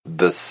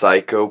The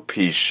Psycho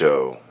P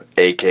Show,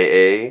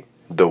 aka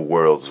the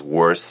world's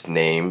worst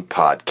name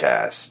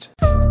podcast.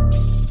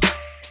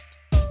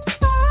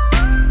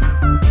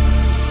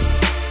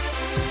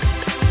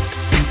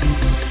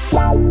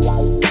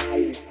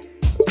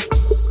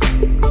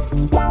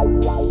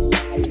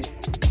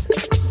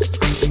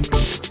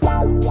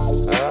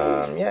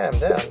 Yeah, I'm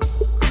down.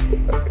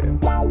 Okay.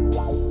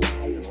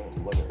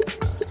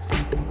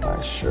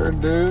 Sure,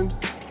 dude.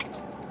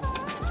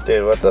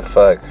 Dude, what the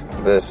fuck?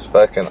 This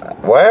fucking...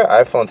 Why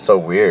are iPhones so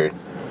weird?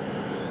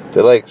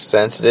 They're like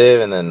sensitive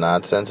and then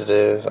not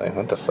sensitive. Like,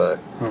 what the fuck?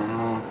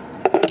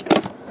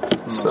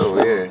 So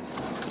weird.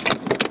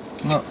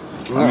 No,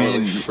 I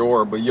mean,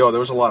 sure, but yo, there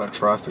was a lot of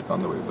traffic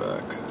on the way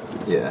back.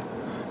 Yeah.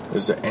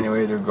 Is there any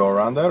way to go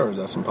around that, or is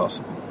that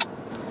impossible?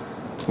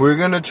 We're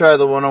gonna try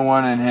the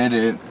 101 and hit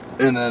it,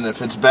 and then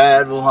if it's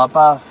bad, we'll hop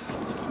off.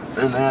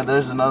 And then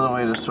there's another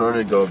way to sort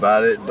of go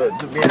about it, but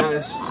to be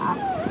honest...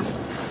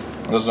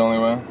 That's the only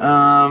way?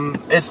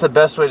 It's the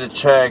best way to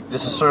check.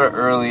 This is sort of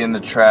early in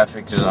the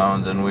traffic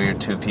zones, and we're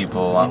two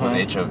people on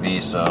with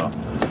HOV, so...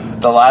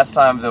 The last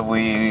time that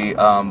we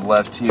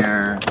left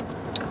here,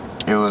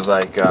 it was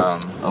like a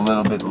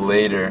little bit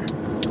later,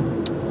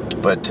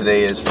 but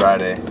today is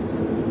Friday.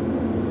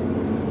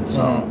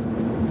 So,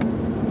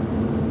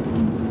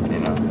 you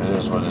know, it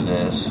is what it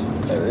is.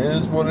 It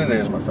is what it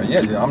is, my friend.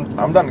 Yeah,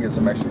 I'm down to get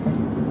some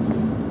Mexican.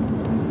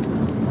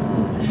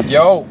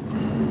 Yo.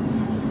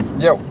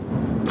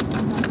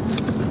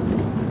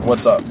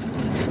 What's up?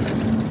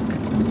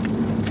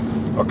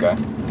 Okay.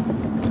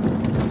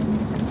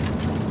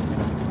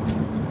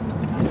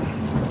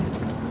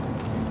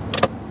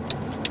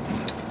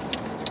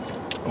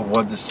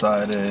 What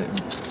decided?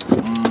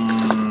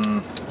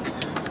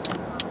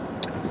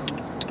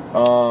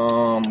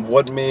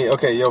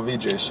 Okay, yo,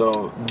 VJ.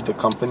 So the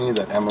company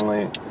that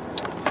Emily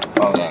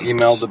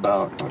emailed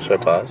about. Should I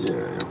pause?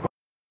 Yeah.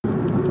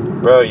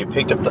 Bro, you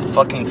picked up the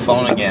fucking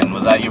phone again.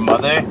 Was that your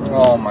mother?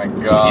 Oh my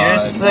god. You're a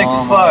sick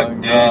fuck,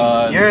 dude.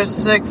 God. You're a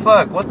sick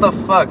fuck. What the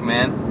fuck,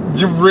 man?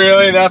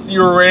 Really?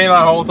 You were waiting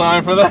that whole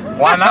time for that?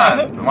 Why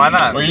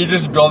not? Were you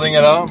just building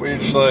it up? Were you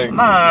just like...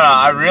 No.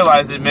 I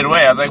realized it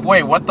midway. I was like,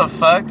 wait, what the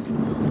fuck?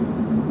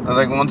 I was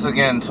like, once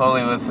again,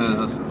 totally with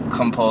his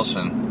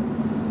compulsion.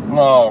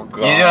 Oh,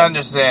 God. You don't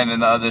understand, in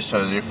the other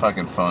shows, your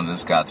fucking phone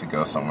has got to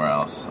go somewhere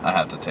else. I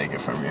have to take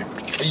it from you.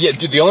 Yeah,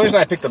 dude, the only reason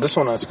I picked up this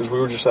one is because we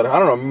were just at, I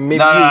don't know, maybe you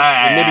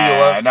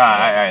left. No,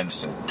 I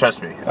understand.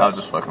 Trust me, I was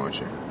just fucking with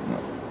you.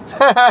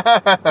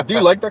 No. Do you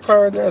like that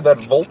car right there, that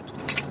Volt?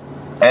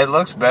 It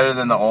looks better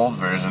than the old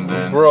version,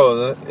 dude.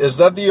 Bro, is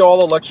that the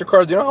all-electric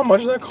car? Do you know how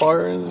much that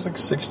car is? It's like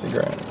 60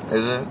 grand.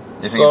 Is it? You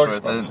think so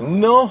it's worth it?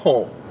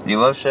 No. You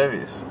love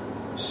Chevys?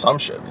 Some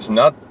Chevys,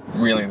 not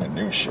really the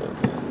new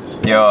Chevys.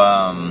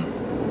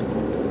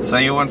 Yo, so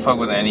you wouldn't fuck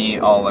with any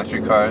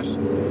all-electric cars?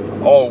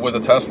 Oh, with a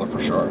Tesla for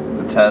sure.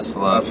 The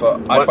Tesla.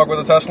 I fuck with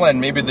a Tesla and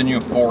maybe the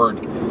new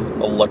Ford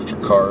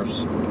electric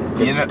cars.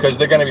 Because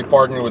they're going to be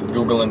partnering with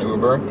Google and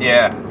Uber.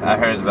 Yeah, I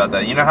heard about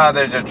that. You know how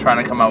they're just trying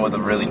to come out with a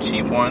really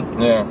cheap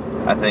one? Yeah.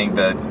 I think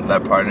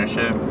that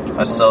partnership,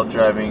 a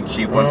self-driving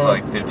cheap one for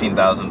like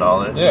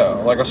 $15,000. Yeah,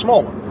 like a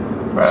small one.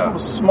 Bro,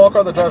 small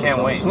car that drives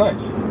itself. Wait. It's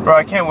nice. Bro,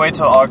 I can't wait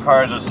till all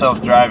cars are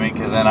self-driving,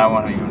 because then I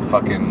won't even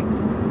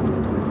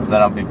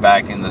then I'll be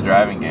back in the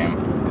driving game.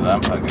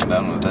 I'm fucking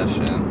done with that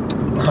shit.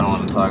 I don't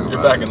want to talk about it.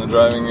 You're back in the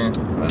driving game.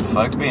 But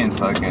fuck being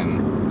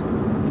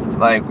fucking...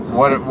 Like,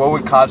 what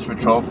would cops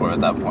patrol for at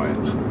that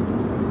point?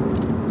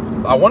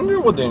 I wonder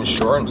what the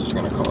insurance is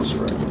going to cost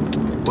for it.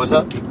 What's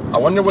up? I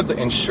wonder what the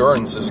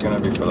insurance is going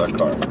to be for that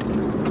car.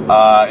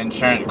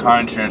 Car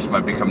insurance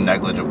might become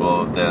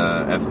negligible if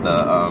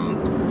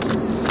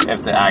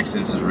the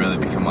accidents has really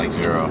become like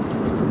zero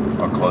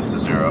or close to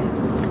zero.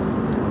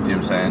 Do you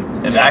know what I'm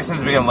saying? If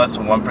accidents become less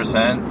than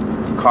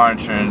 1%, car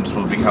insurance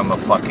will become a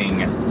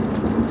fucking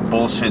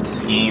bullshit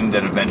scheme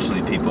that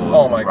eventually people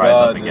will rise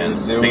up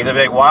against. Because they'll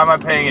be like, why am I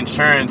paying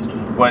insurance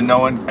when no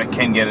one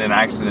can get in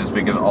accidents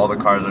because all the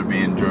cars are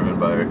being driven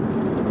by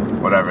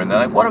whatever? And they're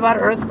like, what about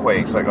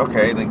earthquakes? Like,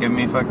 okay, then give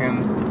me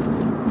fucking,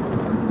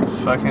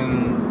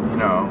 you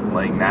know,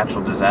 like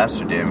natural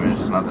disaster damage.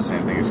 It's not the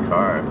same thing as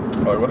car.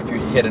 Like, what if you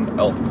hit an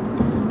elk?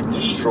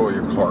 Destroy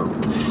your car.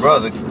 Bro,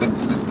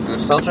 the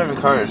self-driving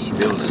cars should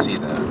be able to see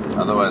that.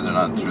 Otherwise, they're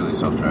not really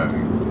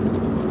self-driving.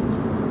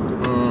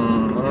 I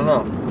don't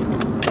know.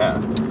 Yeah.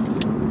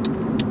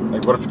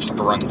 Like, what if it just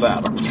like runs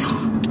out?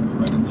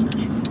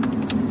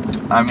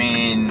 I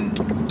mean,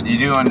 you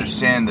do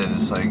understand that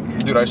it's like...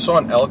 Dude, I saw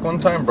an elk one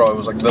time, bro. It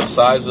was like the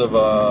size of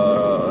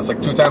it's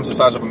like 2 times the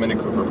size of a Mini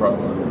Cooper,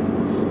 probably.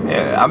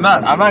 Yeah, I'm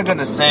not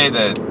gonna say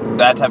that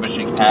type of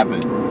shit can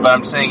happen. But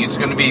I'm saying it's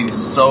going to be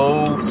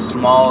so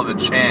small of a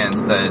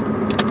chance that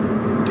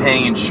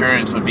paying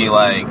insurance would be,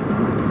 like,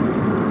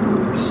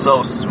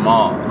 so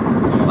small.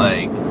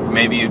 Like,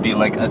 maybe it'd be,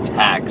 like, a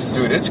tax.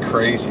 Dude, it's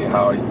crazy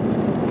how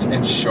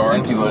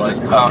insurance is,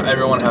 like, how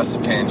everyone has to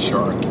pay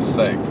insurance. It's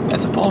like...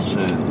 That's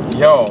bullshit.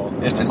 Yo,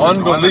 it's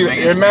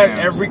unbelievable. Imagine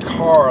every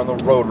car on the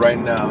road right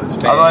now is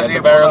paying at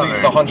the very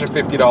least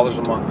 $150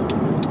 a month.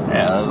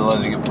 Yeah,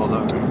 otherwise you get pulled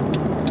over.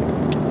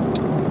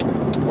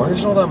 Where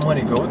does all that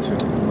money go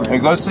to?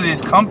 It goes to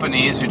these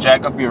companies who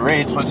jack up your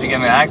rates once you get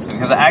in an accident.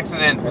 Because an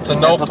accident. It's a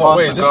no-fault.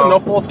 Wait, is this a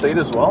no-fault state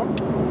as well?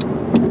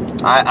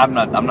 I'm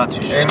not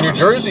too sure. In New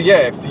Jersey,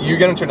 yeah, if you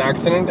get into an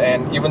accident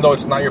and even though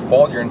it's not your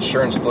fault, your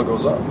insurance still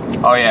goes up.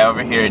 Oh yeah,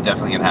 over here it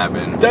definitely can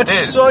happen. That's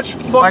such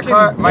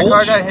fucking my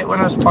car got hit when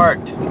I was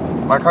parked.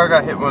 My car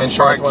got hit when I was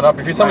insurance parked. went up.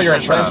 If you tell me your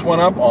insurance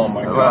went up, oh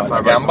my god.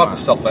 Okay, I'm about to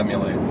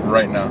self-emulate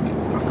right now.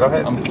 Go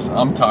ahead.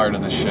 I'm tired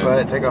of this shit. Go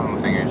ahead, take off my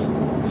fingers.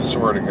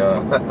 Swear to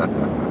God.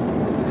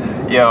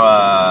 Yo,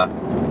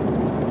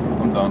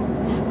 I'm done.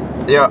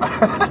 Yo.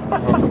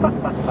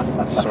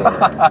 Swear.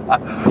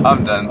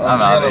 I'm done.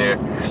 I'm out of here.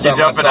 You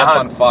jumping out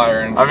on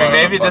fire. I mean,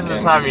 maybe this is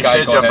the time you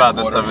should jump out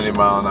the 70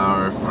 mile an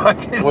hour.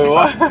 Fucking. Wait,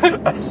 what?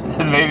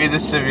 Maybe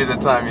this should be the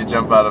time you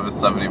jump out of a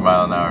 70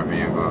 mile an hour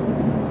vehicle.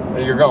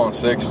 You're going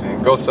 60.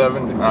 Go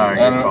 70. All right,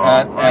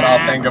 and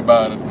I'll think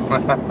about it.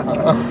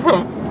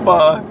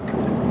 Fuck.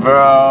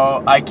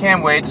 Bro, I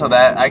can't wait till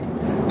that.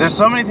 There's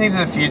so many things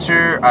in the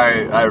future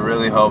I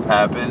really hope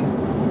happen.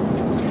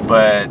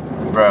 But,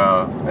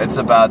 bro, it's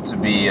about to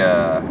be,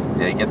 yeah,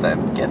 get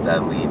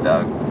that lead,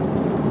 dog.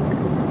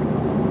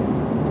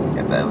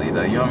 Get that lead,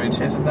 dog. You want me to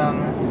chase it down,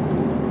 man?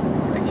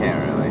 I can't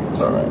really. It's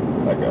alright.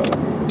 I got it.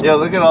 Yo,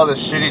 look at all this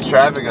shitty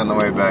traffic on the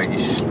way back. You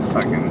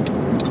fucking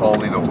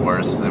totally the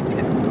worst.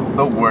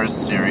 The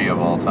worst Siri of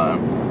all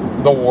time.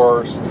 The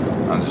worst.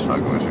 I'm just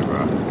fucking with you,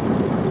 bro.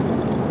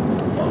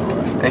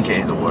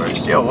 AKA the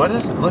worst. Yo, what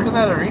is... Look at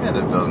that arena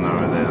they're building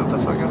over there. What the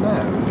fuck is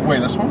that? Wait,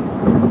 this one?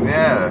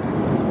 Yeah.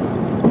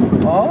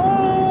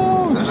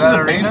 Oh, this is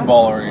a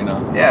baseball arena.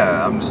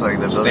 Yeah, I'm just like,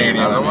 they're building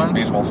another one?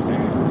 Baseball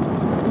stadium.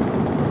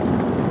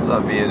 Is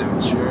that Via de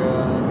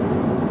Ventura?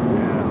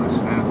 Yeah,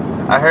 looks new.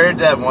 I heard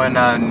that one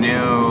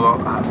new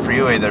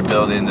freeway they're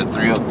building, the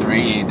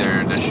 303,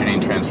 they're shooting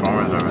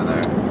Transformers over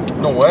there.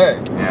 No way.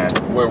 Yeah.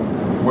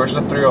 Where's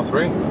the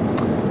 303?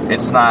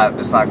 It's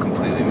not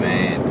completely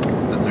made.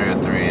 The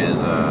 303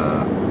 is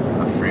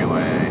a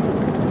freeway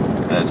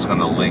that's going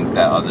to link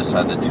that other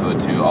side of the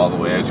 202 all the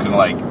way. It's going to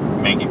like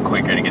make it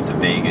quicker to get to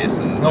Vegas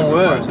and no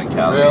way. Parts in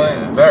Cali. Really?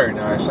 Yeah. Very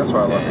nice. That's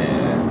why I love it.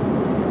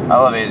 Yeah. I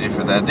love AZ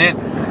for that, dude.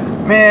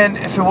 Man,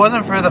 if it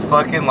wasn't for the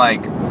fucking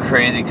like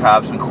crazy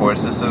cops and court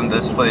system,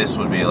 this place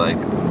would be like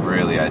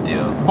really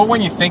ideal. But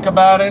when you think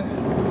about it,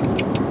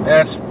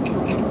 it's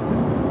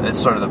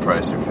sort of the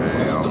price you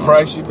pay. It's the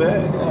price you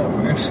pay.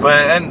 Yeah.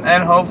 But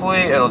and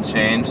hopefully it'll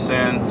change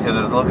soon because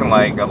it's looking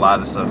like a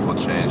lot of stuff will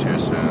change here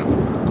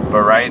soon.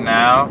 But right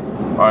now,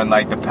 or in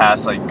like the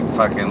past like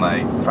fucking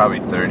like probably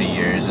 30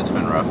 years, it's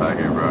been rough out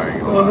here,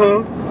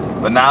 bro.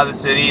 But now the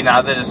city,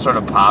 now that it's sort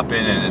of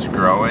popping and it's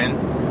growing,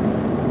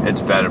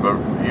 it's better. But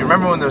you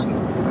remember when there's,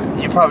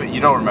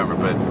 you don't remember,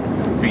 but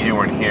because you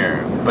weren't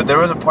here. But there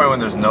was a point when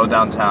there's no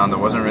downtown. There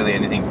wasn't really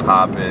anything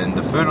popping.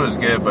 The food was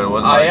good, but it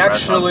wasn't. I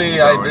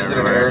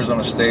visited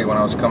Arizona State when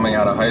I was coming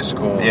out of high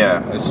school. Yeah,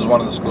 this was one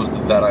of the schools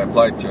that I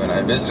applied to, and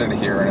I visited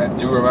here. And I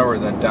do remember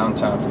that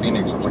downtown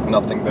Phoenix was like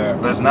nothing there.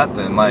 There's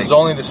nothing. Like there's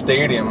only the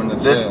stadium, and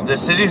that's it. The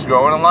city's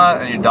growing a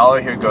lot, and your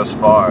dollar here goes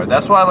far.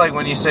 That's why, like,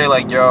 when you say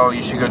like, "Yo,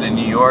 you should go to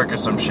New York or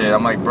some shit,"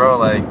 I'm like, bro,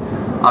 like,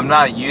 I'm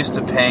not used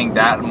to paying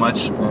that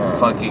much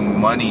fucking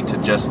money to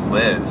just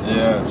live.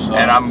 Yeah,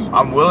 and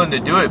I'm willing to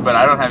do it, but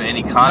I don't have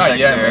any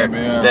contacts there.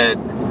 Maybe,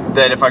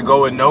 that if I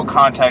go with no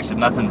contacts and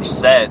nothing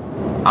set,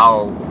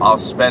 I'll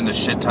spend a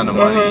shit ton of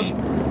money.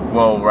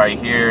 Well, right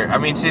here, I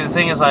mean, see, the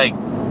thing is like,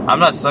 I'm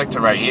not stuck to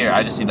right here.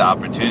 I just need the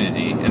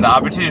opportunity, and the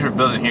opportunities we're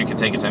building here can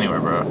take us anywhere,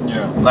 bro.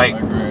 Yeah,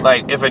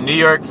 like if a New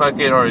York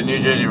fucking or a New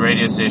Jersey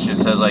radio station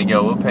says like,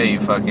 "Yo, we'll pay you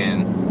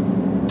fucking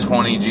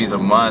 20 G's a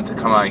month to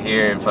come out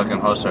here and fucking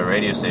host our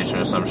radio station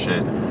or some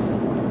shit,"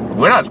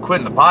 we're not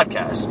quitting the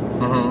podcast,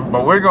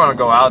 but we're going to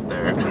go out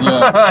there.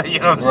 Yeah. You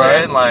know what I'm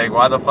saying? Like,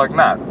 why the fuck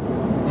not?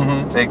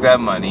 Take that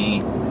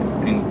money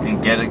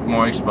and get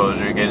more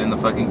exposure, get in the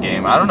fucking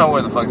game. I don't know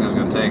where the fuck this is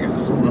going to take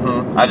us.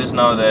 I just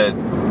know that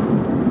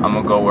I'm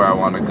going to go where I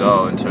want to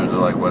go in terms of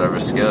like whatever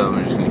skill.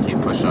 We're just going to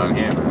keep pushing on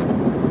here,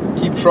 man.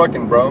 Keep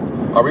trucking, bro.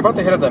 Are we about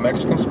to hit up that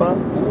Mexican spot?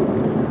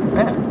 Ooh.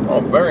 Yeah.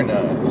 Oh, very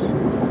nice.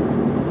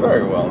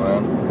 Very well,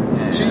 man.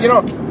 Yeah. See, you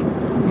know,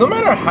 no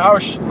matter how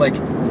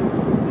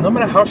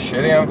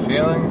shitty I'm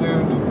feeling,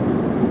 dude,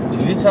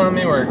 if you tell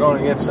me we're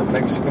going to get some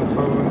Mexican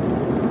food,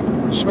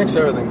 it just makes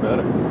everything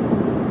better.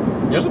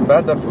 Is it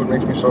bad that food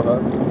makes me so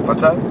happy?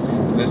 What's that?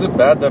 Is it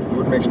bad that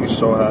food makes me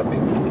so happy?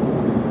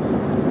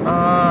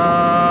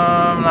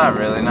 Not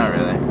really. No.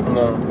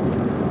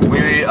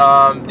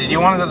 Did you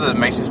want to go to the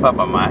Mexican spot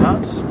by my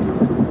house? Is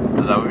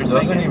that what you're thinking?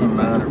 Doesn't even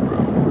matter, bro.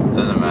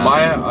 Doesn't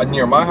matter.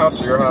 Near my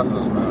house or your house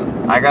doesn't matter.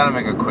 I gotta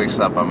make a quick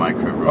stop by my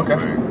crib real quick,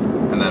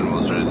 and then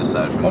we'll sort of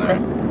decide from there.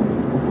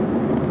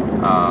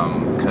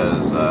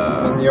 Because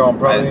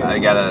I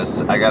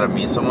gotta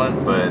meet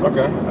someone, but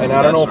and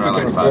I don't know if we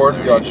can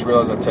record. Yo, I just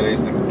realized that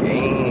today's the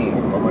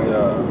game. I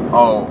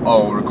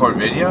might record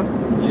video.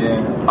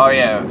 Yeah. Oh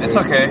yeah, it's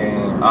okay.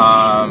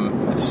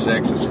 At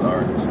 6 it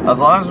starts. As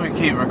long as we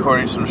keep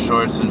recording some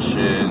shorts and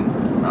shit,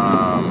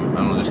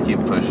 and we'll just keep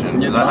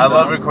pushing. Yeah, I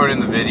love recording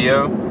the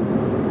video,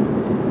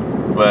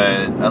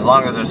 but as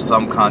long as there's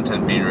some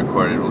content being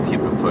recorded, we'll keep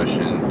it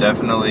pushing.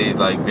 Definitely,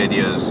 like,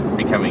 videos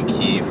becoming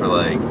key for,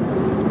 like,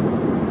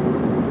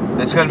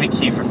 it's going to be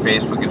key for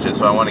Facebook and shit,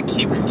 so I want to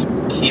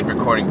keep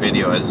recording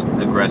video as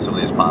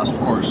aggressively as possible.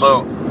 Of course.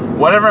 So,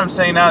 whatever I'm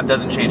saying now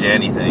doesn't change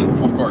anything.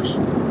 Of course.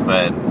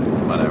 But,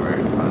 whatever.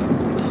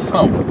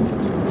 Oh.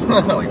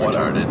 Like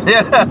retarded.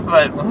 Yeah,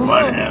 but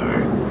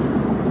whatever.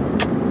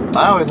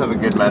 I always have a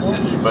good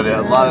message, but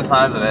a lot of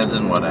times it ends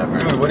in whatever.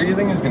 Dude, what do you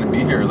think is going to be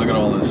here? Look at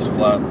all this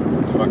flat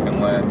fucking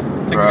land.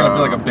 Think it's going to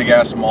be like a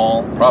big-ass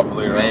mall?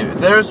 Probably, right? Maybe.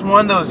 There's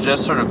one that was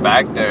just sort of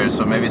back there,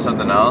 so maybe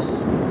something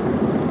else.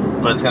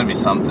 But it's going to be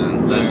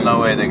something. There's no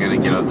way they're going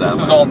to give up that This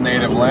land. is all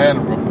native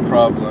land,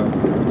 probably.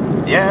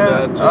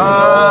 Yeah.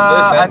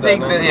 I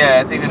think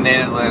the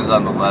native land's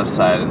on the left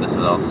side, and this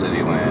is all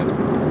city land.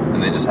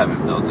 And they just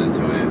haven't built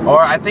into it. Or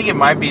I think it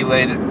might be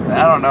later.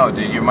 I don't know,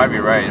 dude. You might be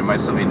right. It might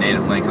still be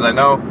native land. Because I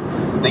know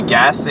the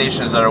gas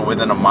stations that are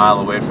within a mile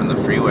away from the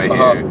freeway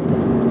here,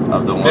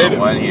 of the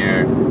 101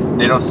 here,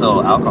 they don't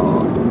sell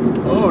alcohol.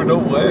 Oh, no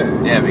way.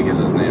 Yeah, because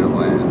it's native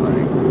land.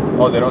 Like,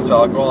 oh, they don't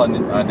sell alcohol on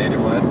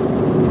native land?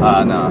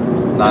 No.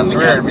 Not It's in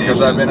the weird gas because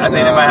stations. I've been. I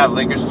think they might have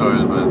liquor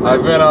stores, but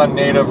I've been on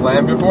native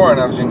land before,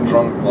 and I've seen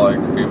drunk like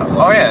people.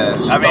 oh yeah,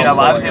 I mean a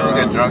lot of stumbling people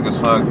around. get drunk as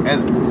fuck,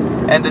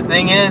 and the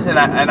thing is, and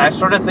I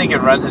sort of think it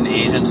runs in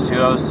Asians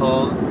too. I was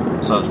told,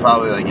 so it's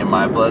probably like in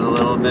my blood a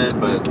little bit,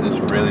 but it's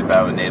really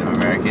bad with Native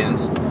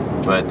Americans.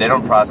 But they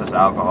don't process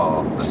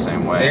alcohol the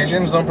same way.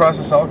 Asians don't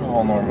process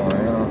alcohol normally.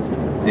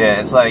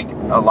 Yeah, it's like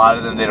a lot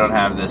of them, they don't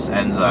have this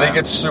enzyme. They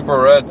get super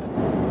red.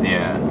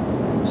 Yeah.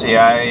 See,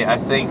 I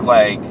think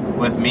like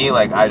with me,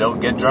 like I don't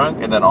get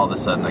drunk, and then all of a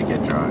sudden I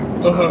get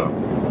drunk. So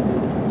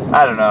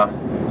I don't know.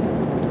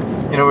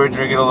 You know, we were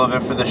drinking a little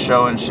bit for the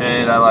show and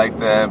shit. I like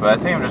that, but I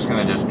think I'm just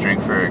gonna just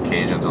drink for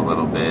occasions a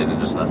little bit and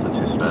just nothing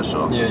too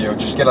special. Yeah,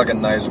 just get like a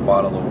nice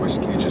bottle of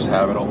whiskey. Just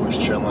have it always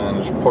chilling.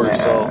 Just pour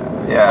yourself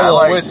a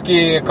little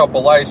whiskey, a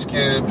couple ice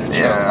cubes.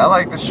 I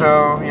like the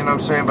show. You know what I'm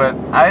saying? But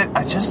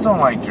I just don't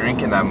like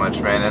drinking that much,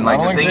 man. And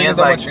like the thing is,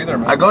 like either,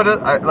 man. I go to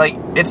like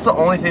it's the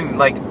only thing.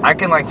 Like I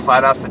can like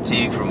fight off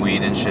fatigue from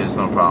weed and shit. It's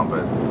no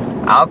problem, but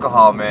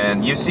alcohol,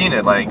 man, you've seen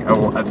it. Like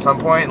at some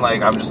point,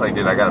 like I'm just like,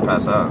 dude, I gotta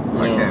pass out.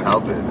 I can't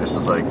help it. It's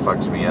just like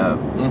fucks me up.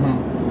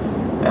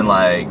 And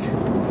like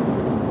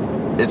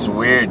it's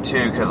weird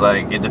too, cause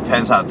like it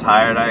depends how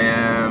tired I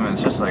am. And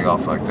it's just like all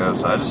fucked up.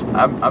 So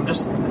I'm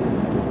just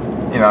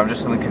you know, I'm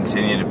just gonna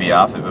continue to be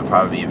off it, but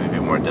probably even be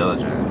more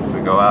diligent. If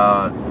I go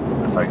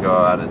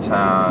out of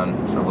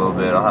town for a little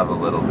bit, I'll have a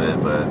little bit,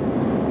 but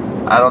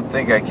I don't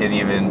think I can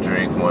even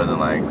drink more than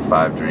like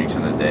 5 drinks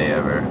in a day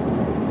ever.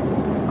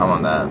 I'm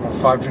on that. Well,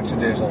 5 drinks a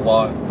day is a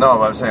lot. No,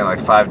 but I'm saying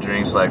like 5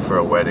 drinks like for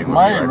a wedding.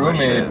 My like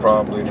roommate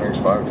probably drinks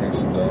 5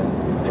 drinks a day.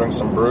 Drinks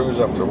some brews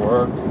after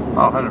work.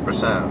 Oh,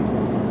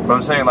 100%. But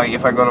I'm saying like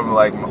if I go to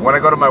like when I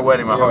go to my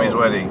wedding, my homie's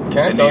wedding.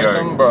 Can I tell you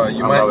something, bro?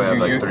 You might have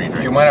like 3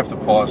 drinks. You might have to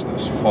pause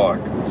this.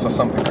 Fuck. So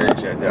something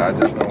crazy I did.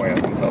 There's no way I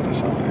can tell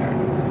this over there.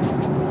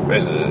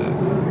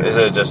 Is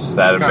it just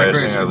that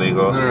embarrassing or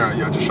legal? No.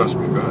 Yo, just trust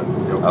me. Go ahead.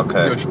 Yo,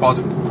 Okay. Yo, just pause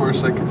it for a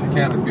sec if you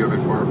can. It'll be over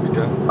before I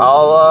forget.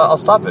 I'll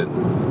stop it.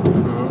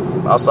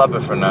 I'll stop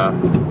it for now.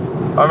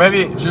 Or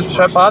maybe should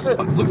I pause it?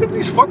 Look at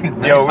these fucking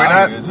nice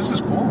highways. This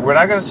is cool. We're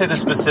not gonna say the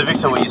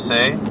specifics of what you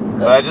say,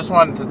 but I just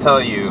wanted to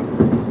tell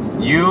you,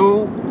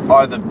 you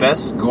are the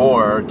best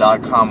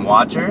gore.com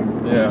watcher.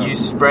 Yeah. You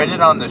spread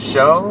it on the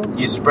show.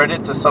 You spread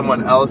it to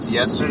someone else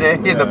yesterday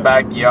in the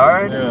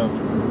backyard. Yeah.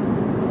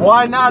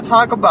 Why not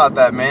talk about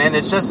that, man?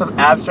 It's just an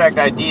abstract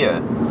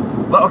idea.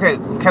 Okay,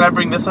 can I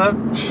bring this up?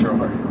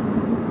 Sure.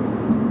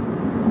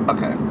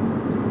 Okay.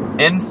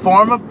 In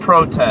form of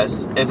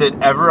protest, is it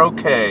ever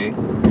okay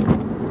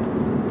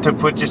to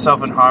put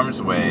yourself in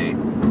harm's way?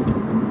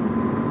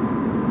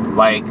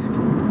 Like,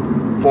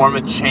 form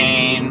a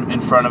chain in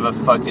front of a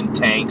fucking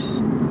tanks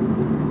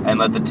and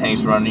let the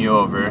tanks run you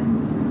over?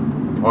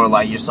 Or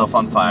light yourself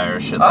on fire or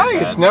shit like that? I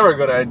think it's never a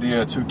good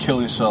idea to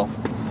kill yourself.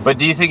 But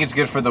do you think it's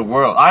good for the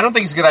world? I don't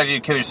think it's a good idea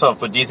to kill yourself,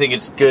 but do you think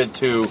it's good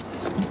to...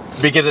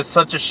 Because it's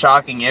such a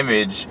shocking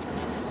image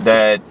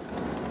that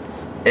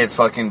it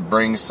fucking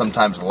brings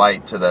sometimes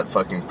light to that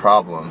fucking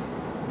problem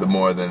the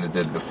more than it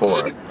did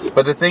before.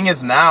 But the thing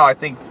is now, I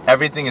think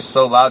everything is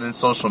so loud in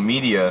social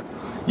media,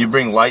 you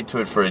bring light to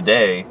it for a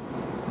day,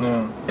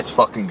 it's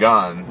fucking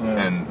gone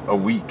in a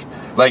week.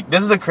 Like,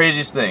 this is the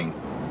craziest thing.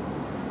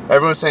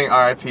 Everyone's saying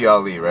R.I.P.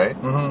 Ali, right?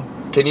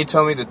 Mm-hmm. Can you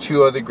tell me the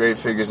 2 other great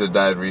figures that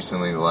died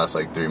recently in the last,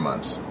 like, 3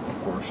 months? Of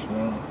course,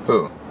 yeah.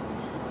 Who?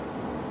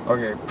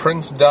 Okay,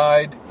 Prince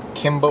died.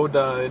 Kimbo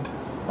died.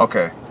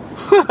 Okay.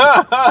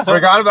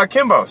 Forgot about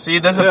Kimbo. See,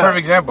 that's a perfect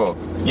example.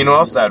 You know who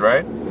else died,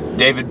 right?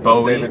 David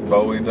Bowie. David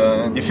Bowie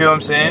died. You feel what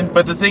I'm saying? Yeah.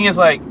 But the thing is,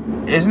 like,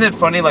 isn't it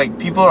funny, like,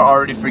 people are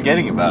already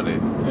forgetting about it?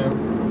 Yeah.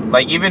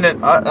 Like, even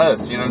at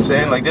us, you know what I'm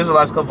saying? Like, this is the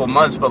last couple of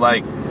months, but,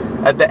 like,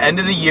 at the end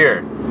of the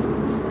year...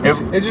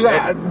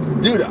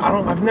 Dude,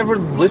 I've never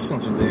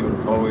listened to David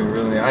Bowie,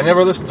 really. I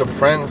never listened to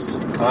Prince,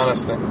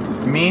 honestly.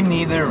 Me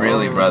neither,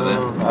 really, brother.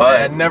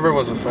 But I never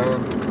was a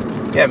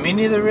fan. Yeah, me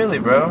neither, really,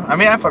 bro. I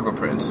mean, I fuck with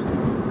Prince.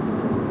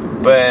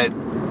 But,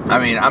 I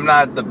mean, I'm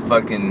not the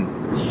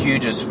fucking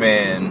hugest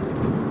fan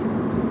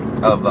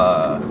of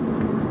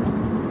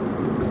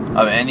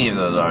any of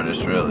those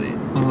artists, really.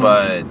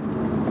 But,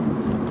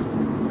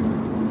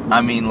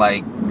 I mean,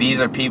 like,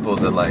 these are people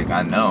that, like,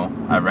 I know,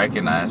 I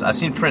recognize. I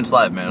seen Prince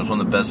live, man. It was one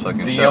of the best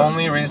fucking shows. The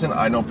only reason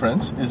I know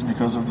Prince is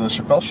because of the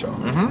Chappelle Show.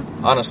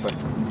 Honestly.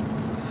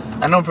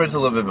 I know Prince a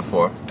little bit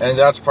before. And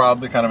that's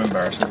probably kind of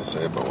embarrassing to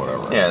say, but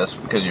whatever. Yeah, that's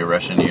because you're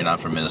Russian, you're not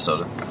from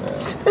Minnesota.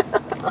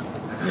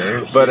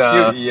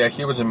 Yeah.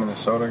 He was in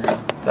Minnesota.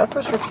 Yeah. Did I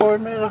press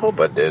record, man? I hope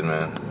I did,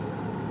 man.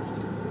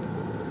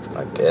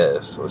 I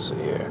guess. Let's see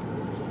here.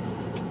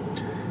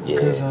 Yeah.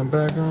 'Cause I'm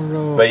back on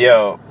road. But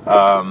yo,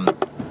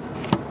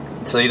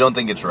 so you don't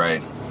think it's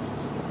right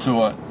To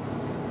what?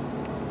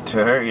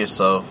 to hurt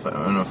yourself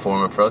in a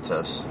form of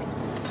protest?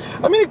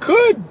 I mean, it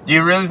could. Do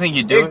you really think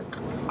you do it?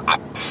 I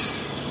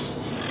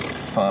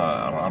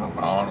don't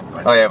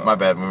think Oh yeah, so. my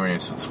bad. We were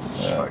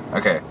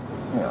okay.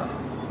 Yeah.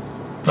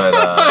 But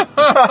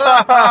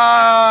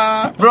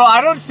bro,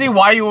 I don't see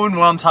why you wouldn't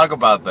want to talk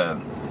about that.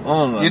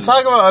 You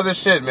talk about other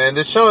shit, man.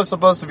 This show is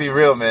supposed to be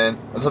real, man.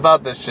 It's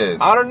about this shit.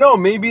 I don't know.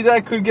 Maybe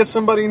that could get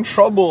somebody in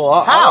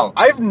trouble. How?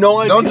 I have no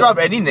idea. Don't drop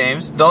any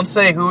names. Don't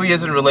say who he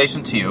is in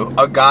relation to you.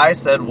 A guy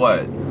said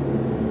what?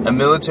 A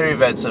military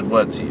vet said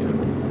what to you?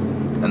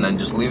 And then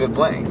just leave it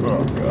blank.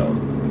 Oh,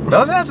 God.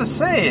 Don't have to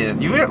say it.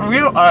 We don't.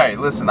 All right,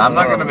 listen. I'm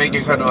not gonna make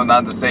it credible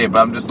not to say it, but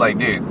I'm just like,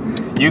 dude,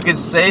 you can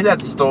say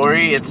that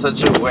story in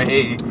such a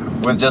way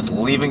with just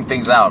leaving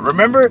things out.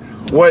 Remember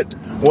what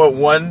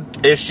one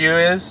issue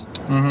is?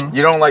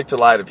 You don't like to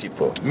lie to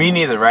people. Me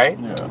neither, right?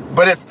 Yeah.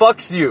 But it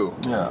fucks you.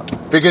 Yeah.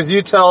 Because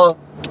you tell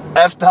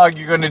F-Dog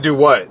you're gonna do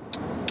what?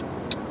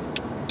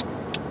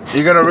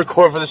 You're gonna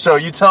record for the show.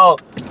 You tell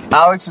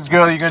Alex's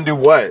girl you're gonna do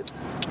what?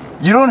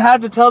 You don't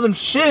have to tell them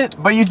shit,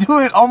 but you do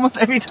it almost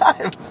every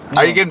time.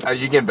 Are you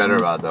getting better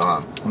about it though,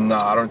 huh? No,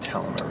 I don't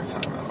tell them every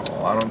time at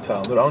all. I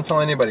don't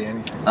tell anybody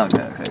anything.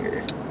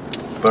 Okay.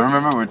 But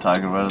remember we were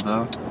talking about it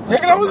though? Yeah,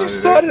 'cause I was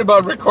excited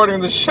about recording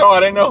the show. I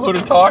didn't know who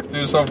to talk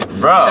to, so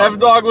Bro.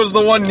 F-Dog was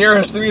the one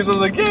nearest to me, so I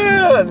was like,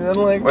 yeah. And then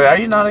like, Wait, are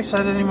you not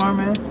excited anymore,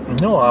 man?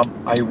 no,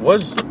 I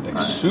was like,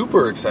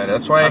 super excited.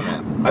 That's why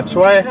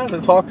I had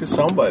to talk to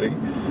somebody.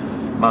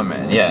 My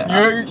man, yeah.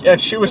 And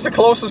she was the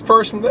closest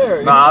person there.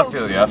 You know? I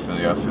feel you. I was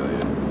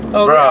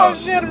Bro. like, oh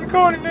shit, I'm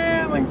recording,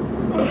 man. Like,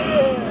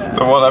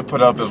 The one I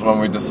put up is when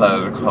we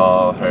decided to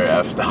call her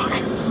F-Dog.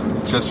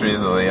 Just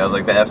recently. I was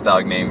like, the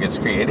F-Dog name gets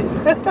created.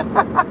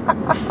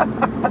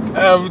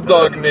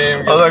 F-Dog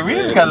name. I was like, we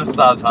just gotta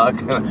stop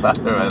talking about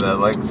her right now.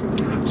 Like,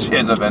 she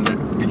ends up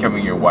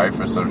becoming your wife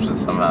or some shit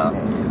somehow.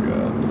 Oh my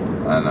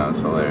God. I know, it's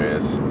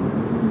hilarious.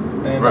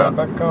 And Bro. I'm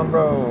back on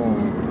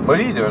road. What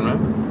are you doing,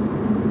 man?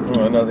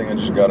 Oh, nothing. I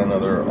just got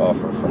another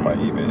offer for my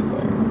eBay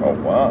thing. Oh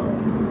wow.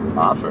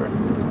 Offer.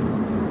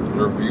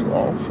 Review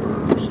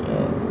offers.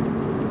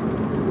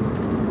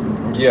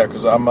 Yeah,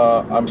 because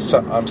I'm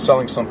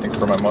selling something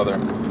for my mother.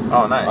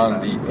 Oh, nice.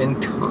 On the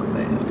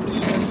internet,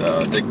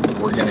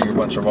 and we're getting a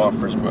bunch of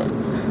offers, but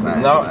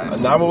Nice.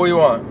 not what we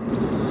want.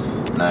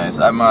 Nice.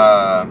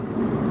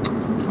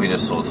 We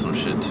just sold some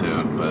shit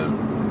too, but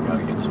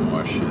gotta get some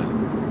more shit.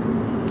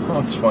 Oh,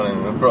 it's funny,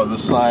 bro. The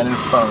sign in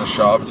front of the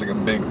shop, it's like a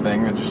big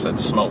thing that just said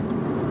smoke.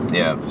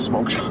 Yeah. It's a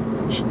smoke shop.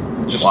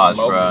 Just Watch,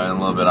 smoke. bro. In a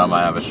little bit, I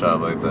might have a shop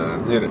like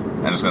that. Did it?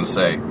 And it's gonna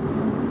say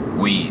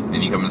weed,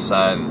 and you come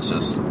inside, and it's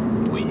just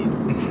weed.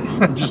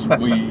 Just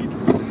weed.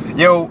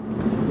 Yo,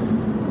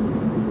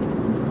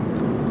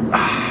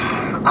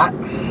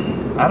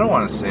 I don't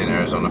want to stay in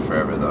Arizona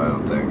forever, though. I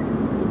don't think.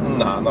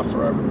 Nah, not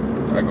forever.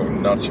 I go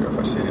nuts here if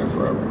I stay here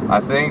forever. I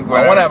think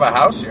I want to have a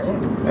house here.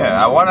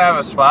 Yeah, I want to have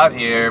a spot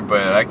here,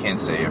 but I can't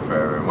stay here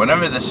forever.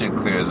 Whenever this shit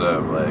clears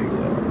up, like, you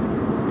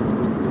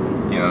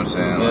know what I'm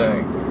saying? Yeah.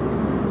 Like,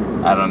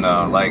 I don't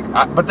know. Like,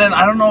 but then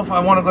I don't know if I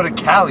want to go to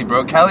Cali,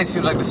 bro. Cali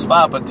seems like the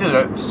spot, but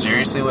dude,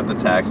 seriously with the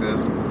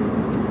taxes,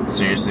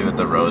 seriously with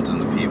the roads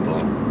and the people.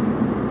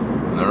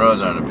 And the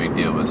roads aren't a big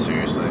deal, but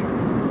seriously. You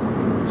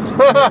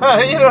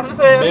know what I'm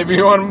saying? Maybe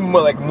you want to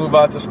move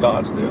out to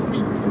Scottsdale or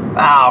something.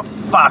 Oh,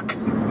 fuck.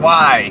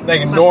 Why?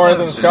 Like It's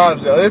northern just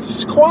Scottsdale.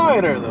 It's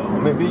quieter though.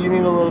 Maybe you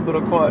need a little bit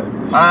of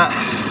quietness.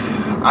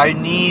 I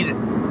need...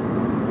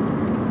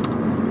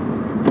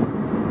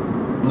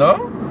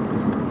 No?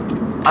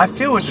 I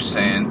feel what you're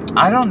saying.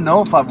 I don't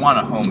know if I want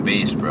a home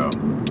base, bro.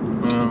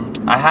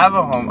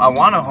 I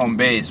want a home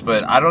base,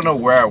 but I don't know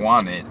where I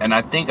want it. And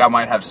I think I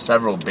might have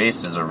several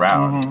bases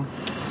around.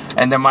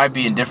 And they might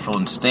be in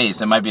different states.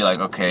 They might be like,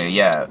 okay,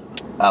 yeah,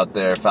 out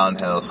there,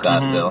 Fountain Hills,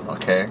 Scottsdale,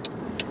 okay.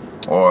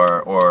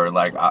 Or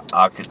like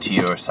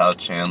Ocotillo or South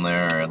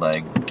Chandler or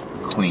like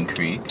Queen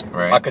Creek,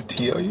 right?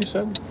 Ocotillo, you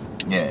said?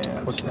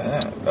 Yeah. What's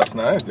that? That's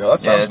nice, yo.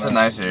 That sounds Yeah, it's a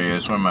nice area.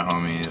 It's where my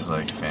homies,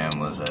 like, fam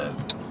lives at.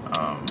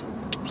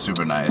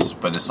 Super nice,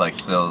 but it's like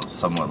still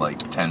somewhat like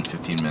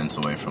 10-15 minutes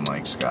away from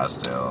like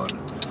Scottsdale and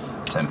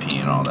Tempe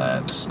and all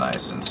that. It's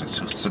nice and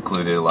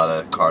secluded. A lot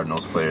of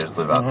Cardinals players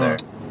live out there.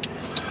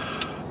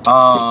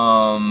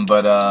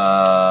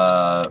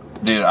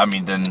 Dude, I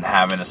mean, then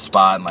having a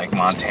spot in like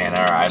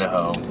Montana or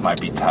Idaho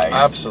might be tight.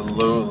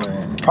 Absolutely.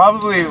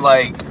 Probably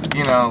like,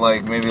 you know,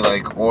 like maybe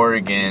like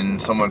Oregon,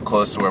 somewhere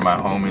close to where my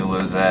homie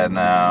lives at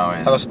now.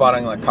 And have a spot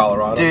in like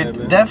Colorado.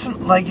 dude,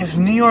 definitely. Like if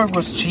New York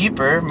was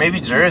cheaper, maybe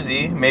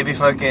Jersey, maybe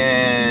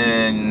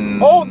fucking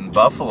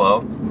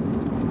Buffalo.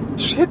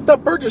 Just hit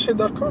that bird. Just hit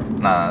that car.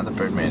 Nah, the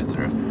bird made it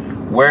through.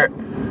 Where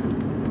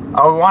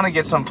I would want to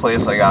get some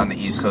place like out on the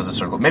East Coast of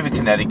Circle, maybe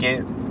Connecticut.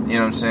 You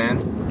know what I'm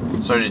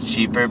saying? Sort of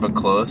cheaper but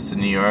close to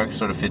New York,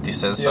 sort of 50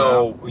 cents.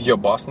 Yo,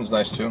 Boston's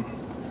nice too.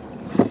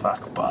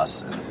 Fuck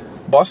Boston.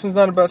 Boston's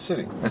not a bad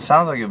city. It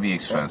sounds like it'd be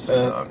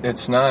expensive.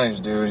 It's nice,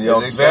 dude.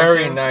 Yo,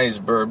 very nice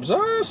burbs.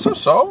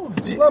 So.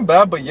 It's not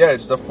bad, but yeah,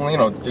 it's definitely,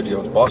 dude,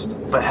 it's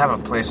Boston. But have a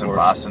place in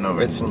Boston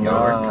over it's New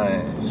York.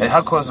 Nice. Hey,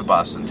 how close is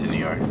Boston to New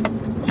York?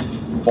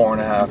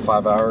 4.5,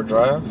 5 hour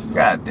drive.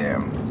 God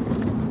damn.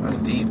 That's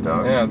deep,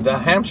 though. Yeah, the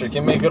Hampshire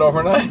can make it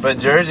overnight. But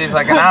Jersey's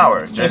like an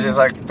hour. Jersey's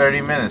like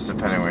 30 minutes,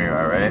 depending where you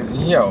are, right?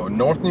 Yo,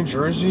 North New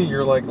Jersey,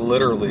 you're like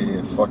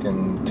literally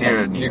fucking...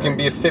 you can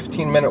be a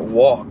 15-minute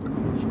walk.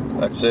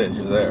 That's it.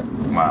 You're there.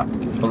 Wow.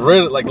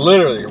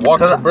 Literally, walk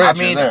the bridge. I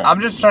mean, you're there.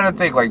 I'm just trying to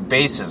think like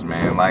bases,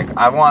 man. Like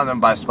I want them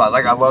by spot.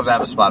 Like I love to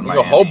have a spot in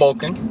Miami. You go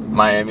Hoboken,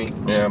 Miami.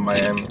 Yeah,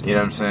 Miami. You know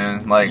what I'm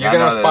saying? Like you're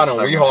gonna have a spot in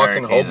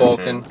Weehawken,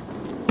 Hoboken,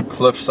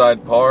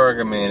 Cliffside Park.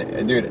 I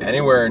mean, dude,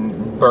 anywhere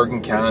in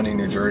Bergen County,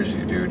 New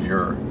Jersey, dude,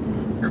 you're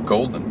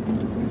golden.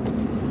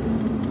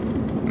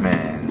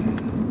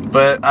 Man,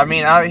 but I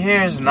mean, out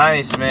here is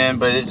nice, man.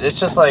 But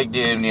it's just like,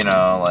 dude,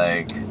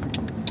 like.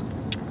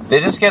 They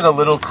just get a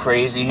little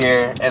crazy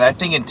here, and I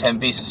think in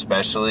Tempe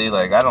especially,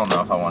 like, I don't know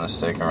if I want to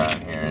stick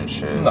around here and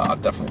shit. No,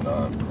 definitely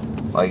not.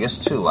 Like, it's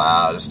too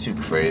loud, it's too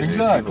crazy.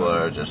 Exactly. People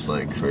are just,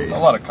 like, crazy. A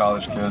lot of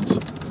college kids.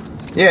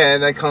 Yeah,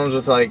 and that comes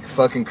with, like,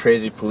 fucking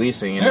crazy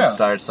policing, and it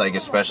starts, like,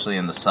 especially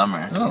in the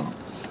summer. Oh,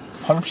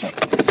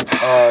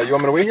 100%. You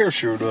want me to wait here, or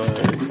should I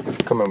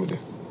come in with you?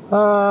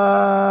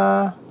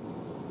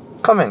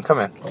 Come in.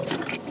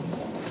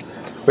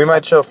 We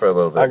might chill for a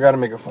little bit. I gotta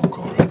make a phone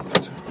call.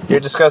 You're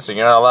disgusting,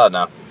 you're not allowed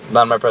now.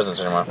 Not in my presence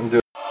anymore.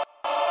 Dude.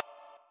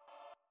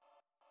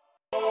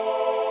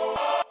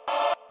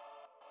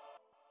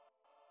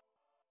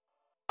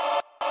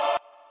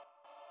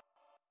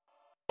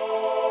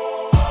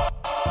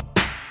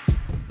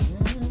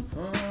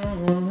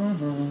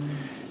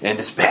 And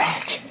it's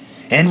back.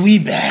 And we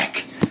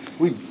back.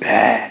 We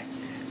back.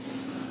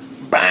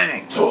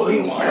 Bang.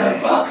 Totally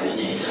fucking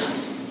it.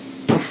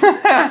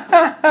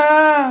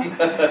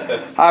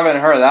 I haven't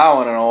heard that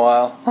one in a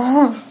while.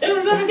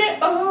 It'll never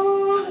get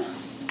old.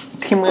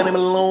 Team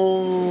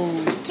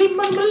Malone.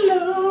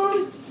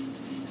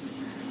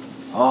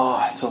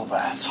 Oh, it's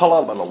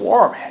all about the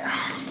war, man.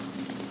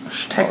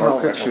 Let's take a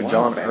look at you,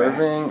 John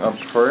Irving. A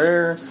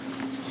prayer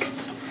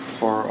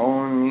for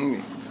Owen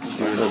Meany.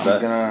 That's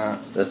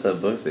that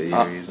book that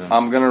you're using.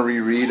 I'm gonna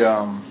reread.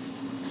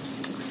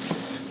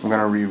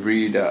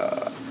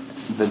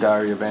 The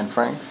Diary of Anne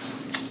Frank.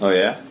 Oh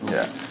yeah.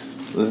 Yeah.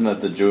 Isn't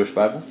that the Jewish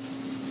Bible?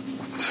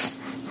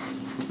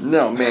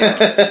 No, man.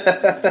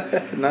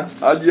 No?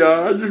 I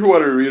just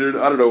want to read it.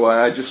 I don't know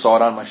why. I just saw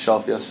it on my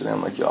shelf yesterday.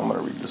 I'm like, yo, I'm going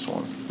to read this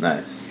one.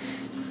 Nice.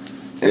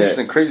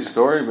 Interesting, crazy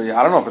story, but yeah,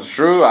 I don't know if it's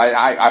true.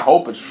 I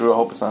hope it's true. I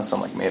hope it's not some,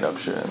 like, made-up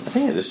shit. I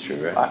think it is true,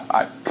 right?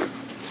 I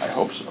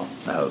hope so.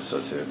 I hope so,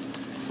 too.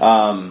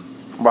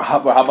 But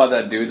how about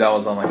that dude that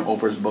was on, like,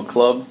 Oprah's book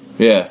club?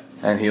 Yeah.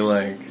 And he,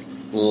 like,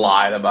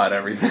 lied about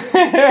everything.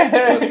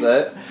 What's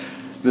that?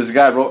 This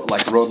guy wrote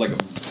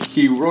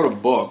a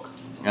book,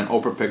 and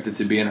Oprah picked it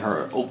to be in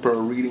her Oprah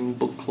reading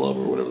book club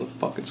or whatever the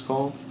fuck it's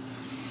called.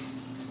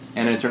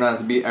 And it turned out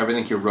to be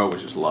everything he wrote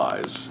was just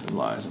lies and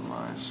lies and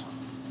lies.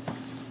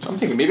 So I'm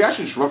thinking maybe I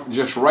should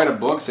just write a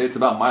book, say it's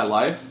about my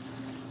life,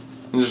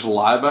 and just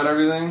lie about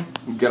everything.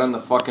 Get on the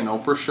fucking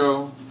Oprah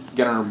show,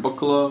 get on her book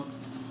club.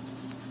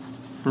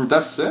 And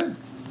that's it.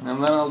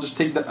 And then I'll just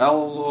take the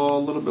L a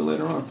little bit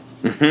later on.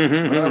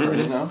 Whatever,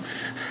 you know.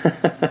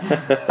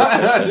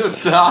 I'll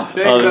just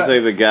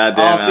take the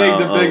goddamn L. I'll take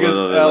the biggest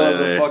L of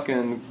the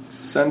fucking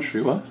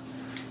century. What?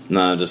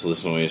 Nah, just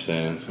listen to what you're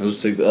saying. I'll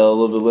just take the L a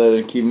little bit later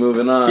and keep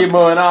moving on.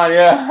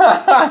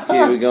 Yeah.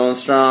 Keep it going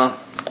strong.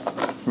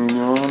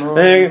 No.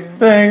 They ain't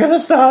gonna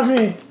stop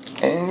me.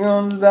 Ain't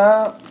gonna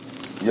stop.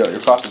 Yo, your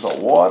coffee's all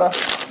water.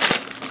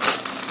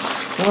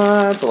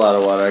 That's a lot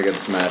of water. I gotta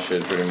smash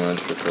it pretty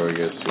much before it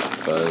gets too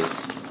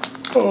fuzzed.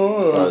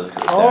 Fuzz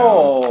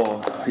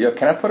down. Yo,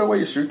 can I put away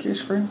your suitcase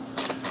for you?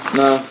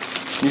 No.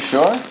 You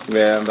sure?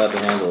 Yeah, I'm about to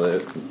handle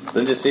it.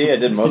 Didn't you see? I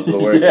did most of the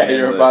work. Yeah,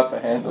 you're about to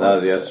handle it. That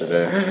was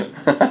yesterday.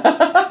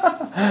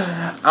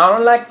 I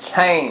don't like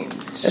change.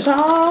 It's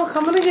all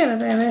coming together,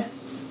 baby.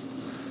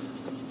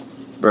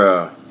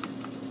 Bro,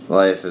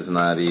 life is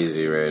not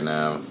easy right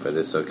now, but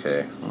it's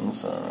okay.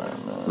 It's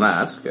alright, man.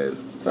 Nah, it's good.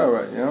 It's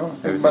alright, you know?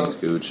 Everything's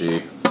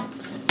Gucci.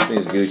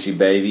 Everything's Gucci,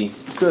 baby.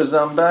 Because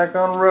I'm back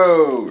on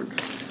road.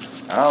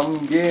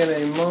 I'm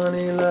getting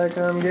money like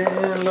I'm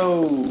getting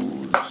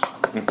loads.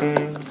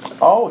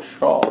 Oh,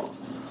 sure.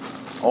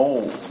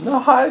 Oh, the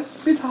high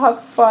speed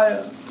hot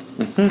fire.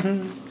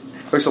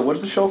 Wait, so what's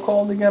the show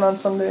called again on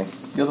Sunday?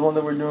 The other one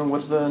that we're doing,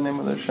 what's the name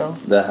of the show?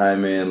 The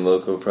Jaime and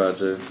Loco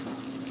Project.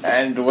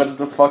 And what's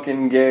the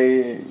fucking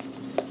gay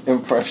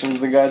impression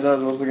the guy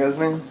does? What's the guy's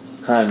name?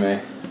 Jaime.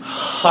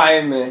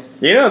 Jaime.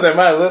 You know they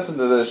might listen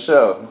to this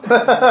show.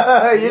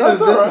 You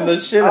just dissing the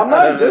shit I'm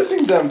not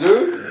dissing them,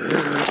 dude.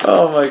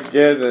 Oh my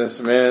goodness,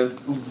 man.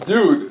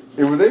 Dude,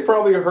 they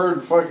probably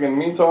heard fucking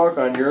me talk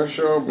on your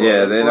show, bro.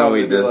 Yeah, they know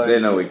we they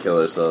know we kill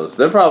ourselves.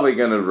 They're probably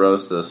gonna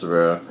roast us,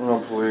 bro. Oh,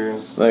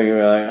 please. They're gonna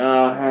be like,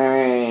 oh,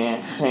 hey,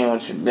 see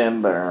what you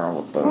did there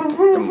with the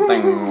fucking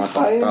thing, with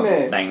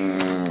the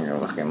thing, you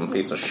fucking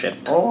piece of shit.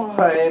 Oh,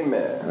 Jaime.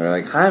 They're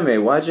like, Jaime,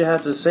 why'd you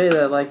have to say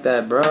that like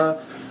that, bro?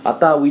 I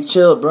thought we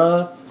chilled,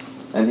 bro.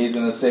 And he's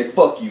gonna say,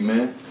 fuck you,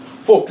 man.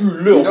 Fuck you,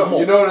 little.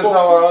 You notice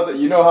how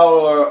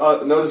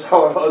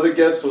our other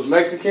guest was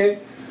Mexican?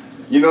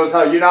 You notice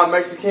how you're not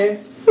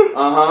Mexican?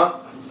 Yeah,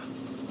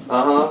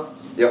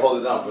 hold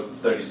it down for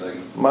 30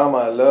 seconds. Mama,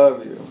 I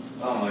love you.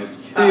 Oh my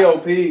god.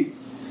 P.O.P.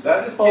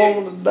 That just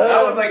came,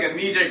 that was like a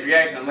knee-jerk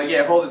reaction. I'm like,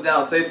 yeah, hold it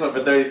down, say something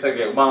for 30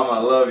 seconds. Like, Mama, I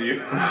love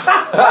you.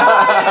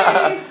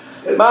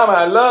 Mama,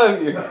 I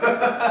love you.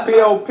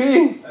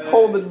 P.O.P.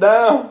 Hold it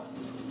down.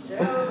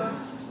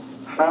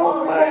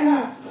 How am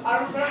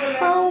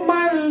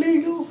I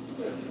legal?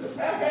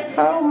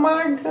 How am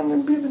I gonna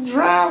be the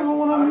driver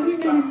when I'm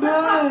legally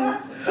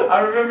blind?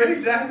 I remember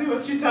exactly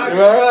what you're talking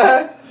about. Remember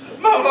that?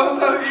 Mama, I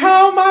love you.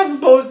 How am I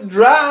supposed to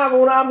drive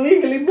when I'm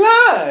legally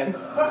blind?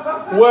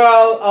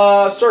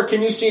 Well, sir,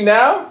 can you see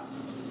now?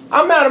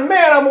 I'm not a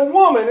man, I'm a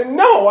woman, and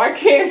no, I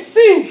can't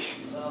see.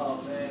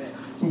 Oh, man.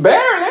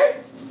 Barely.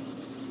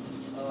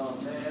 Oh,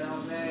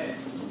 man.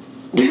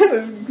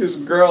 This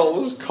girl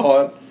was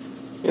caught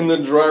in the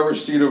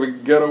driver's seat of a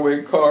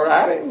getaway car.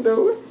 I didn't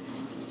do it.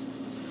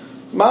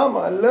 Mama,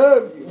 I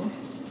love you.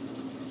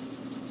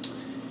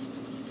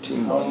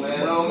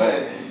 Oh,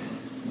 man.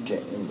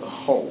 Get in the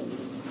hole.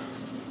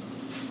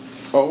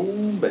 Oh,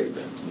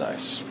 baby.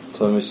 Nice.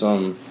 Tell me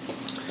something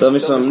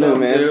new,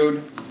 man.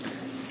 Dude.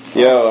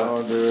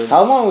 Yo, dude.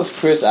 how long was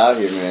Chris out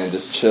here, man?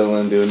 Just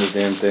chilling, doing his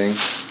damn thing?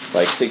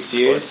 Like 6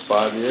 years?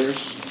 5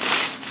 years.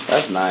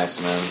 That's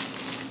nice, man.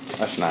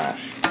 That's nice.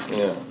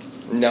 Yeah.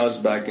 Now he's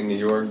back in New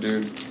York,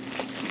 dude.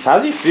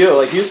 How's he feel?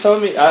 Like, he was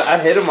telling me, I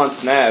hit him on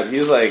Snap. He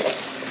was like,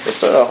 it's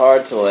sort of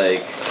hard to,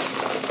 like,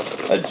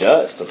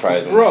 adjust,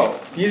 surprisingly. Bro,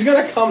 he's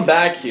gonna come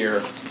back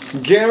here.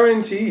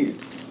 Guaranteed.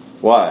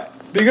 Why?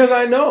 Because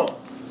I know.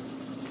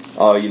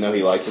 Oh, you know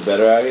he likes it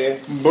better out here?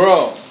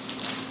 Bro,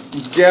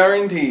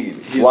 guaranteed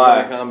he's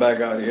Why? gonna come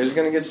back out here. He's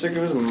gonna get sick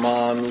of his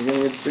mom. He's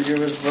gonna get sick of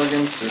his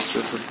fucking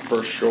sister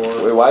for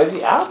sure. Wait, why is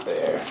he out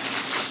there?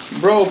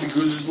 Bro,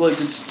 because it's like,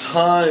 it's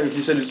time.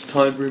 He said it's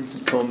time for him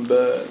to come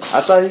back.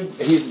 I thought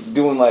he's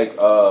doing, like,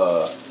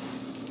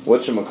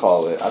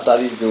 whatchamacallit? I thought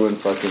he's doing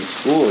fucking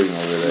schooling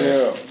over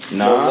there. Yeah.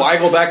 Nah. Well, why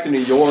go back to New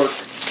York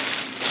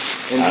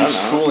and do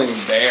schooling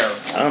there?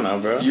 I don't know,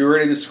 bro. You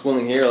already did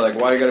schooling here. Like,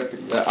 why you gotta pay?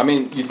 I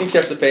mean, you think he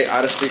has to pay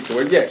out-of-state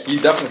tuition? Yeah, he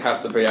definitely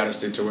has to pay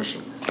out-of-state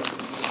tuition.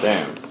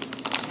 Damn.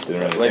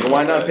 Didn't really Like,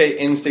 why not pay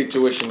in-state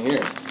tuition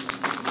here?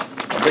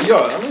 But yo,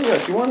 I mean,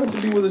 he wanted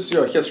to be with his, he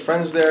has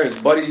friends there, his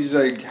buddy's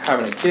like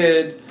having a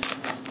kid.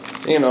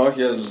 You know,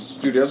 he has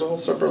a whole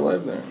separate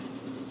life there.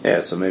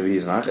 Yeah, so maybe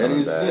he's not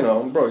coming back. You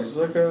know, bro, he's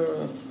like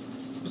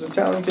he's a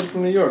Italian kid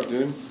from New York,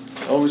 dude.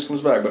 Always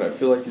comes back, but I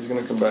feel like he's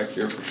gonna come back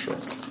here for sure.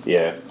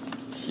 Yeah.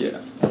 Yeah.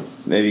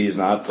 Maybe he's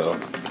not, though.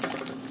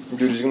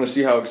 Dude, he's gonna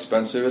see how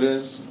expensive it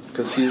is.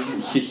 Because he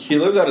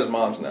lives at his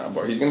mom's now,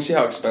 bro. He's gonna see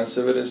how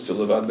expensive it is to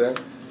live out there.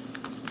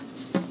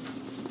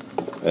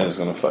 And it's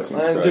gonna fucking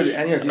crush. Dude,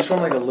 and he's from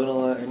like a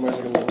little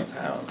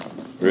town.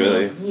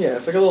 Really? Yeah,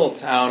 it's like a little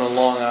town on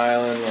Long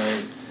Island.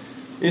 Like,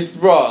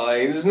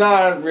 there's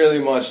not really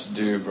much to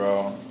do,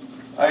 bro.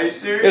 Are you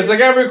serious? It's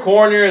like every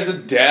corner is a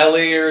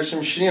deli or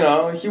some shit, you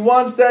know. He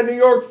wants that New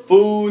York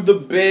food, the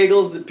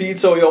bagels, the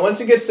pizza. Yo, once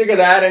he gets sick of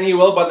that, and he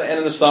will by the end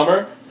of the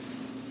summer,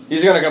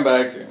 he's gonna come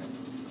back here.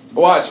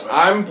 Watch,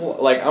 I'm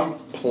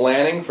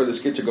planning for this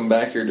kid to come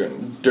back here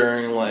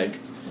during like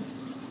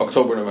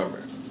October, November.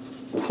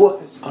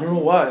 What? I don't know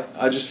why.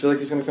 I just feel like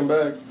he's gonna come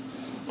back.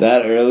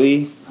 That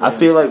early? Yeah. I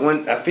feel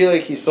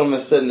like he's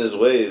somewhat set in his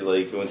ways.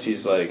 Like once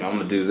he's like, I'm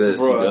gonna do this.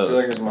 Bro, he I goes. feel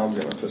like his mom's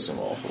gonna piss him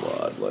off a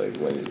lot. Like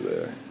when he's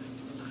there.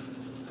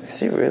 Is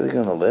he really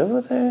gonna live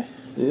with her?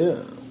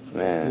 Yeah,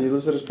 man. He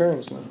lives at his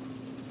parents now.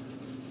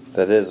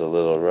 That is a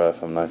little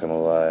rough. I'm not gonna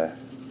lie.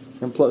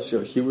 And plus,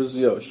 he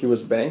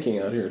was banking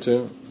out here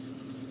too.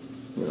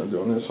 You know,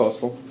 doing his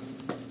hustle.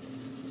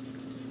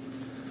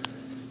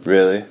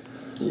 Really?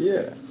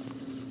 Yeah.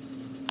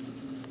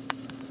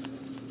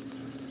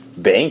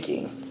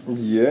 Banking?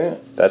 Yeah.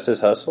 That's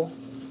his hustle?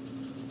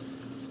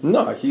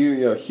 No,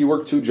 he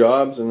worked 2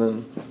 jobs and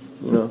then,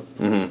 you know.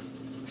 Mm-hmm.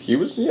 He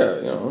was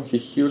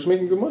he was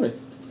making good money.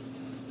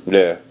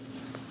 Yeah.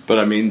 But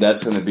I mean,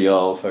 that's gonna be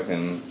all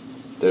fucking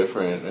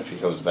different if he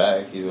comes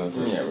back. He's going to.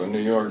 Yeah, but New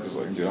York is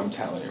like, dude, I'm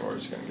telling you, or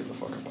he's gonna get the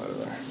fuck up out of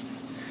there.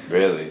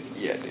 Really?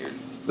 Yeah, dude.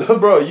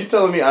 Bro, you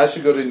telling me I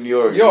should go to New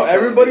York? Yo,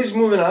 everybody's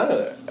moving out of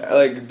there.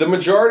 Like, the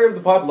majority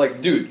of the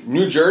like, dude,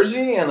 New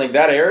Jersey and, like,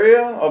 that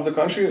area of the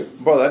country,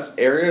 bro, that's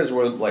areas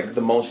where, like,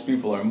 the most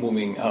people are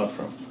moving out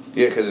from.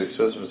 Yeah, because it's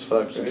expensive as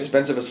fuck, It's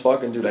expensive as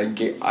fuck, and, dude,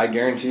 I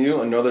guarantee you,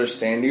 another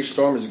Sandy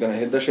storm is gonna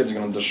hit that shit, it's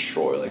gonna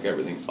destroy, like,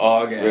 everything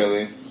again.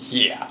 Really?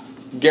 Yeah.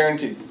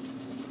 Guaranteed.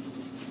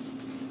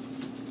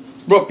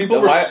 Bro,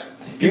 people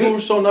were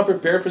so not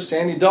prepared for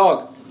Sandy,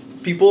 dog.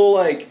 People,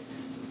 like,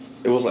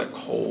 it was, like,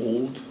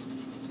 cold.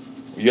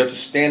 You had to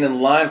stand in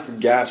line for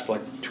gas for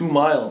like 2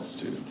 miles,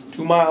 dude.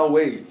 2 mile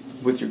wait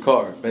with your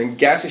car. And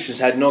gas stations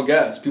had no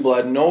gas. People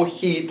had no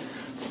heat.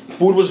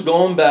 Food was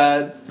going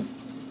bad.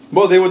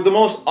 Bro, they were the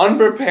most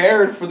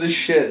unprepared for this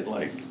shit.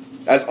 Like,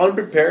 as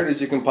unprepared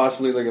as you can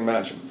possibly, like,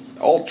 imagine.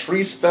 All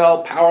trees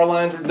fell, power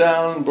lines were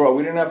down. Bro,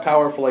 we didn't have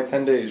power for like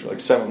 10 days. Or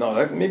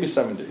like maybe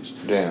 7 days.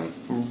 Damn.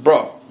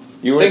 Bro.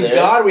 You were thank there?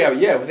 God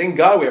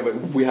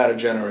we had a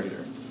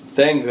generator.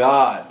 Thank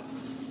God.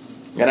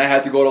 And I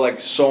had to go to, like,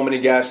 so many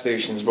gas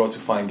stations, bro, to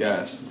find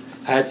gas.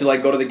 I had to,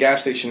 like, go to the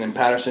gas station in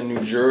Patterson,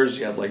 New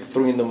Jersey at, like,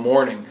 3 in the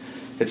morning.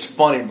 It's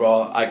funny,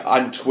 bro. Like,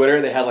 on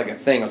Twitter, they had, like, a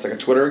thing. It's, like, a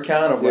Twitter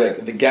account of,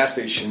 like, the gas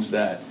stations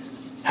that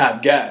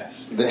have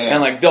gas. Damn.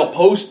 And, like, they'll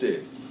post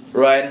it,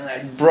 right? And,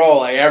 like, bro,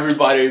 like,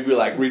 everybody would be,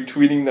 like,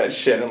 retweeting that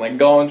shit and, like,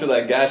 going to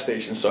that gas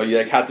station. So you,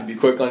 like, have to be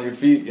quick on your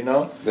feet, you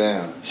know?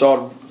 Damn.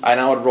 So I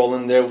would roll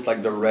in there with,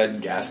 like, the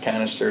red gas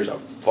canisters. I'd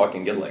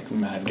fucking get, like,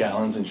 mad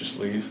gallons and just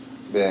leave.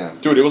 Damn.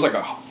 Dude, it was like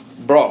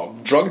bro,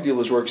 drug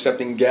dealers were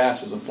accepting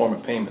gas as a form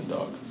of payment,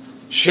 dog.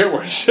 Shit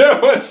was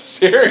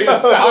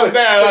serious out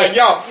there. Like,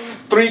 yo,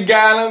 3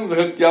 gallons,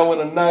 hook y'all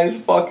with a nice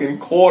fucking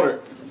quarter.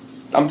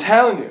 I'm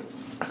telling you.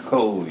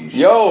 Holy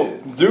shit. Yo,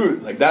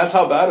 dude, like, that's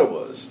how bad it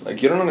was.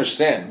 Like, you don't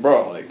understand,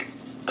 bro. Like,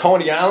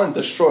 Coney Island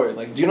destroyed.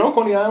 Like, do you know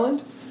Coney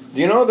Island? Do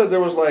you know that there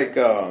was, like,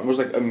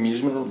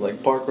 amusement,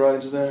 like, park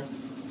rides there?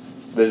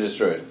 They're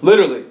destroyed.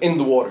 Literally, in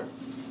the water.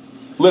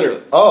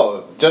 Literally.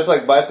 Oh, just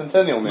like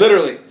Bicentennial Man.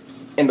 Literally,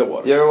 in the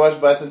water. You ever watched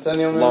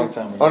Bicentennial Man? Long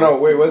time ago. Oh no,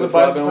 wait, was it With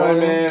Robin Bicentennial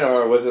Williams? Man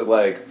or was it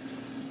like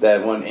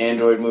that one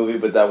Android movie?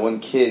 But that one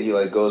kid, he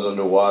like goes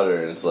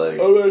underwater and it's like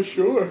I'm not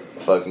sure.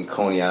 fucking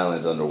Coney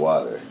Island's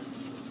underwater.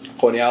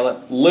 Coney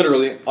Island,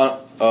 literally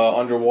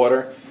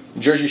underwater.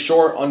 Jersey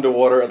Shore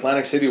underwater.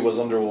 Atlantic City was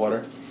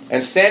underwater.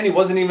 And Sandy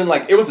wasn't even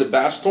like, it was a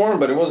bad storm,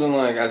 but it wasn't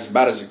like as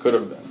bad as it could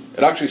have been.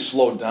 It actually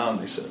slowed down,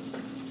 they said.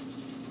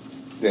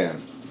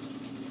 Damn.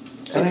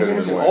 And I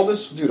guarantee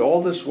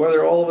all this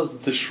weather, all of us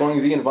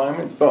destroying the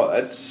environment, bro,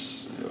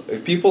 that's,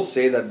 if people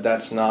say that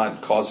that's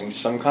not causing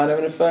some kind of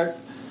an effect,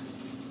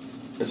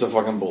 it's a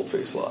fucking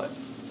bold-faced lie.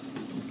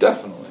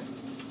 Definitely.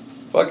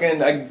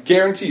 Fucking, I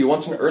guarantee you,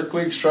 once an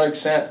earthquake strikes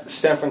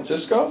San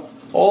Francisco,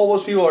 all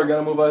those people are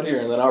going to move out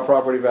here, and then our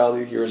property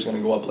value here is going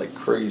to go up like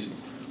crazy.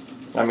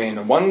 I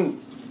mean,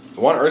 one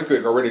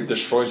earthquake already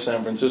destroyed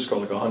San Francisco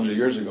like 100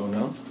 years ago,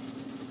 no?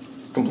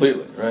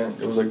 Completely, right?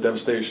 It was like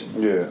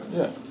devastation. Yeah.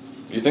 Yeah.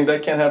 You think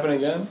that can't happen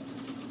again?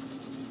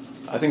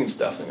 I think it's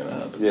definitely going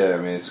to happen. Yeah, I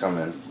mean, it's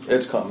coming.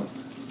 It's coming.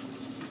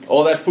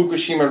 All that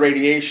Fukushima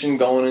radiation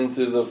going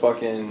into the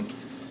fucking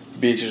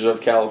beaches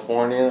of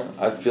California,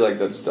 I feel like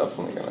that's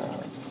definitely going to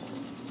happen.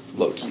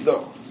 Low key,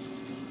 though.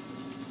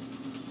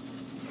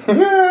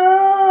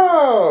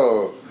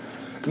 No!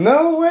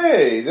 No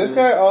way! This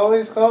guy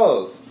always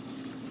calls.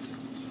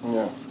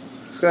 Yeah.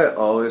 This guy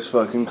always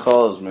fucking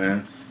calls,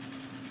 man.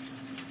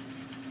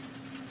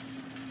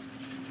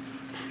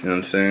 You know what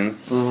I'm saying?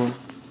 Mm-hmm.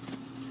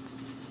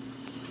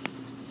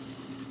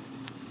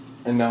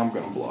 And now I'm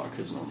gonna block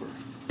his number.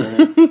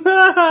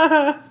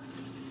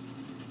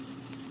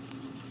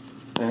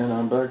 And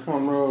I'm back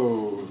on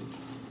road.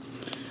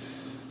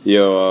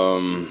 Yo,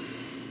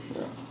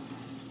 Yeah.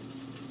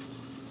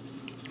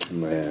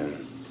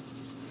 man.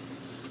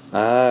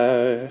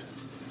 I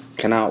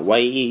cannot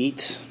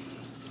wait.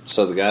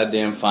 So the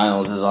goddamn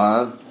finals is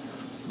on.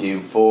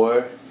 Game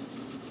 4.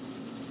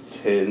 It's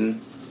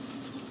hitting.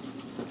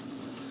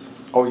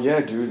 Oh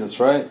yeah, dude, that's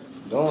right.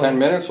 10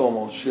 minutes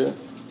almost, shit.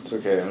 It's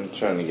okay, I'm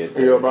trying to get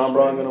there. Yo, Brown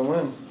gonna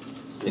win.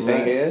 You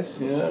think it is?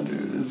 Yeah,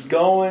 dude. It's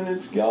going,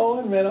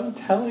 man. I'm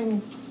telling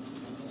you.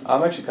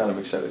 I'm actually kind of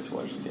excited to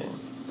watch the game.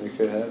 It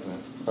could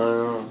happen. I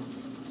don't know.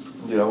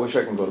 Dude, I wish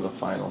I could go to the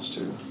finals,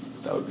 too.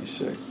 That would be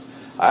sick.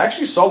 I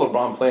actually saw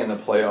LeBron play in the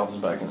playoffs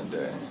back in the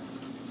day.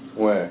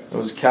 Where? It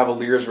was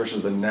Cavaliers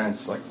versus the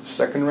Nets, like the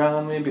second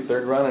round, maybe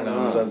third round,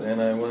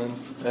 and I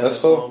went. That's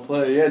cool.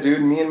 Play. Yeah,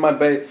 dude. Me and my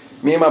boy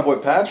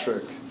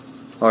Patrick.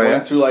 Oh yeah.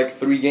 Went to like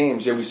 3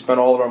 games. Yeah, we spent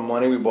all of our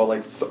money. We bought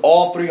like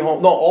all 3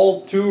 home. No,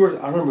 all 2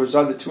 or I remember it was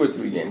either 2 or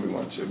 3 games we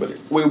went to. But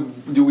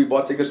we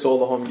bought tickets to all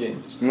the home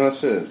games. No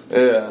shit.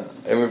 Yeah,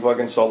 and we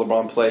fucking saw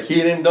LeBron play. He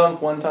didn't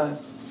dunk one time.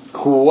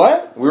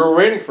 What? We were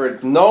waiting for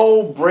it.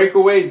 No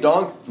breakaway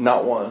dunk,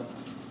 not one.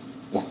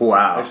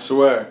 Wow. I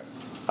swear.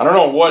 I don't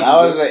know what. That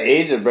was an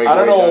agent breakaway.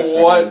 I don't know dunks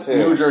for what him, too.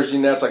 New Jersey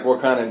Nets, like what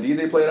kind of D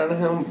they played on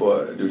him,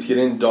 but dude, he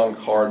didn't dunk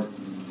hard,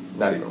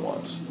 not even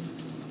once.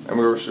 and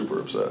we were super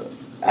upset.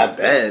 I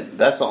bet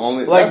that's the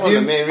only. Like, that's one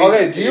of the main reasons.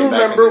 okay, do you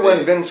remember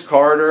when Vince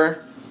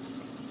Carter?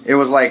 It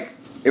was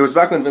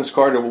back when Vince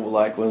Carter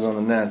was on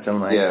the Nets,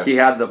 and he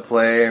had the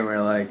play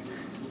where like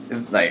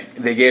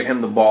they gave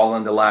him the ball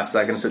in the last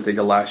second to take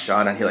the last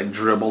shot, and he like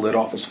dribbled it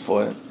off his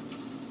foot.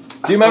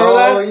 Do you remember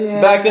that? Yeah.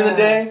 Back in the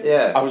day?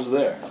 Yeah. I was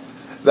there.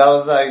 That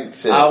was like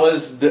shit. I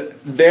was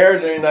there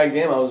during that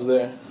game. I was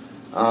there.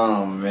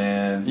 Oh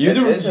man, you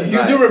do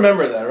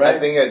remember that, right? I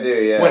think I do.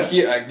 Yeah.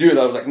 When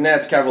I was like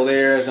Nets,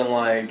 Cavaliers, and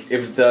like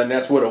if the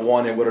Nets would have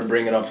won, it would have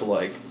bring it up to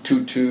like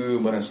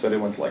 2-2, but instead it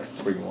went to like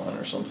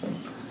 3-1 or something.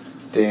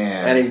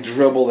 Damn. And he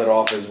dribbled it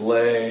off his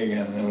leg,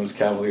 and it was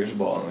Cavaliers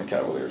ball, and the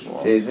Cavaliers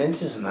won. Dude,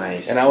 Vince is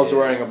nice. And I was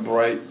wearing a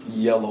bright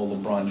yellow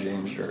LeBron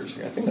James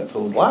jersey. I think I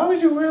told you. Why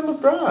would you wear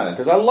LeBron?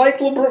 Because I like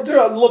LeBron. Dude,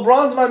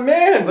 LeBron's my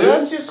man, but dude.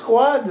 that's your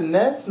squad, the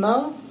Nets,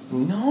 no?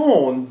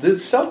 No, the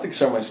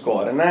Celtics are my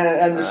squad, and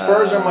the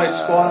Spurs are my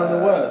squad in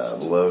the West.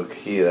 Low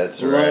key,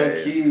 that's right.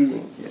 Low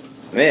key.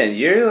 Man,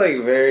 you're like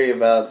very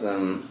about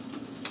them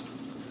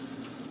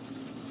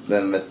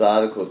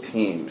methodical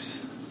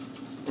teams.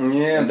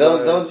 Yeah, and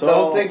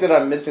don't think that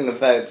I'm missing the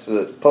fact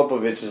that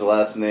Popovich's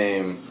last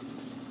name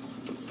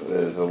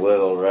is a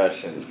little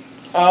Russian.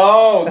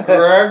 Oh,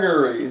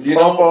 Gregory. Do you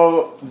know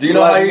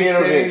how you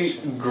say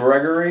Vladimirovich.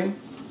 Gregory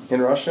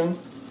in Russian?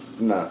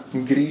 No.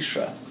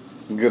 Grisha.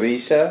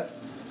 Grisha?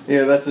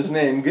 Yeah, that's his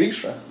name,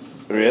 Grisha.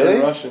 Really?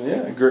 In Russian,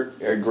 yeah.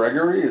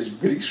 Gregory is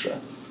Grisha.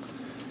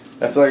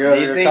 That's like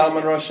a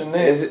common Russian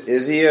name.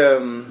 Is he,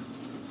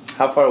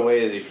 how far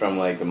away is he from,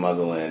 like, the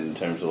motherland in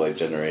terms of, like,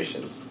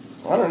 generations?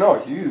 I don't know.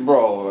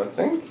 I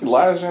think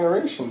last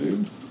generation,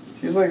 dude.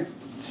 He's like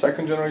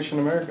second generation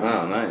American.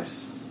 Oh,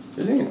 nice.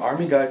 Isn't he an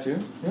army guy, too?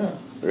 Yeah.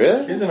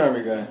 Really? He's an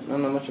army guy. I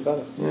don't know much about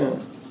it. Yeah.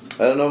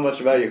 I don't know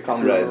much about your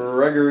comrade.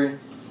 Gregory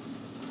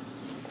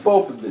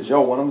Popovich.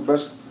 Yo, one of the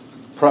best,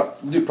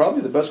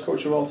 probably the best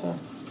coach of all time.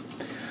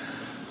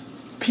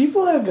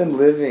 People have been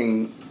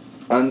living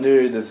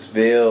under this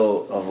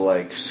veil of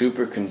like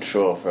super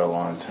control for a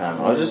long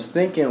time. I was just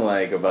thinking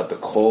like about the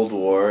Cold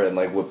War and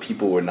like what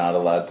people were not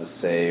allowed to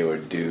say or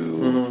do.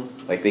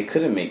 Mm-hmm. Like they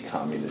couldn't make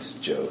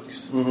communist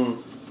jokes.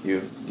 Mm-hmm.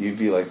 You'd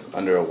be like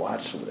under a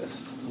watch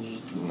list.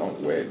 No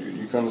way, dude.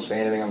 You couldn't say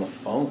anything on the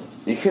phone.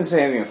 You couldn't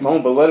say anything on the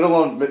phone, but let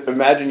alone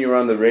imagine you were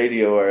on the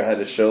radio or had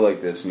a show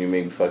like this and you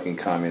made fucking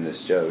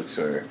communist jokes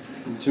or.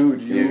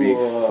 Dude,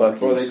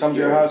 bro, they come to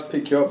your house,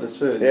 pick you up, that's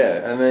it.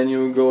 Yeah. And then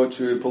you go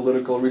to a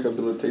political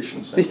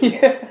rehabilitation center.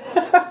 Yeah.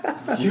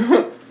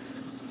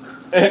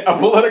 A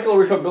political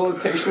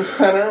rehabilitation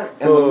center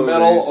in the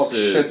middle of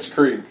Schitt's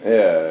Creek.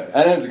 Yeah.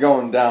 And it's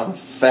going down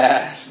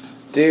fast.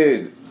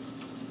 Dude,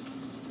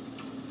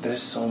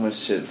 there's so much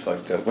shit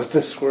fucked up with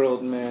this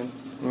world, man.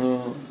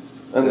 And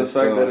there's the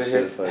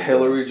fact that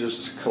Hillary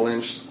just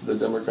clinched the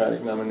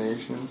Democratic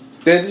nomination.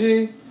 Did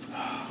she?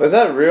 Was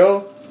that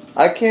real?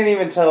 I can't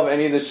even tell if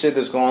any of the shit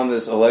that's going on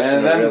this election.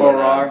 And then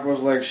Barack was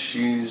like,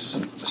 "She's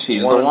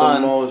one of the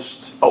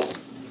most." Oh,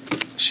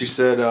 he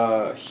said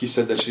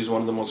that she's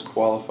one of the most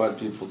qualified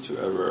people to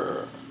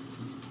ever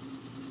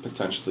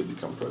potentially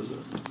become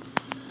president.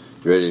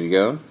 You ready to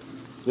go?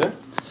 Yeah.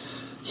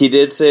 He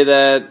did say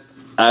that.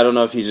 I don't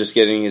know if he's just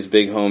getting his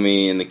big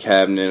homie in the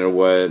cabinet or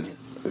what.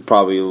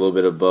 Probably a little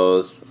bit of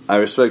both. I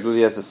respect what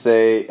he has to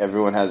say.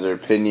 Everyone has their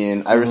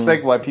opinion. I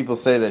respect why people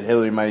say that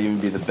Hillary might even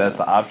be the best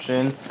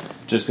option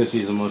just because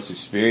she's the most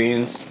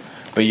experienced.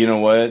 But you know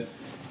what?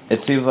 It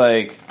seems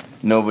like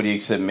nobody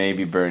except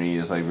maybe Bernie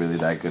is like really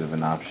that good of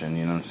an option.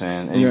 You know what I'm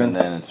saying? And even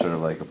then, it's sort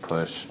of like a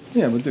push.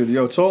 Yeah, but dude,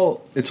 it's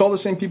all the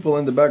same people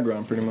in the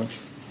background, pretty much.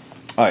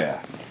 Oh yeah,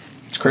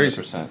 it's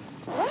crazy. 100%.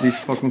 These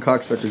fucking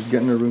cocksuckers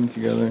get in a room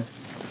together.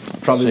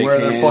 Probably wear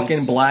their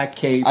fucking black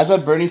capes. I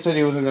thought Bernie said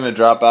he wasn't going to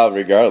drop out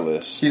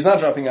regardless. He's not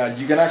dropping out.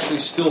 You can actually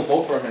still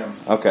vote for him.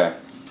 Okay.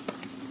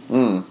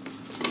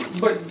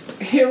 But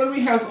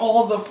Hillary has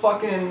all the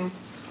fucking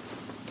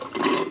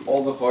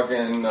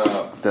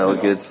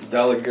delegates.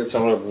 Delegates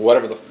and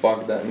whatever the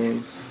fuck that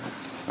means.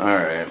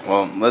 Alright,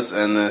 well, let's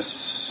end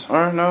this.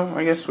 Or no,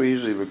 I guess we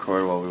usually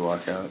record while we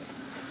walk out.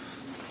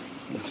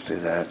 Let's do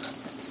that.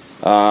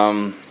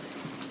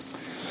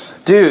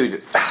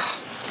 Dude,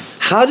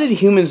 how did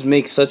humans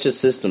make such a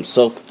system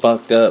so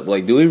fucked up?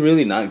 Like, do we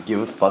really not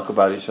give a fuck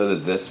about each other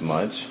this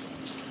much?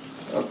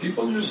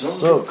 People just don't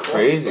so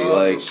crazy,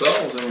 like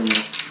themselves anymore.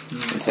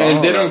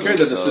 And they don't care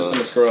that the system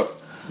is corrupt.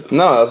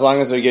 No, as long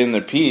as they're getting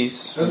their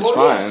piece, it's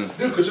fine.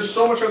 Dude, because there's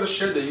so much other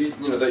shit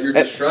that that you're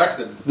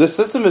distracted. The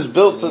system is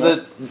built so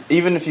that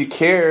even if you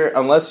care,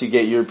 unless you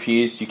get your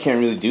piece, you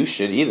can't really do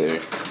shit either.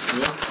 Yeah.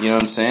 You know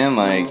what I'm saying?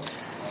 Like,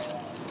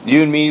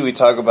 you and me, we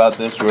talk about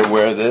this, we're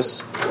aware of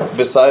this.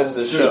 Besides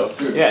the show.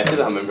 Dude. Yeah, I see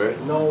the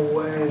hummingbird. No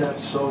way,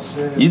 that's so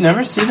sick. You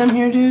never see them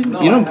here, dude?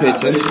 No, you don't pay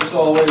attention. It just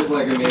always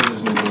like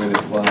amazes me the way they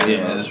fly.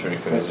 Yeah, that's pretty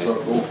crazy. That's so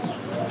cool.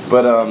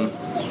 But,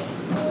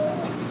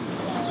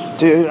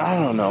 dude, I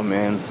don't know,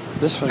 man.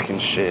 This fucking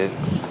shit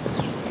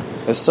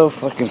is so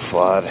fucking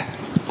flawed.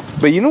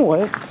 But you know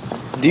what?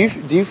 Do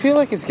you feel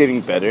like it's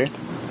getting better?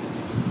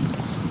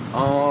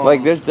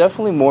 Like, there's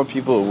definitely more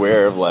people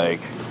aware of,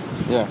 like,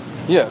 Yeah.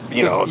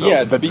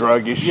 Yeah. The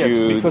drug issues. Yeah,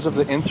 it's because of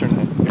the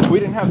internet. If we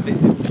didn't have the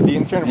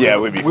internet,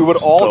 we would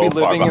all so be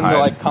far living in the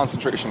behind.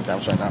 concentration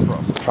camps right now, bro.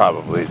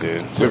 Probably,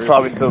 dude. We'd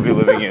probably still be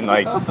living in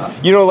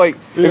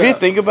if you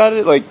think about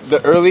it, like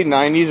the early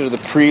 '90s or the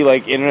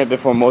internet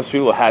before most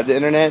people had the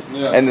internet,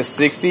 and the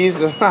 '60s,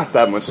 they're not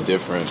that much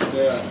different.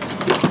 Yeah.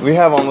 We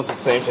have almost the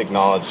same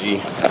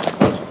technology.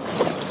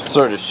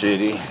 Sort of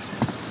shitty.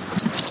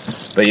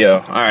 But yo,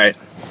 all right,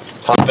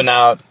 hopping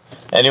out.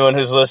 Anyone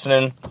who's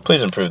listening,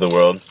 please improve the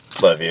world.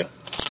 Love you.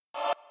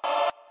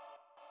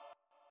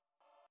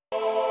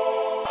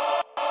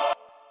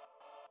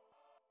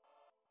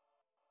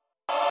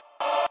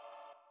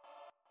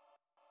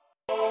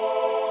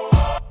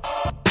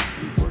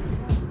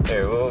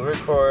 Here, we'll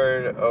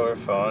record over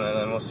phone and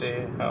then we'll see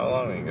how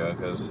long we go.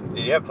 Cause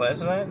did you have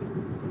plans tonight?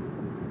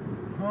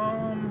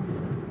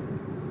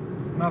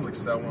 Not like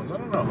set ones. I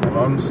don't know.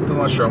 I'm still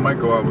not sure. I might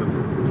go out with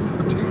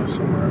Fatima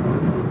somewhere. I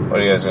don't know. What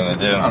are you guys gonna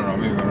do? I don't know.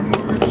 Maybe go to a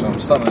movie or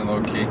something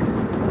low key.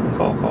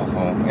 Cool.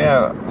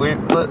 Yeah,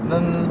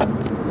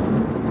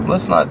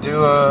 let's not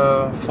do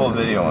a full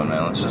video one,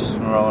 man. Let's just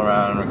roll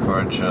around and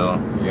record, chill.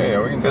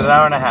 Yeah, we can. Because an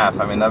hour and a half.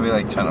 I mean, that'd be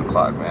like 10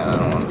 o'clock, man. I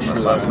don't want to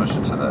push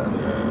it to that.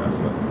 Yeah, I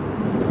feel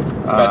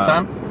it.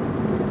 Bedtime?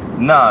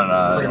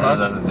 No. Pretty It much?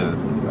 doesn't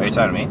do. Are you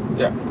talking to me?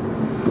 Yeah.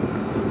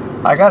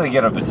 I gotta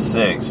get up at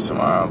 6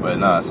 tomorrow, but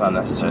no, it's not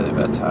necessarily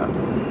bedtime.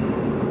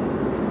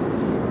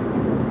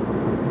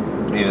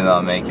 Even though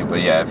I'll make it, but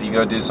yeah, if you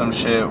go do some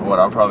shit, what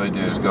I'll probably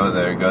do is go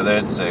there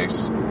at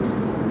 6.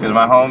 Because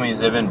my homies,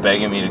 they've been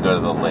begging me to go to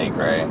the lake,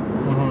 right?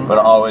 Mm-hmm. But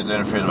it always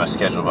interferes with my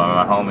schedule. But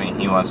my homie,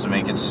 he wants to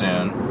make it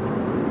soon.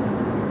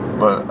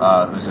 But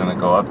who's gonna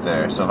go up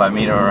there? So if I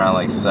meet him around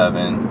like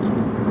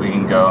 7, we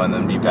can go and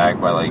then be back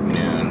by like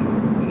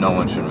noon. No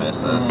one should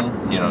miss us.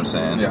 Mm-hmm. You know what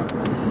I'm saying? Yeah.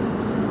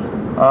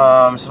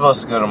 I'm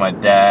supposed to go to my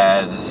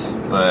dad's,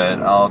 but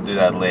I'll do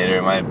that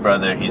later. My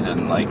brother, he's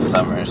in like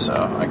summer, so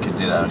I could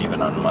do that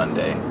even on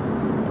Monday.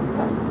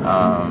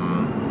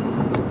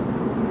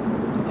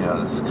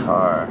 This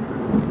car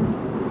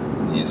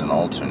needs an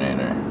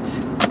alternator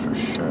for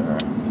sure.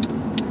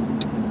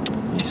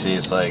 You see,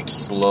 it's like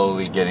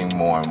slowly getting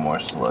more and more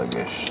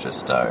sluggish to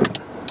start.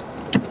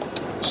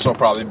 So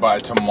probably by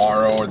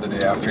tomorrow or the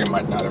day after, you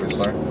might not even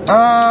start.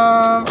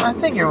 I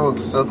think it will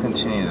still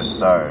continue to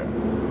start.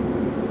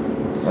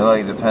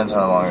 It depends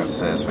how long it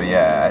sits, but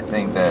yeah, I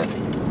think that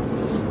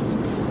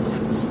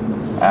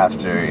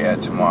after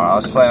tomorrow. I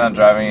was planning on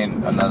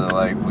driving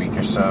another week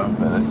or so,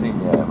 but I think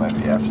it might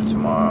be after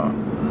tomorrow.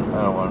 I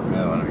don't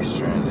really want to be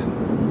stranded.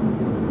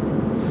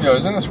 Yo,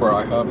 isn't this where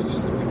IHOP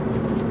used to be?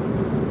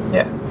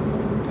 Yeah.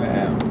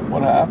 Damn,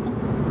 what happened?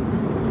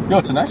 Yo,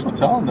 it's a nice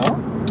hotel, no?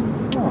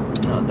 Oh.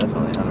 No,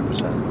 definitely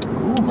 100%.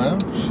 Cool, man.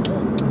 Shit, I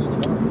didn't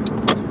even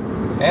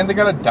know. And they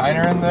got a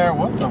diner in there.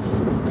 What the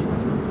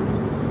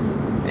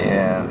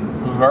Yeah.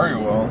 Very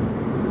well.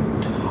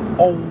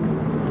 Oh,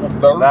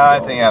 very Now well. I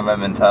think I have my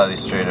mentality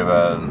straight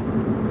about...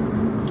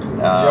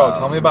 Yo,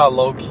 tell me about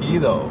low key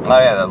though. Oh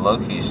yeah, that low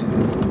key shit.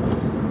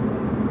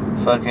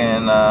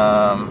 Fucking,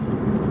 I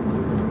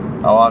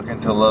walk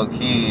into Low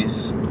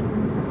Keys.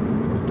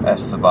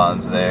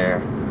 Esteban's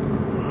there.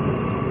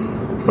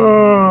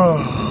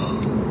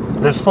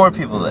 There's 4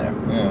 people there.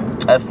 Yeah.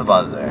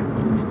 Esteban's there. Of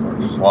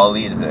course.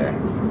 Waleed's there.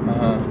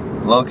 Uh-huh.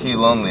 Low Key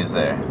Lonely's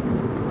there.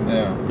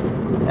 Yeah.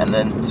 And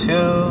then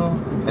to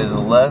his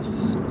left,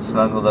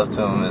 snuggled up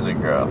to him, is a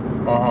girl.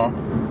 Uh-huh.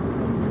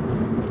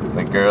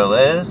 The girl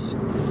is...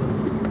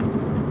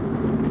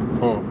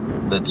 Who?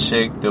 the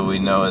chick that we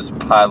know as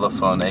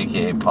Pilophone,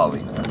 a.k.a.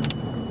 Paulina.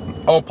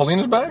 Oh,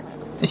 Paulina's back?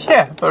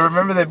 Yeah, but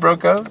remember they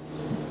broke up?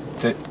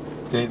 They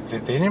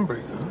didn't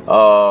break up.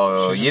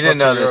 Oh, She you just didn't left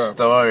know for this Europe.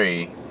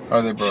 story.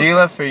 Oh, they broke She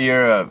left for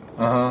Europe.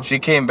 Uh-huh. She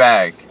came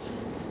back.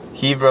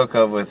 He broke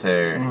up with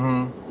her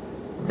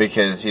Mm-hmm.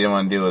 because he didn't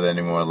want to deal with it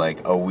anymore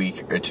a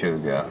week or 2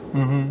 ago.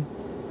 Mm-hmm.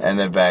 And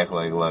they're back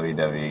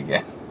lovey-dovey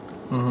again.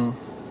 Mm-hmm.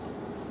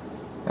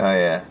 Oh,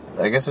 yeah.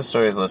 I guess the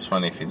story is less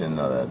funny if you didn't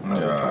know that.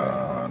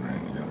 Yeah, I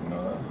didn't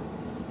know that.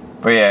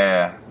 But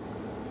yeah.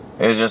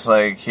 It was just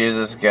here's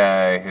this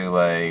guy who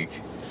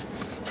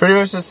pretty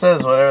much just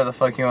says whatever the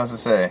fuck he wants to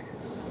say.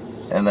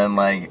 And then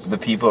the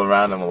people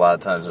around him a lot of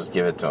times just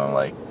give it to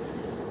him.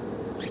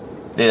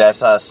 Dude, I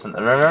saw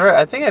remember,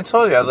 I think I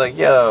told you, I was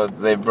yo,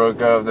 they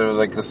broke up, there was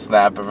a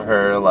snap of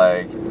her,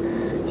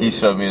 he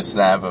showed me a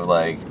snap of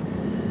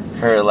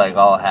her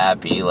all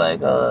happy,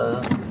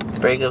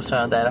 breakups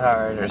aren't that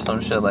hard or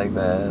some shit like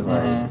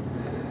that.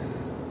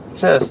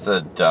 Just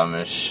the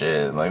dumbest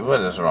shit. What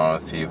is wrong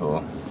with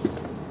people?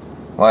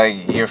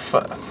 You're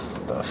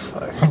the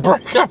fuck?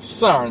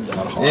 Breakups aren't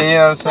that hard. You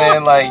know what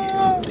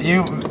I'm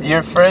saying?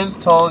 Your friends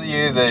told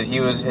you that he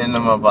was hitting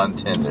them up on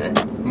Tinder.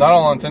 Not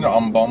on Tinder,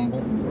 on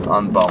Bumble.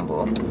 On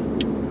Bumble.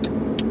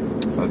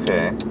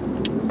 Okay.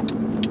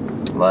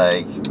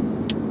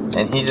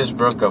 And he just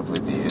broke up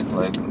with you.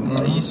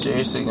 Are you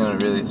seriously gonna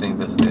really think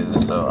this dude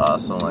is so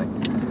awesome?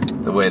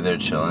 The way they're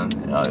chilling.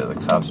 Oh, yeah, the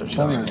cops are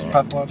chilling. It's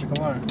pathological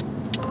lie.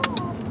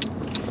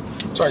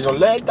 Sorry, yo,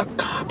 let the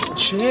cops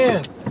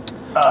chill.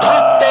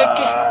 God, take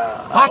it.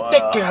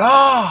 take it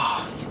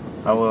off.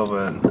 I will,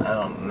 but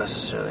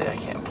I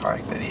can't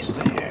park that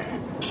easily here.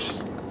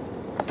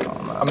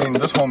 I mean,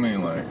 this homie,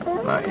 like...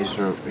 No, he's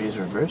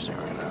reversing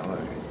right now,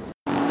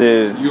 like.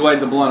 Dude. You light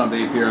the blunt up,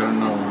 they appear out of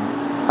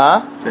nowhere.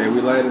 Huh? Say, we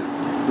light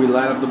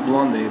up the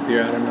blunt, they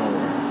appear out of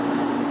nowhere.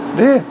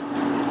 Dude,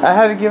 I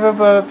had to give up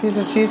a piece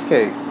of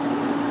cheesecake.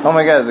 Oh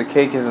my god, the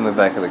cake is in the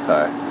back of the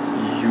car.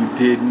 You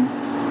didn't?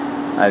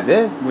 I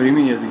did. What do you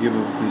mean you have to give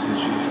up a piece of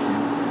cheesecake?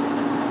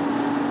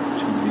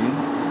 To me?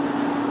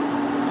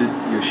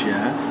 She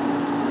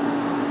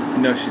asked?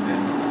 No, she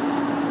didn't.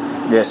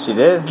 Yes, she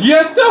did.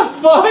 Get the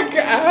fuck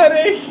out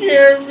of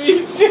here,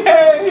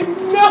 BJ!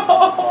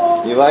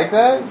 No! You like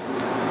that?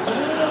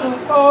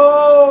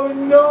 Oh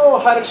no!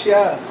 How did she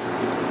ask?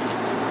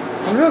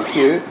 Real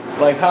cute.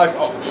 Like how?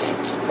 Oh,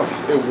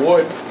 it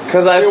would.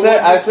 Cause I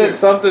said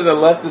something that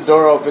left the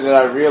door open, and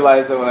I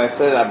realized that when I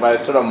said it, but I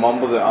sort of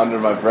mumbled it under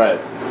my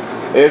breath.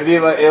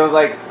 It was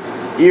like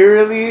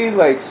eerily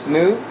like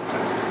Snoop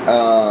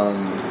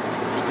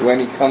when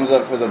he comes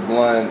up for the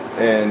blunt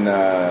in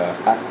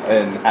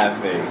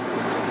Half Baked.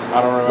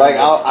 I don't remember. Like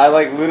I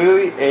like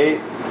literally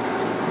ate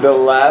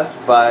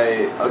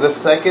the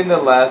second to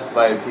last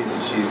bite piece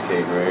of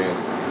cheesecake, right?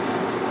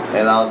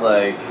 And I was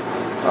like,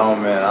 oh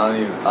man,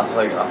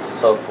 I'm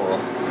so full.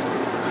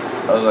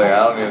 I was like,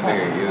 I don't even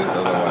think I can eat this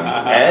other one.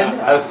 And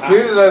as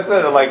soon as I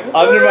said it, like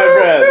under my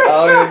breath,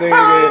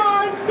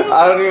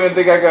 I don't even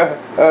think I got,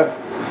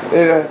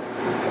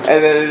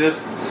 and then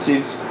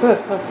she's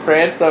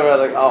pranced over. I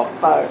was like, oh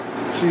fuck.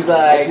 She's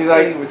like,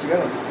 hey, what you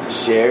got?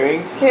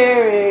 Sharing's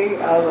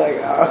caring. I was like,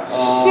 oh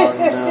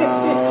shit. No.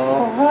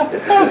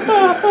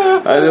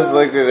 I just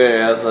looked at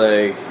her. I was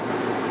like,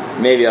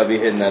 maybe I'll be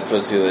hitting that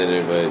pussy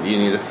later, but you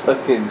need to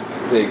fucking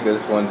take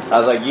this one. I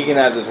was like, you can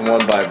have this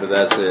one bite, but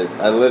that's it.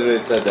 I literally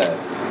said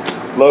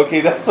that. Low-key,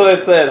 that's what I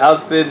said. How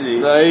stingy.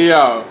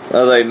 Yo. I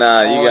was like,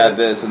 nah, you got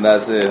this, and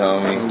that's it,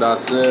 homie.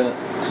 That's it.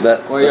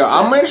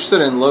 I'm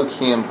interested in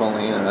low-key and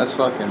Paulina. That's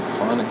fucking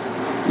funny.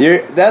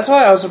 That's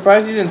why I was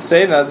surprised you didn't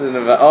say nothing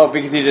about... Oh,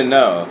 because you didn't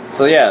know.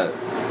 So, yeah.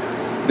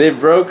 They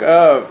broke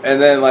up,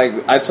 and then, like,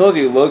 I told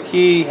you,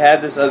 low-key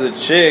had this other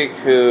chick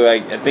who I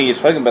think he's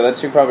fucking, but that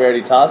chick probably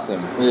already tossed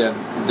him. Yeah,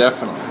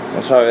 definitely.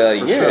 That's probably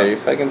like, sure. You're a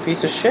fucking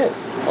piece of shit.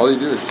 All you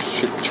do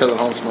is chill at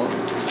home, smoke.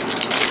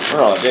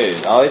 Bro,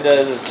 dude, all he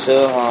does is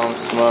chill at home,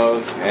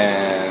 smoke,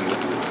 and...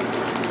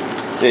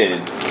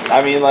 Dude,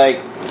 I mean, like,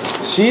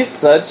 she's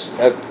such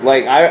a...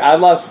 Like, I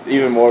lost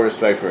even more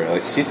respect for her.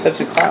 Like, she's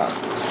such a clown.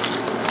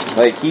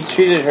 Like, he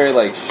treated her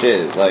like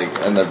shit, like,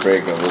 in the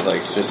breakup. It was,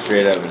 like, just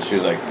straight up, and she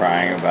was, like,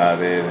 crying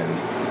about it, and...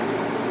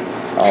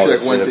 She,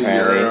 like, went to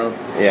Europe.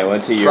 Yeah,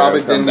 went to Europe.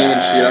 Probably didn't even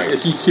cheat on...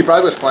 He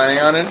probably was planning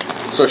on it,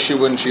 so she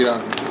wouldn't cheat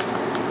on him.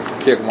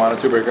 He, like, wanted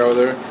to break up with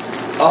her.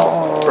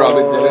 Oh.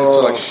 Probably didn't,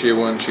 so, like, she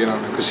wouldn't cheat on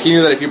him. Because he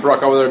knew that if he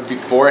broke up with her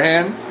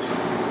beforehand...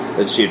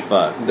 That she'd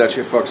fuck. That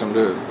she'd fuck some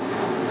dude.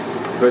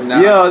 But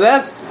now... Yo,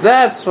 that's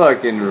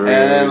fucking rude.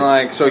 And then,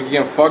 like, so he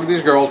can fuck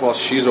these girls while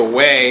she's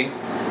away...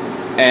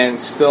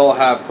 And still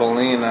have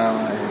Paulina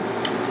like,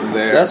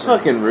 there. That's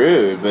fucking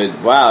rude, but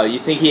wow, you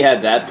think he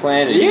had that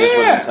plan and he just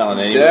wasn't telling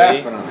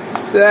anybody?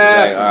 Definitely.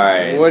 Like,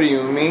 alright. What do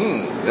you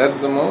mean? That's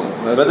the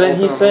move. But then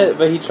he said,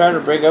 but he tried to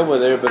break up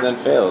with her, but then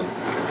failed.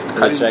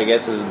 Which I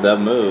guess is the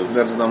move.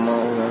 That's the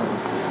move,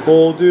 yeah.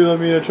 Well, dude, I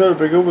mean, I tried to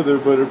break up with her,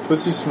 but her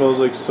pussy smells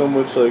like so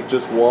much like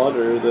just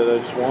water that I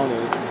just want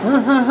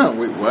it.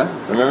 Wait, what?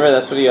 Remember,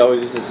 that's what he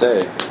always used to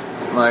say.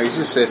 Like, you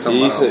should say something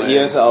He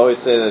used to always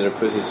say that her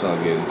pussy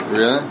smelled good.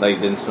 Really?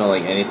 Like, didn't smell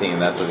like anything,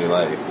 and that's what he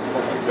liked.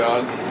 Oh my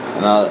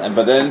god.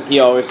 But then he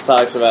always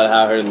talks about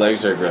how her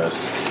legs are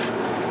gross.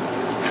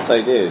 It's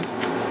like, dude,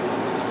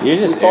 you're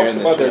just Who talks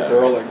airing about the their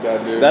girl like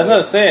that, dude? That's what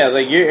I'm saying. I was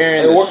like, you're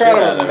airing the what shit kind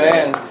out of a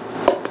man?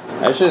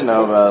 I should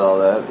know about all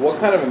that. What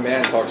kind of a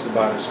man talks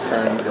about his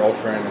current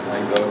girlfriend and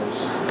like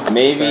those?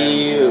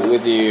 Maybe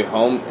with your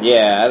home.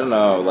 Yeah, I don't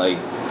know. Like,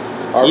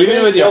 are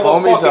even with your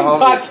homies and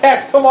homies.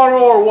 Podcast tomorrow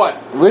or what?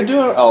 We're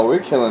doing. Oh, we're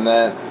killing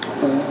that.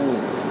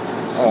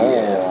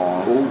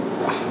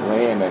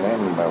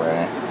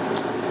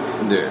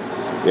 Dude.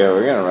 Yeah,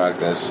 we're gonna rock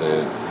that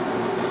shit.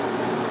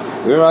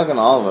 We're rocking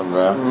all of them,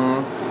 bro.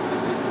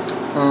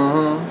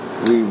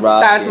 We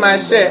rock. That's my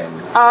shit.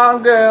 All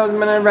girls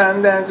been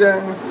around that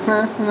journey.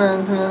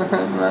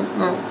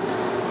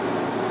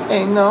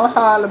 Ain't no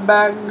holla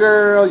back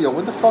girl. Yo,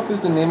 what the fuck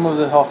is the name of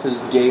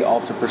his gay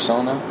alter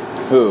persona?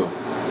 Who?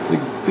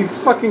 The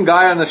fucking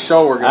guy on the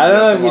show we're gonna I don't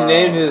know if he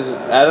named his...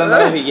 I don't know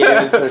if he gave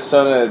his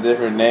persona a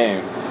different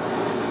name.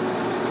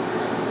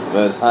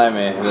 But it's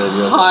Jaime.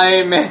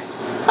 Jaime.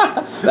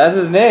 That's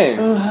his name.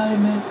 Oh,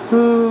 Jaime.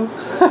 Ooh.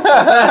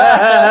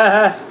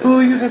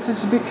 Ooh, you got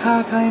this big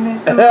cock, Jaime.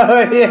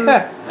 Oh,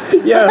 yeah.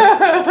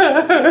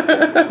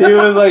 Yeah. He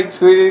was like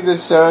tweeting the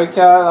show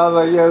account. I was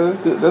like, yo,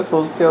 this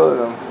fool's killing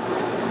him.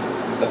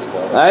 That's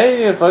funny.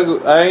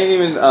 I ain't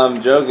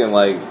even joking.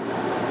 Like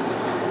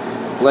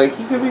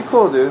he could be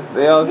cool, dude.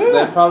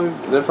 They're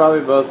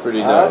probably both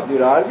pretty dope.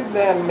 Dude, I'd be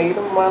down to meet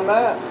him. Why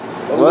not?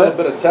 A little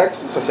bit of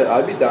Texas. I said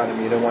I'd be down to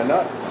meet him. Why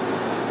not?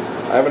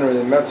 I haven't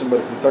really met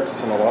somebody from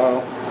Texas in a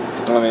while.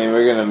 I mean,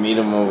 we're gonna meet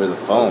him over the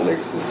phone.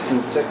 Texas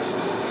and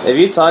Texas. If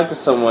you talk to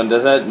someone,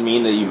 does that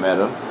mean that you met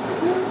him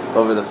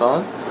over the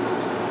phone?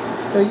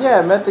 Yeah,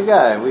 I met the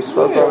guy. We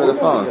spoke over the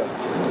phone.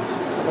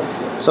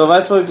 So if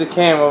I spoke to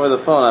Cam over the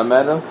phone, I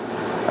met him?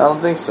 I don't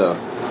think so.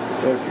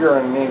 If you're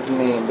on a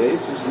name-to-name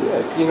basis, yeah.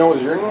 If he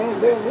knows your name,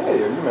 then yeah,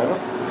 you met him.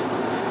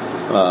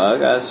 Oh, I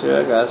got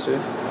you.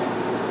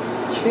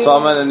 So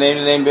I'm on a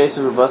name-to-name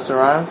basis with Busta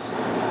Rhymes?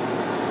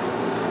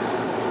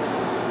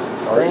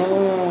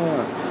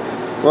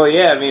 Damn. Well,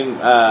 yeah, I mean,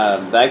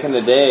 back in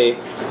the day,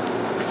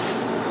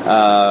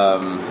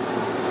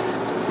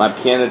 my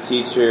piano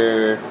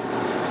teacher,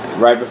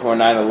 right before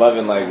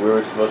 9/11, like, we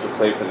were supposed to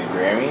play for the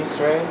Grammys,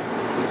 right?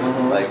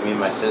 Mm-hmm. Like, me and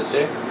my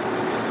sister.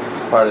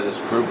 Part of this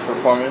group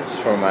performance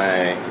for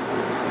my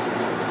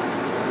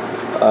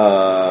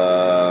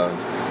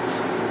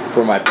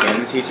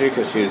piano teacher,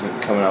 because she was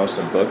coming out with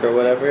some book or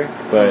whatever.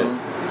 But,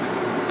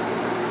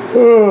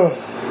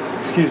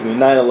 excuse me,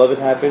 9/11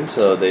 happened,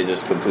 so they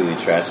just completely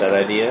trashed that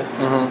idea.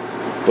 Mm-hmm.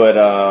 But,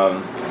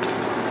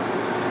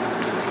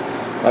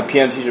 my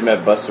piano teacher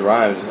met Busta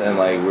Rhymes, and,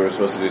 like, we were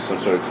supposed to do some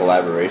sort of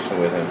collaboration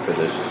with him for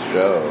this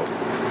show,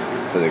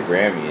 for the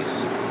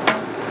Grammys.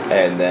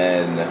 And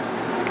then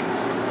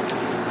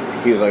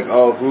he was like,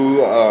 "Oh,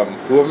 who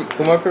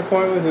am I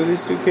performing with? Who are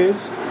these two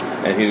kids?"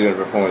 And he's going to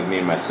perform with me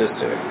and my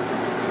sister.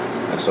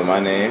 And so my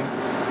name,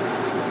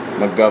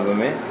 my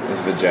government is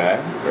Vijay,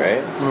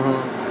 right?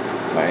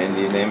 Mm-hmm. My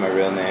Indian name, my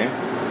real name.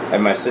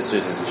 And my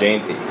sister's is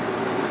Jayanti.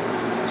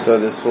 So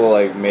this fool,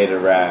 like, made a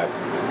rap.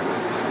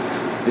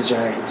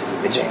 Vijay,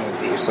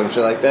 some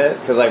shit like that.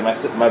 Because, like,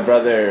 my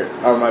brother,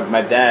 or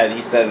my dad,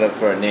 he set it up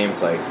so our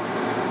names, like,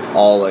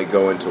 all, like,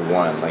 go into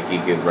one. Like, he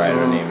could write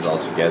our names all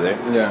together.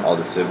 Yeah. All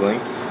the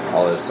siblings.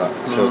 All his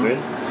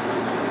children.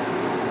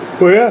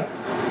 Well, yeah.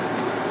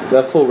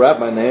 That fool rapped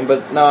my name,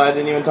 but no, I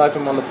didn't even talk to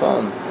him on the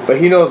phone. But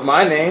he knows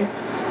my name.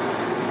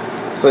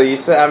 So you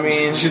said, I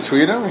mean... You should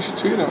tweet him. Like,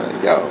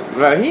 yo.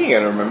 No, he ain't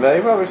gonna remember that.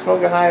 He probably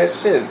smoking high as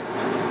shit.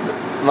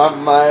 My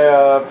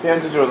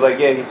piano teacher was like,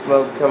 yeah, he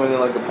smoked coming in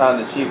like a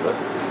pound of Chiba.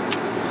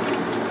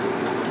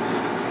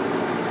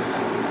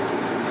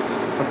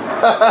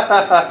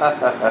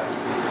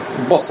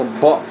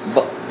 Boss.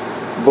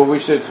 But we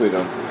should tweet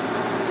him.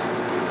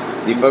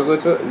 You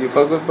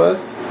fuck with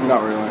Buzz?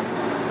 Not really.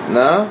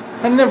 No?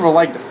 I never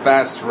liked the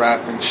fast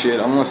rapping shit,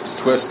 unless it's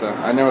Twista.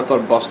 I never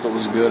thought Busta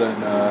was good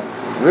at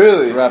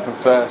really rapping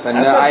fast. I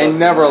never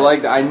never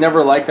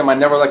liked him. I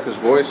never liked his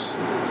voice.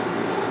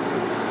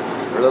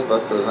 I thought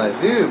Busta was nice.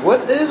 Dude,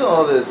 what is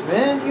all this,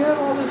 man? You have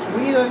all this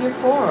weed on your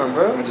forearm,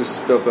 bro. I just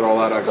spilled it all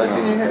out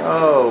accidentally.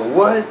 Oh,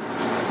 what?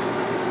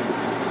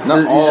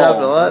 Not all. You dropped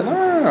a lot?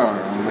 No.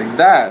 Like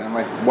that, and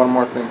like one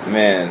more thing.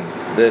 Man,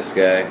 this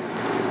guy.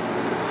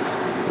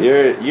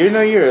 You're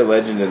a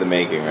legend in the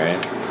making, right?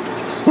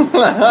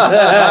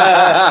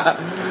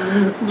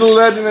 The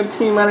legend of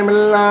Team Money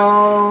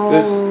Malone.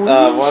 This one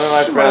of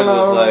my friends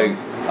was like,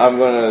 I'm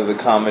going to the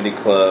comedy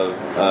club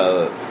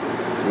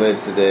later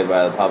today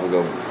by the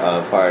Papago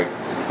Park,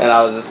 and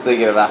I was just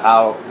thinking about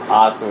how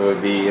awesome it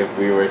would be if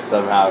we were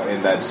somehow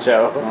in that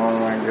show. Oh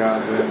my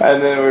god, dude!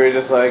 And then we were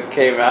just like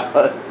came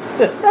out.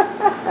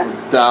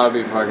 That would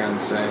be fucking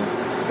insane.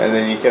 And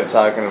then you kept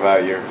talking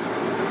about your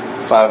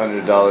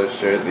 $500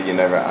 shirt that you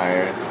never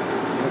ironed.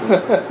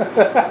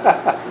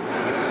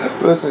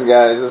 Listen,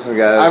 guys.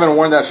 I haven't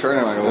worn that shirt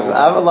in like a little while.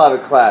 I have a lot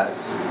of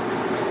class.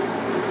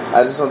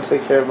 I just don't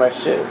take care of my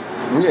shit.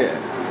 Yeah.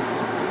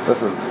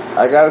 Listen,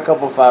 I got a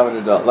couple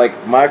 $500.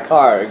 Like, my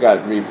car got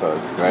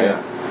repoed, right? Yeah.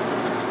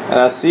 And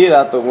I see it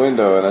out the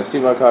window, and I see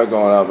my car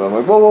going up, and I'm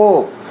like,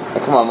 whoa. I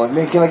come on, I'm like,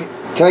 man, can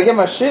I get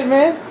my shit,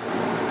 man?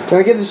 Can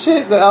I get the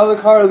shit out of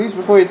the car at least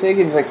before you take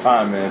it? And he's like,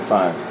 fine, man,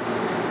 fine.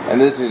 And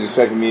this is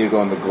expecting me to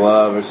go in the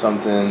glove or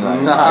something.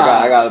 Like, nah.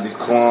 I got all these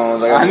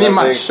clones. I need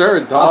my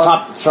shirt, dog. I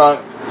popped the trunk.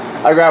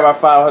 I grabbed my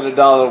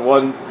 $500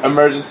 one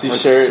emergency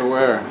shirt. I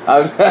swear.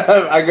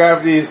 I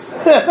grabbed these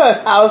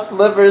house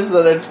slippers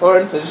that are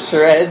torn to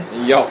shreds.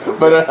 Yo.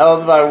 But are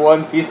held by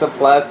one piece of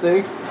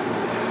plastic.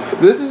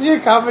 This is your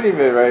comedy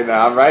bit right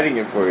now. I'm writing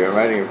it for you.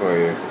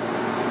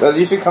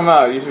 You should come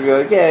out. You should be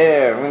like,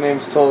 yeah. My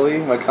name's Tolly.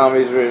 My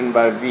comedy's written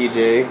by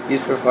VJ.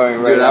 He's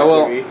performing right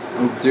after me.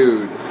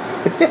 Dude.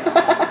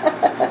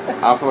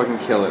 I'll fucking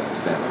kill it in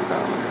stand-up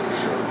comedy for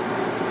sure.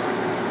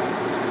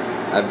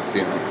 I have a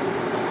feeling.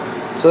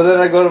 So then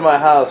I go to my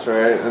house,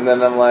 right? And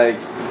then I'm like,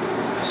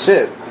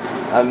 shit.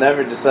 I've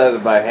never decided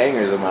to buy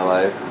hangers in my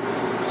life.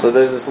 So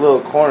there's this little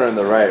corner in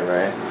the right?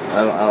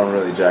 I don't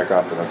really jack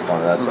off in the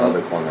corner. That's the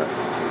other corner.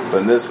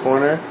 But in this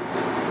corner,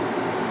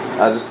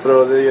 I just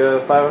throw the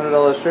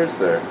 $500 shirts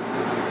there.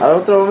 I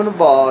don't throw them in a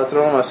ball. I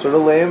throw them. I sort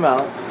of lay them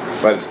out.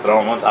 If I just throw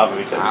them on top of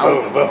each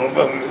other,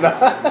 boom.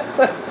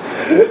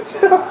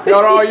 You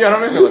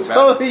don't make me look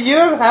bad. You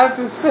don't have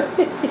to say.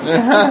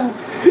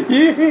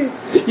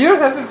 You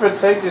don't have to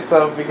protect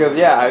yourself because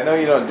I know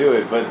you don't do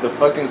it, but the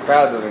fucking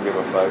crowd doesn't give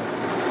a fuck.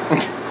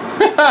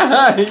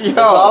 It's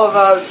all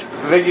about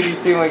making you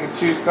seem like a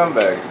true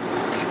scumbag.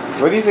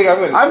 What do you think I'm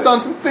gonna say? I've done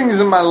some things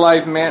in my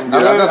life, man.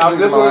 Dude, I'm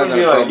just gonna gonna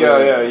be like,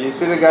 yo, you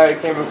see the guy who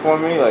came before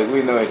me? Like,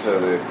 we know each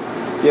other.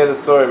 He had a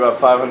story about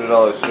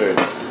 $500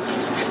 shirts.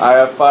 I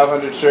have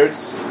 500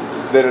 shirts.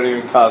 They don't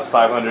even cost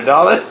 $500.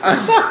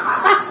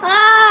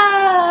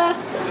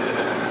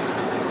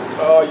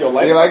 Oh, you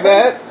like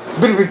that?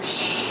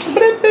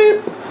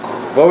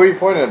 What were you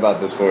pointing about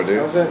this for,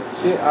 dude?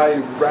 See, I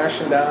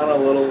rationed down a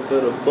little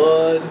bit of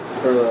bud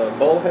for the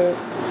bullhead.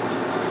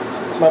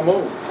 It's my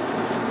move.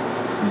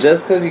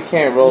 Just because you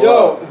can't roll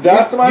Yo, up.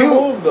 that's my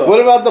move, though. What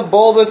about the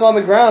bowl that's on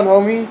the ground,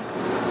 homie?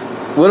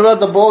 What about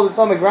the bowl that's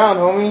on the ground,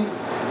 homie?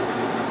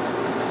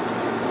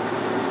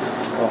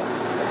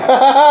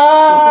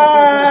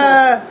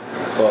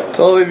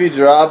 Totally be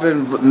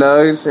dropping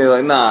nugs. Say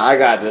like, nah, I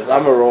got this.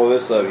 I'm gonna roll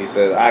this up. He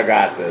said, I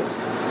got this.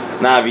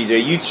 Nah, VJ,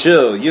 you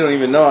chill. You don't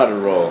even know how to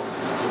roll.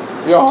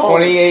 Yo,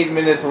 28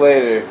 minutes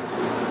later.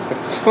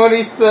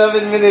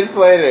 27 minutes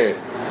later.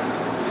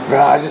 Bro,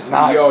 I just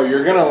not. Yo,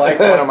 you're gonna like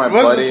one of my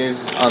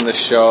buddies on the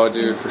show,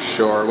 dude, for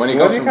sure. When he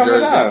comes from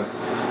Jersey. Down?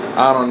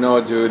 I don't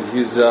know, dude.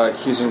 He's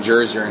in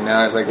Jersey right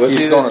now. He's like,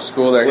 he's going to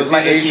school there. He's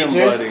my Asian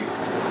buddy.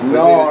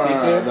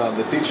 No,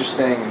 the teacher's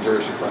staying in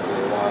Jersey for a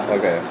little while.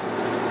 Okay.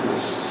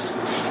 He's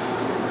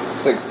a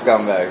sick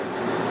scumbag.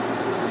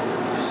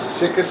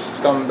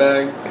 Sickest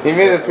scumbag. He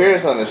made an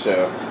appearance on the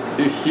show.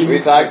 We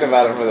talked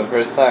about him for the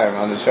first time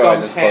on the show I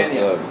just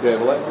posted up. Do you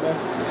have a light, my man?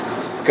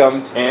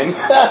 Scumtan.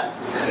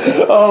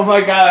 Oh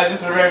my god, I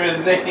just remember his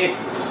name.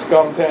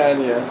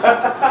 Scumtania.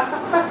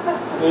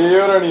 You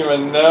don't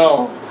even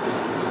know.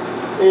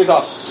 He's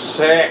a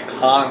sick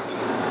cunt.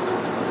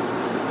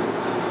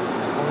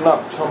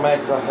 Enough to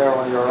make the hair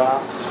on your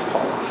ass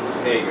fall.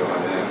 There you go,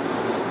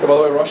 man. Hey, by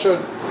the way, Russia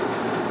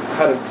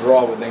had a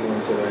draw with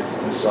England today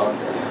in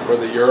soccer for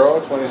the Euro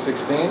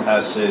 2016.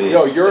 That's shitty.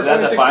 Yo, Euro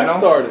 2016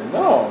 started.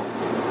 No.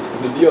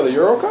 The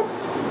Euro Cup?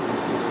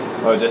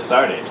 Oh, it just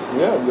started.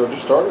 Yeah, it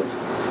just started.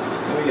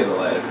 Let me get a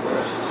lighter for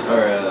us.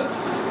 Or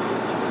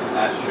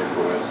ashtray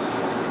for us.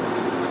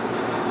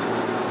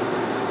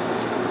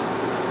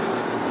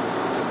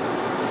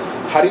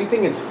 How do you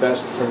think it's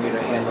best for me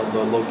to handle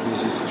the low-key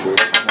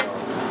situation?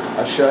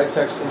 Should I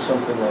text him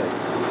something like,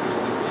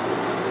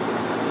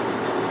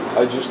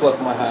 I just left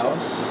my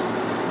house,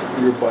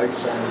 your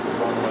bike's are in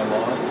front of my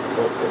lawn,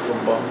 if a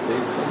bum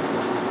takes him,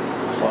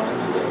 it's fine,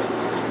 but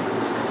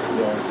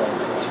you're in front of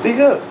my lawn. Speak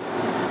up.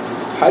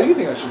 How do you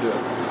think I should do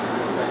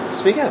it?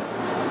 Speak up.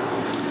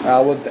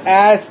 I was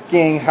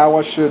asking how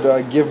I should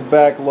give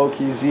back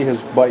Loki Z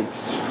his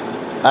bikes.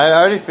 I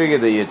already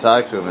figured that you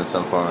talked to him in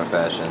some form or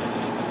fashion.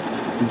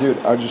 Dude,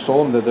 I just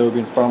told him that they would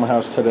be in front of my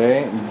house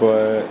today,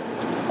 but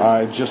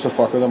just to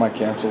fuck with them, I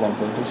canceled on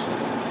purpose.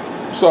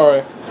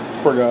 Sorry,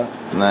 forgot.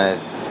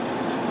 Nice.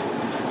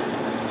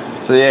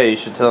 So yeah, you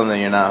should tell him that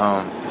you're not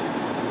home.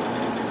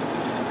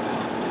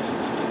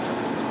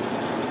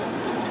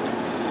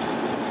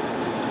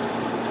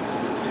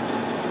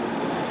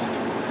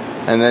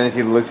 And then if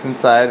he looks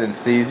inside and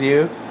sees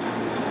you,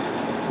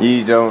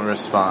 you don't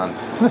respond.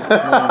 You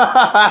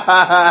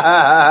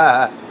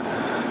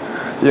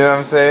know what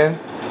I'm saying?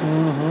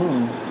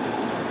 Mm-hmm.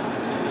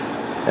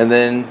 And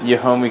then your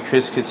homie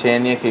Chris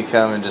Catania could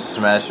come and just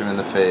smash him in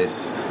the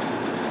face.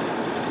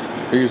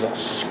 He's a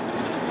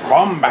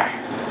scumbag.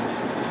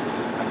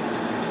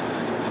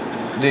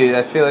 Dude,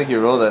 I feel like you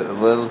rolled that a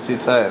little too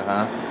tight,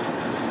 huh?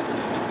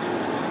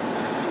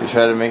 You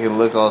try to make it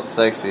look all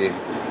sexy.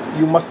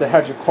 You must have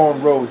had your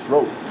cornrows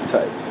rolled too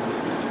tight.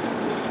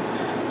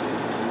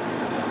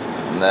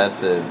 And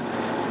that's it.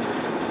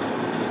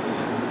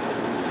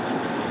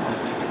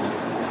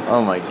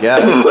 Oh my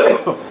god.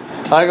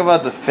 Talk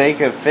about the fake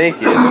of fake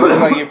it. It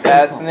looks like you're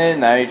passing it,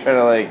 now you're trying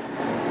to like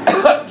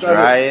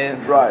dry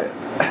it. Dry it.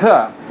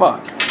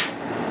 Fuck.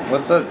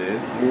 What's up,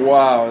 dude?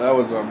 Wow, that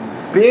was a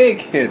big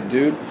hit,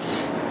 dude.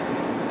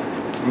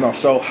 No,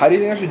 so how do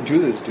you think I should do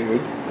this,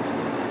 dude?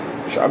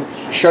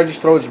 Should I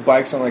just throw his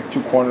bikes on like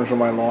two corners of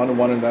my lawn,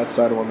 one on that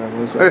side, one on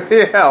this side?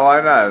 Yeah, why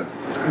not?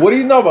 What do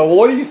you know about?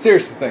 What do you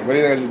seriously think? What do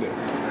you think I should do?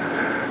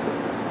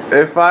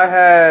 If I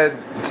had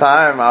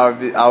time, I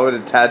would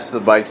attach the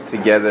bikes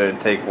together and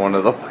take one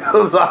of the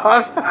wheels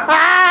off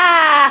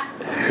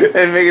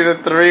and make it a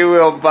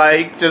 3-wheel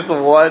bike, just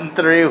one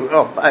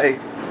 3-wheel bike.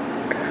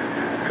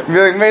 Be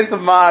like, make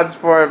some mods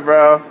for it,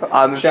 bro.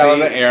 On the Shallow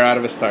seat. the air out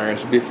of his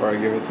tires before I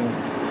give it to him.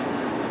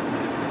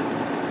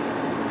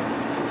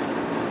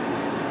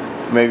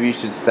 Maybe you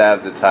should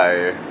stab the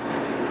tire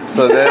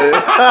so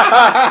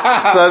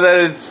that so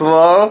that it's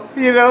slow.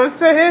 You know what I'm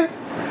saying?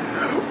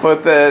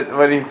 But then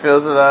when he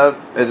fills it up,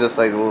 it just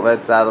like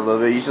lets out a little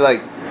bit. You should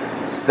like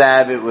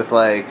stab it with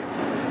like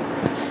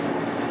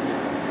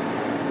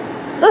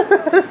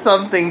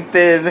something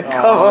thin.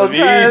 Oh,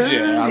 VJ,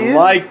 I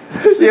like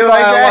you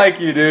like that? I like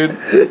you, dude.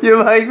 You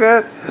like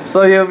that?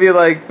 So he'll be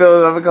like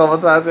filling up a couple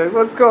times. Like,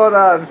 what's going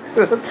on?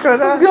 What's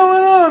going on? What's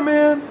going on,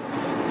 man?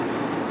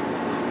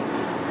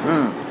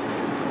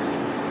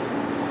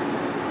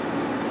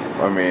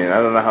 I mean, I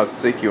don't know how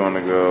sick you want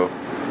to go,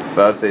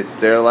 but I'd say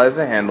sterilize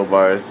the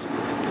handlebars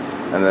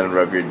and then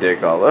rub your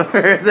dick all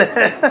over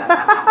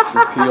that.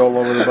 Just pee all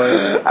over the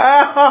bike.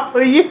 Oh,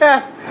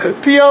 yeah.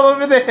 Pee all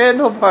over the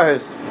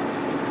handlebars.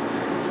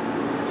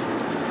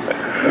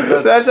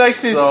 That's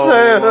actually so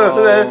low.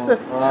 Oh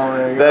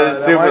my god. That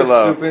is super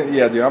low. Stooping?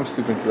 Yeah, dude, I'm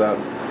stooping to that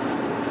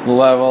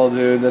level,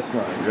 dude. That's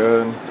not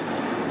good.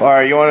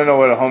 Alright, you want to know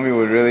what a homie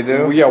would really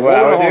do? Yeah, what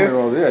I would would a homie do?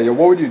 roll? Yeah,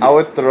 what would you do? I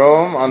would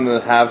throw him on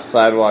the half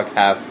sidewalk,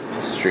 half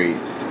street.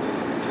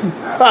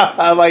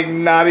 Like,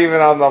 not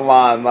even on the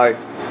lawn. Like,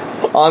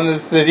 on the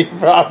city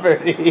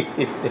property.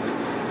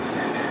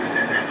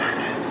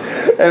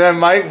 And I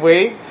might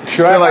wait.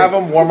 Should I like have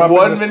him warm up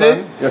 1 in the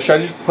minute? sun? Yeah, should I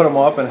just put him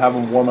up and have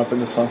him warm up in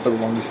the sun for the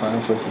longest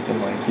time so he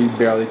can, like, he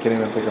barely can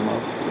even pick him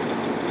up?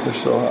 They're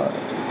so hot.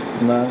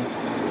 Nah.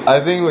 I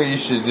think what you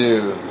should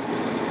do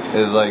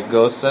is, like,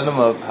 go set him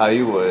up how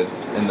you would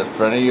in the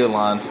front of your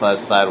lawn /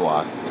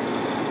 sidewalk,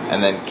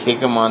 and then kick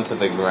him onto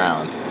the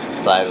ground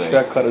sideways. Should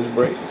I cut his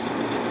brakes?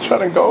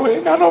 Trying to go, he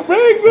ain't got no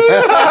brakes,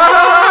 man.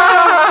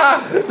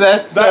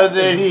 That's so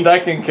dirty.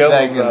 That can kill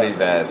That him. can be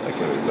bad. That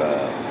can be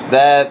bad.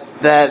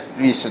 That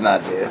we should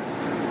not do.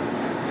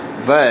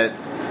 But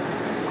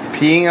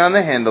peeing on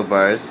the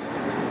handlebars,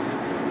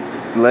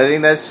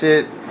 letting that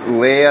shit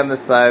lay on the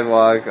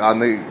sidewalk on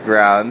the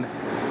ground,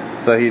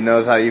 so he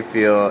knows how you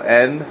feel,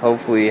 and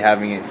hopefully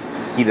having it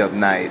heat up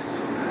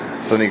nice.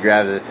 So when he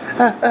grabs it,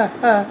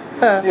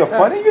 Yo,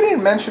 funny you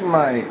didn't mention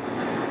my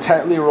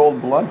tightly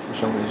rolled blunt for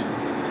some reason.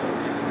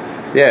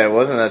 yeah, it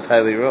wasn't that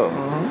tightly rolled.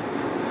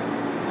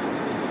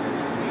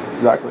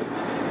 Exactly.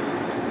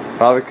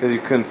 Probably because you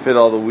couldn't fit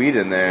all the weed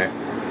in there.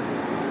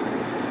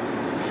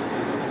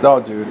 No,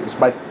 dude, it's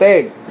my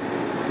thing.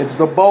 It's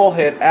the bowl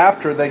hit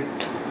after they.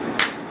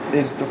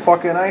 It's the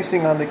fucking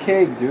icing on the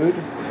cake, dude.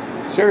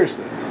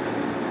 Seriously.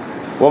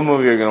 What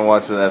movie are you gonna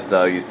watch with F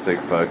Dog, you sick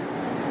fuck?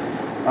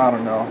 I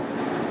don't know.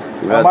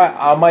 That's-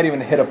 I might even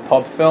hit a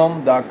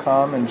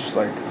pubfilm.com and just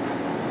like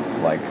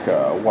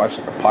watch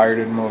like a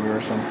pirated movie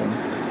or something.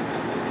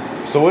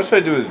 So what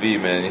should I do with V,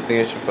 man? You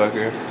think I should fuck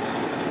her?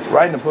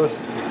 Right in the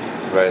pussy.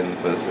 Right in the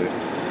pussy.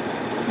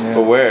 Yeah.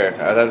 But where?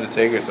 I'd have to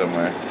take her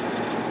somewhere.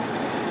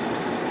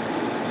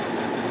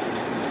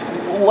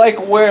 Like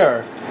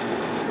where?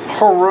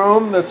 Her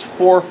room that's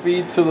 4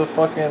 feet to the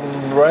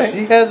fucking right.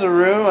 She has a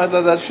room? I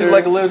thought that's She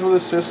like lives with her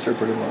sister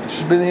pretty much.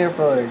 She's been here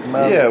for like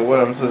Yeah, what,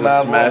 I'm supposed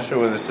to smash her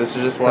with her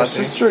sister just Her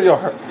watching? sister,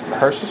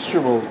 her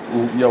sister will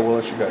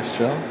let you guys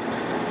chill.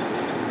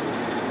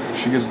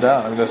 She gets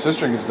down. I mean, the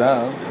sister gets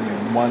down. I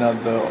mean, why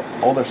not the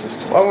older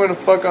sister? I'm gonna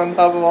fuck on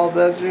top of all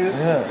that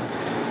juice? Yeah.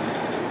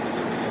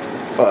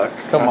 Fuck.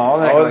 Come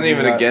on. I wasn't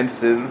even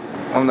against it.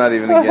 I'm not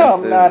even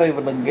against it. I'm not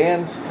even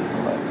against it.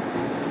 Like,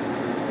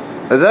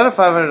 Is that a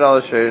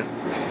 $500 shirt?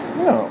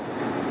 no.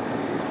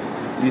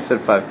 You said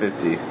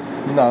 $550.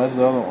 No, that's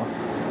the other one.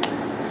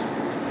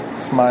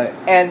 It's my...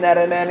 And that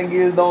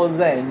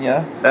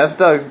yeah. F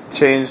Dog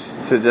changed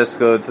to just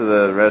go to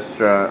the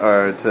restaurant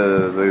or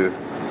to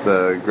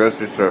the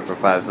grocery store for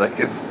 5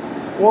 seconds.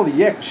 Well,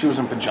 yeah, 'cause she was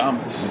in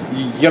pajamas.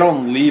 You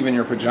don't leave in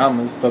your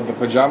pajamas. The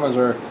pajamas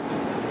are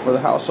for the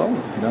house only,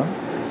 you know?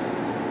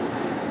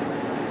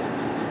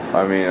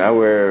 I mean, I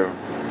wear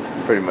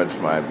pretty much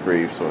my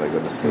briefs when I go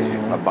to sleep.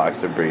 Yeah. My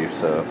boxer briefs,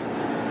 so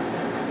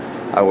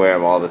I wear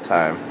them all the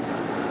time.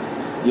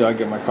 Yeah, I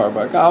get my car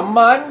back on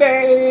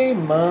Monday.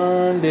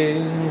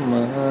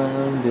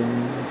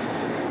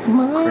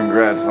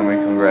 Congrats,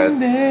 homie,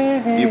 congrats.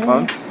 You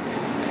pumped?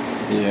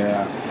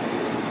 Yeah.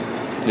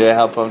 Yeah,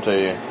 how pumped are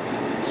you?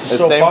 So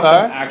The same pumped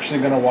car? I'm actually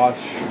gonna watch.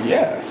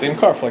 Yeah, same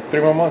car for like 3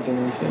 more months and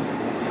then see.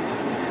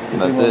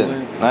 That's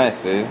it.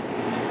 Nice, dude.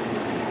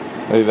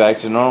 We'll be back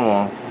to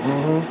normal.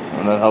 Mm-hmm.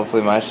 And then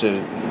hopefully my shit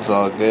is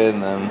all good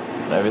and then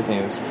everything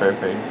is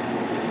perfect.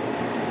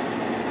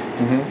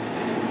 Mm-hmm.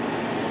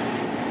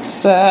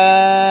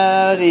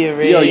 Saudi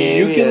Arabia. Yo,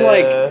 you can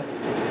like.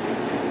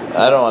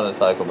 I don't want to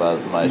talk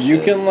about my shit.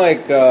 You can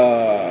like.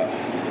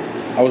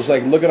 I was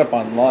like looking up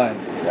online.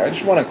 I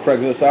just want to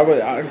Craigslist.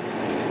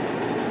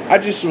 I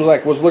just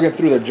was looking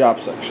through the job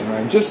section.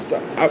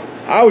 Right?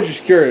 I was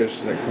just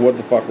curious like what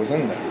the fuck was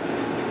in there.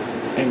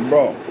 And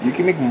bro, you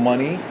can make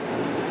money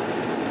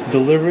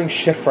delivering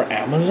shit for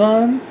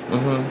Amazon.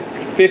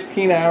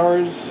 15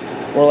 hours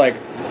or like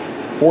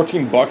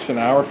 $14 an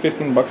hour,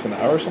 $15 an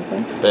hour or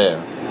something.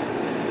 Damn.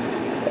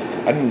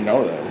 I didn't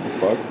know that. What the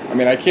fuck? I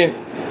mean, I can't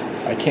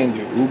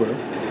do Uber.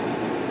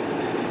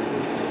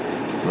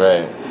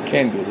 Right.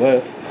 Can't do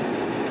Lyft.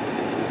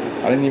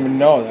 I didn't even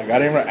know. Like, I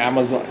didn't even know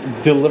Amazon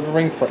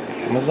delivering for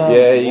Amazon.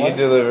 Yeah, you What? can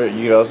deliver.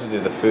 You could also do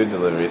the food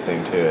delivery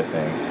thing too, I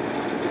think.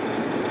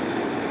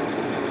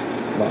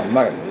 No, I'm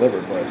not gonna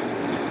deliver, but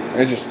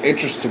it's just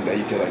interesting that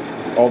you can like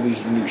all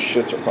these new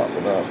shits are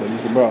popping up. Like you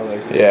can, bro,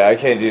 like Yeah, I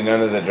can't do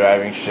none of the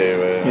driving shit,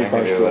 but Your I can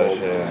car's do too that old.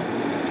 shit.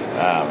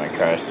 Ah, my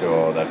car's too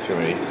old. I have too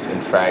many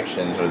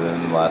infractions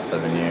within the last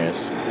 7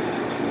 years.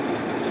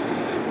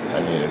 I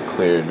need a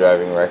clear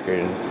driving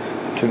record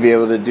to be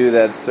able to do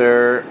that,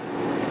 sir.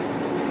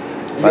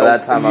 By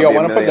that time, I'll be a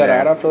want to put that millionaire.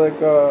 out after like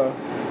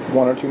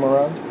 1 or 2 more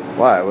rounds?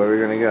 Why? Where are we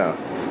gonna go?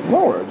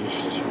 Nowhere.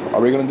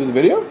 Are we gonna do the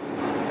video?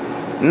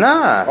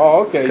 Nah.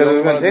 Oh, okay. Because You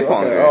it's gonna wanna take do-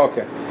 longer. Okay. Oh,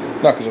 okay.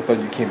 No, because I thought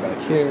you came back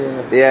here.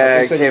 Yeah, They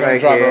I said came you're gonna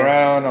back drive here.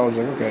 around. I was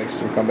like, okay,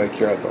 so come back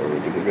here. I thought we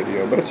would do the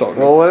video, but it's all good.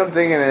 Well, what I'm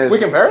thinking is we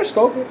can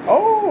Periscope it.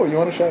 Oh, you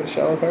want to shout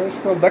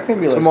Periscope? That can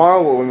be like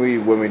tomorrow when we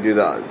do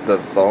the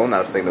phone. I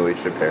was thinking that we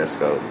should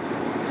Periscope.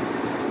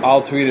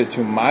 I'll tweet it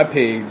to my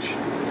page.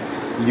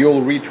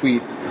 You'll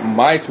retweet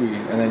my tweet,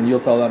 and then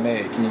you'll tell them,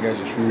 hey, can you guys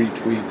just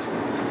retweet?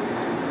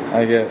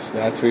 I guess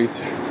that tweet.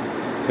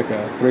 It's like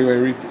a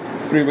three-way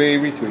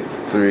retweet.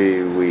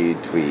 Three-we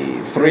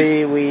tweet.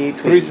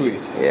 Three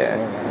tweet.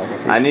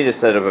 Yeah. I need to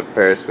set up a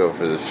Periscope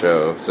for the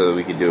show so that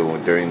we can do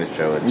it during the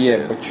show and Yeah,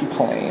 shit. but you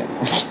playing.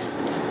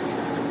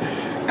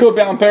 Go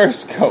down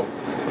Periscope.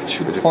 But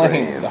you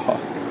playing, dog.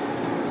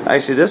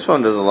 Actually, this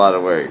one does a lot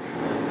of work.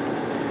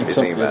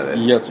 Think about it.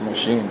 Yeah, it's a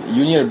machine.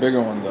 You need a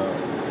bigger one, though.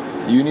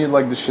 You need,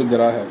 like, the shit that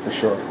I have, for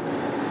sure.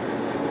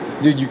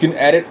 Dude, you can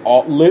edit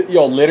all...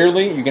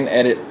 literally, you can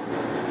edit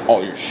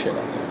all your shit on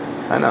there.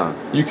 I know.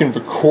 You can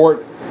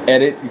record,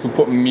 edit, you can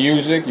put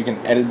music, you can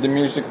edit the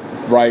music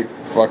right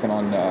fucking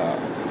on...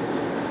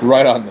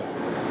 right on there.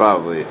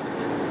 Probably.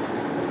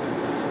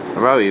 I'll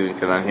probably even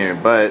cut on here,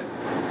 but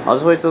I'll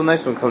just wait till the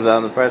next one comes out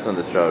and the price on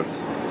this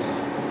drops.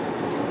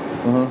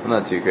 I'm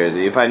not too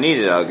crazy. If I need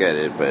it, I'll get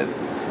it, but...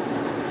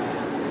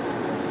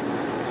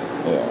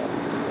 Yeah.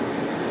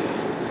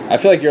 I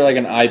feel like you're like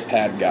an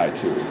iPad guy,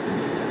 too.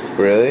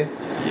 Really?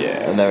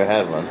 Yeah. I've never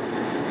had one.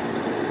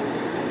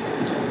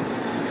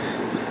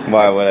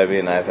 Why would I be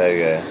an iPad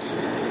guy?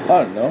 I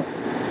don't know.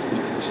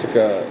 It's like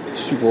a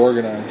super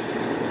organized.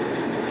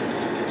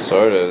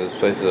 Sort of. This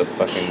place is a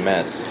fucking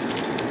mess.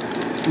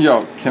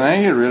 Yo, can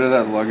I get rid of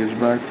that luggage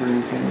bag for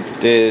you, King?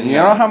 Dude, You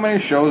know how many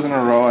shows in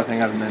a row I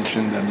think I've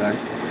mentioned that bag?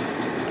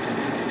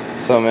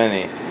 So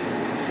many.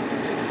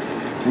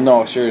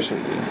 No, seriously,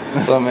 dude.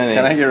 So many.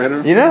 Can I get rid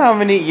of it? You know how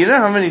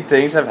many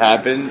things have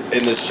happened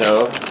in the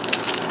show?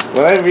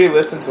 When I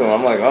re-listen to them,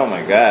 I'm like, oh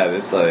my god,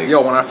 it's like...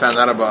 Yo, when I found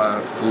out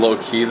about Low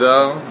Key,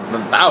 though,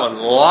 that was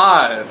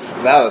live.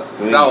 That was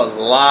sweet. That was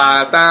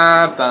live.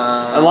 Dun,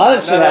 dun. A lot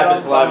of shit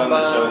happens live on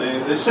the show,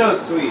 dude. This show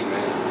is sweet,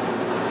 man.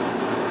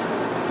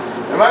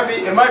 It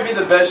might be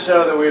the best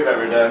show that we've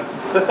ever done.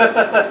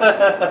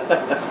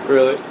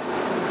 Really?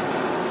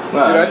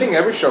 No, Dude, I think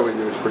every show we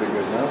do is pretty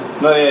good now.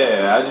 No,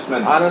 yeah. I just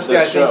meant Honestly,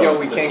 the I think, show,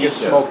 we the can't get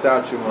show. smoked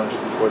out too much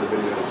before the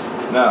videos.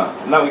 No,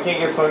 we can't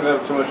get smoked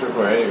up too much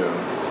before any of them.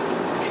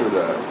 True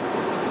that.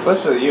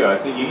 Especially you. I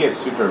think you get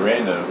super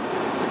random.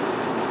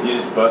 You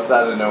just bust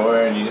out of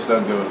nowhere and you just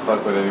don't give a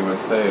fuck what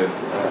anyone's saying.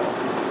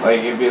 Yeah.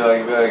 Like, it'd be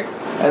like,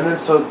 and then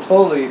so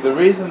totally, the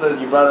reason that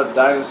you brought up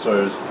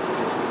dinosaurs,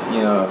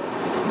 you know,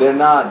 they're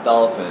not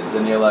dolphins,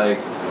 and you're like,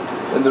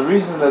 and the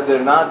reason that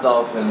they're not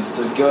dolphins,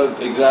 to go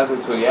exactly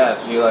to what you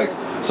asked, you're like,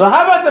 so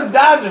how about them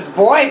dinosaurs,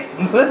 boy?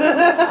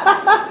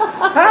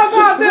 How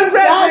about them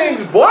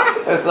dinosaurs, boy?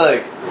 It's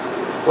like,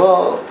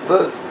 well,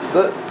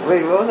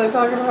 wait, what was I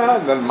talking about?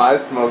 And then my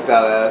smoked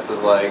out ass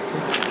is like,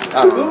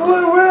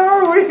 where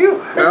are we?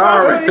 Where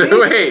are we?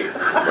 Wait,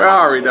 where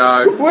are we,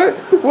 dog?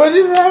 What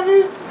just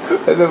happened?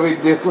 And then we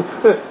do,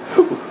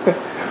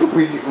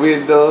 we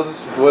indulge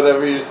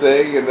whatever you're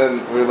saying, and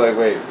then we're like,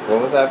 wait, what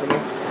was happening?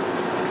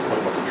 I was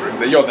about to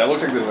drink. Yo, that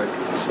looks like there's like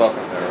stuff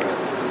in there,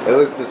 right? It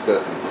looks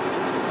disgusting.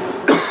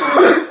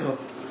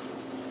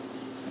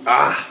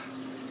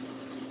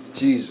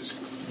 Jesus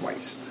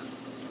Christ.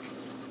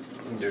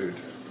 Dude.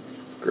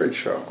 Great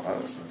show,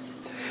 honestly.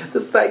 The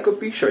Psycho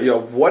P Show. Yo,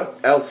 what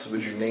else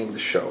would you name the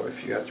show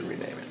if you had to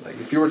rename it? Like,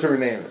 if you were to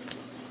rename it.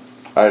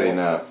 I already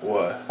know.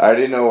 What? I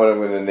already know what I'm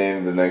going to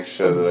name the next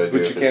show that I do.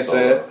 But you can't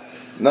say it?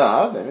 No,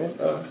 I'll name it.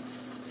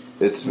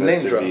 It's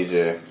Name Mr. drop.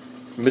 VJ.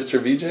 Mr.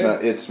 VJ? No,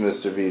 it's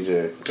Mr.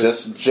 VJ.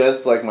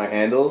 Just like my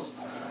handles.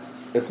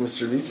 It's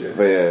Mr. VJ.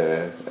 But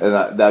yeah. And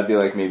that'd be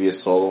like maybe a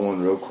solo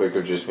one real quick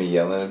of just me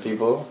yelling at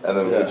people. And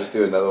then we'll just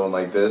do another one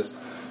like this.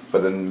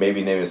 But then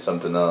maybe name it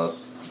something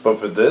else. But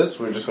for this,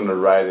 we're just going to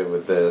ride it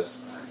with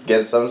this.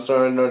 Get some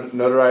sort of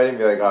notoriety and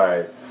be like,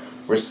 alright,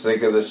 we're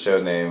sick of this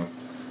show name.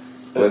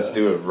 Let's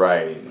do it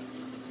right.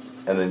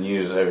 And then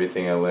use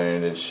everything I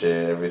learned and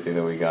shit, everything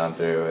that we gone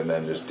through, and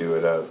then just do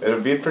it up. It'll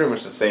be pretty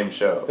much the same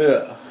show.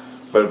 Yeah.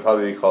 But it'll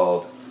probably be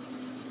called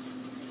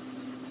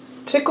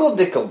Tickle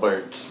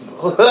Dickleberts.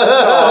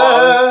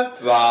 Oh,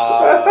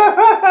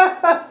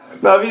 stop.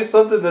 That'll be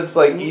something that's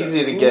like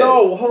easy to get.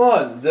 No, hold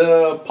on.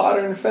 The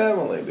Potter and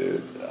Family,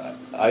 dude.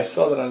 I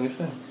saw that on your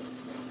thing.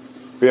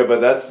 Yeah,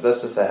 but that's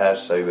just the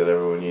hashtag that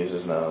everyone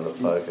uses now on the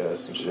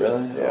podcast and shit.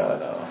 Really? Yeah. Oh,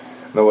 no.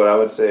 No, what I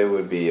would say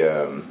would be,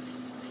 I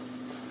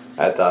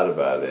thought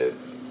about it.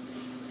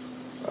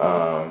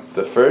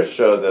 The first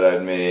show that I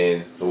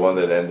made, the one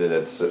that ended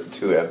at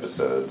 2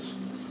 episodes,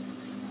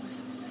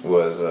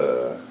 was,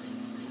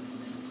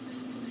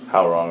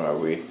 How Wrong Are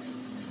We?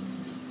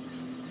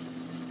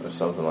 Or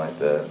something like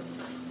that.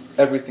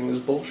 Everything is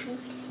bullshit?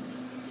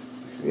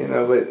 You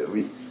know, but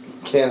we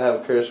can't have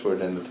a curse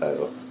word in the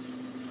title.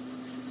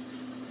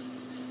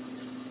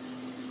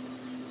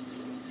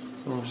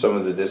 Some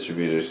of the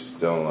distributors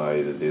don't allow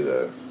you to do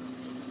that.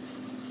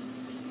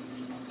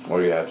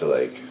 Or you have to,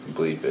 like,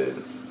 bleep it.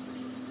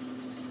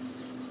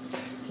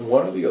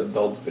 What are the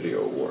Adult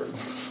Video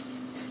Awards?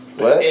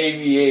 What?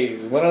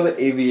 AVAs. What are the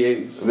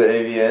AVAs? The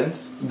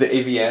AVNs? The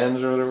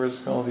AVNs or whatever it's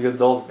called. The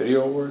Adult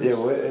Video Awards? Yeah,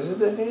 what is it?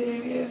 The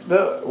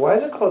AVN? Why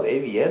is it called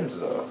AVNs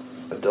though?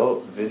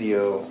 Adult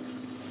Video.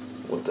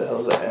 What the hell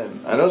is the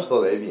N? I know it's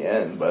called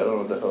AVN, but I don't know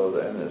what the hell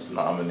the N is.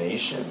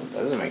 Nomination.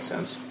 That doesn't make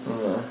sense.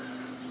 Yeah.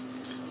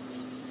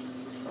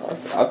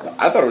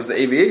 I thought it was the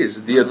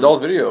AVAs, the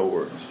Adult Video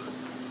Awards.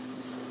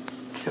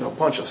 Get a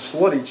bunch of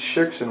slutty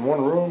chicks in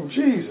one room.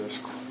 Jesus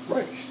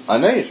Christ. I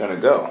know you're trying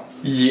to go.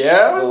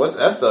 Yeah? Well, what's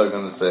F-Dog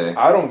gonna say?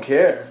 I don't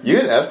care. You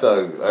and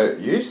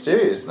F-Dog, you're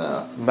serious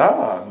now.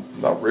 Nah,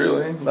 not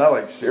really. Not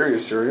like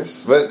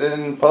serious. But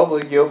in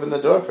public, you open the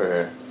door for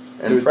her.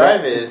 In Dude,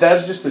 private...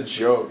 that's just a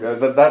joke.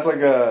 That's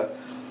like a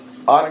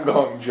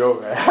ongoing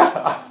joke.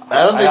 I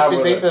don't think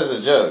she thinks it's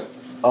a joke.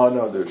 Oh,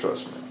 no, dude,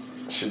 trust me.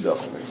 She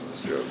definitely thinks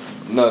it's a joke.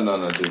 No,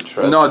 dude,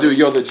 trust me. No, dude,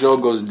 yo, the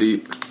joke goes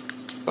deep.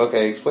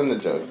 Okay, explain the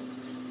joke.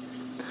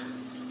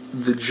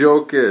 The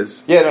joke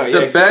is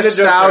the best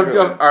Saudi.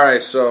 All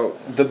right, so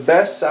the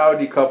best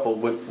Saudi couple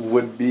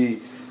would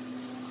be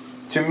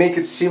to make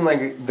it seem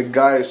like the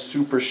guy is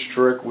super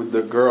strict with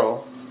the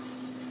girl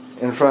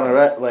in front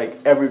of like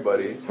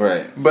everybody,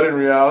 right? But in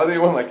reality,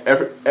 when like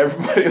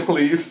everybody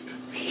leaves,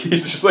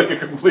 he's just like a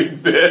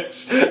complete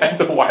bitch, and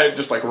the wife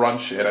just like runs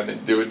shit and they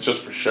do it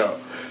just for show.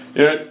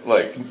 You know,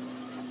 like.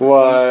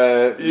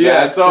 What?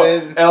 Yeah,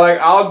 and like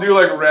I'll do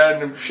like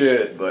random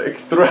shit like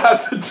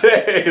throughout the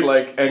day,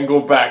 like and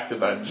go back to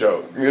that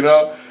joke, you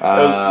know?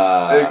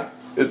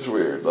 It's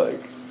weird, like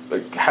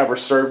have her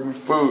serve me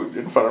food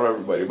in front of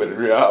everybody, but in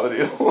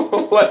reality,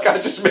 like I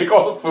just make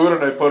all the food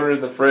and I put her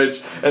in the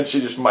fridge and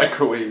she just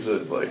microwaves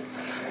it like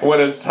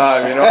when it's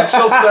time, you know? And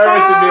she'll serve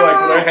it to me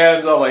like with her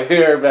hands up, like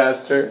here,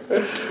 bastard.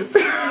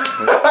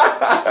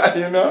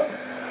 You know?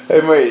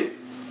 Hey, wait,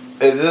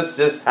 does this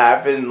just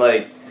happen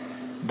like?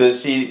 Do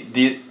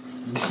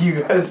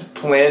you guys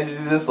plan to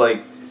do this?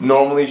 Like,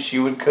 normally she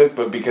would cook,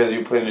 but because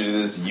you plan to do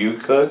this, you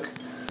cook?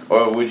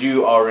 Or would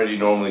you already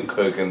normally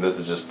cook and this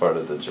is just part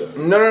of the joke?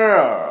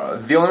 No.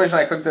 The only reason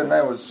I cooked that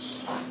night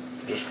was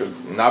just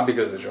not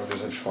because of the joke,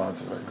 because I just wanted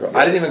to go.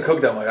 I didn't even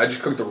cook that much. I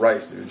just cooked the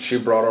rice, dude. She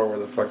brought over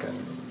the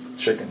fucking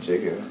chicken.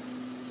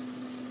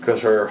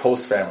 Because her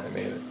host family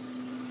made it.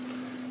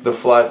 The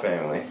Fly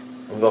family.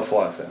 The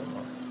Fly family.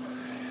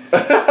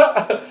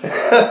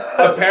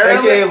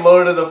 Apparently, AKA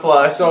Lord of the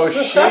Flies. So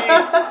she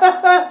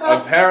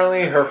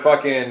apparently her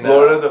fucking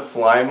Lord of the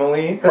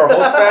Fly-mily. Her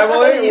host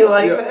family. You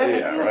like that?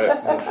 Yeah,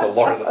 right. The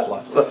Lord of the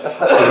Fly.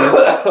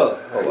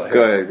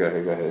 Go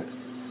ahead.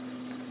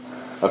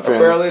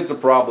 Apparently, it's a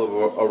problem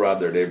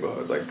around their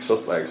neighborhood. Like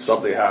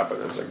something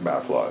happened. There's like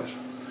bad flies.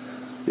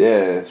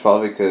 Yeah, it's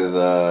probably because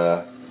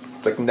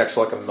it's like next to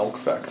like a milk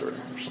factory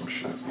or some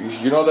shit.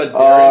 You know that dairy?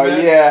 Oh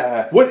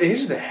yeah. What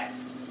is that?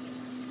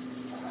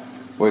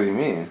 What do you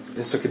mean?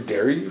 It's like a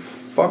dairy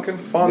fucking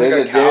farm.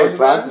 There's a dairy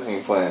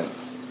processing plant.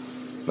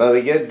 No,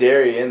 they get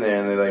dairy in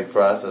there and they like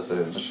process it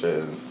and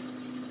shit.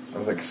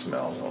 It like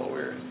smells all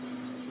weird.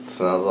 It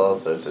smells all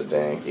sorts of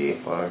danky.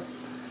 Fuck.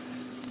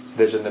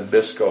 There's a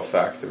Nabisco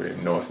factory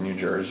in North New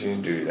Jersey,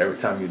 and dude, every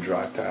time you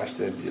drive past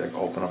it, you like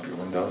open up your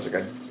windows.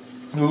 Like I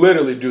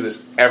literally do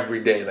this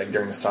every day, like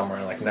during the summer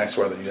and like nice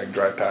weather. You like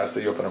drive past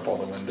it, you open up all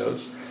the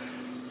windows.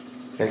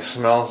 It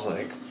smells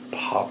like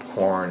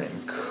popcorn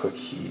and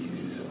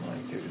cookies, and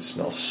like, dude, it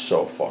smells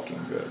so fucking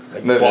good.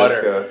 Like Nabisco.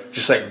 butter,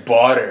 just like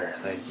butter.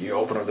 Like you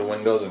open up the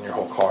windows and your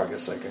whole car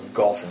gets like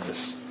engulfed in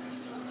this,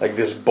 like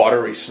this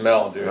buttery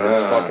smell, dude. It's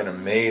fucking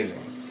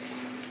amazing.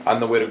 On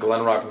the way to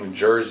Glen Rock, New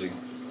Jersey.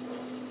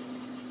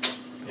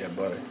 Yeah,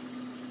 buddy.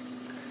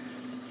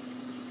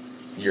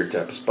 Your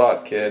type of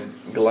spot, kid.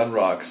 Glen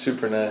Rock,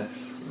 super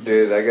nice.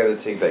 Dude, I gotta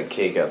take that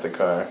cake out the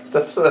car.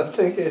 That's what I'm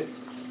thinking.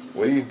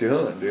 What are you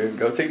doing, dude?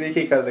 Go take the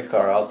cake out of the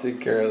car. I'll take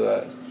care of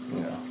that. You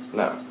know.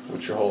 No.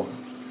 What you're holding.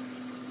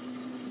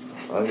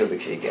 I'll get the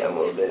cake out a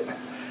little bit.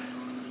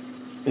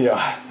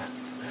 Yeah.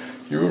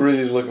 You were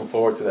really looking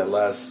forward to that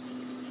last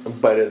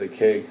bite of the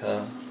cake,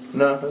 huh?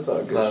 No, that's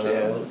all good.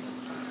 No.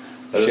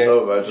 I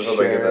just hope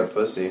I get that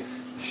pussy.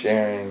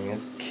 Sharing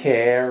is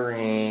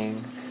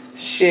caring.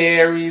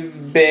 Sherry's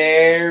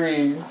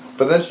berries.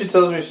 But then she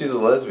tells me she's a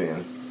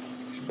lesbian.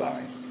 She's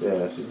bi.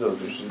 Yeah, she tells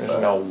me she's There's bi.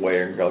 no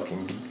way a girl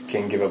can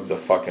give up the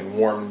fucking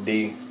warm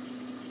D.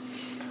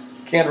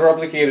 Can't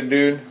replicate it,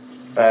 dude.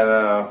 I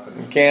know.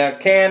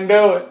 Can't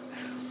do it.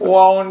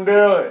 Won't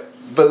do it.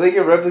 But they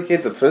can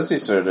replicate the pussy,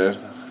 sir, dude.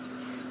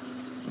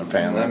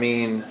 Apparently. I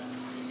mean,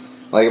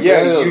 like,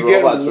 apparently those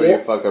robots where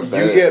you fuck up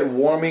better. You get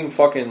warming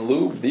fucking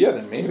lube. Yeah,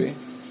 then maybe.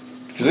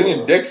 Because then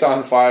your dick's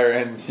on fire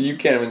and you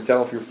can't even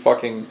tell if you're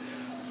fucking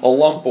a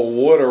lump of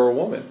wood or a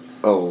woman.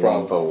 A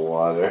lump of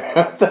water.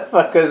 What the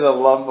fuck is a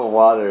lump of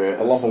water?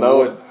 A lump of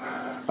wood.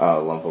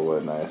 Oh, a lump of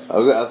wood, nice. I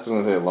was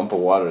going to say a lump of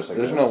water. Like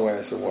there's no way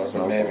I said water,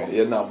 but maybe.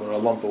 Yeah, no, but a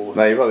lump of wood.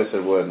 No, you probably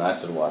said wood and I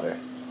said water.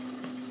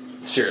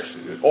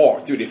 Seriously, dude. Oh,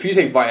 dude, if you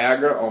take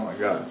Viagra, oh my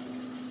god.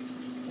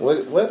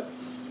 What?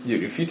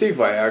 Dude, if you take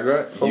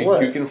Viagra, For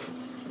what? you can,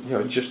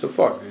 just to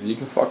fuck, dude. You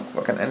can fuck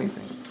fucking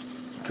anything.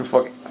 can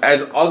fuck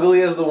as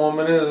ugly as the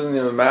woman is. It doesn't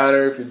even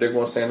matter if your dick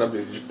won't stand up.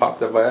 You just pop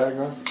that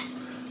Viagra.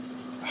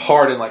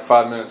 Hard in like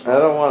 5 minutes. I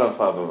don't want to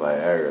pop a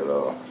Viagra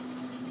though.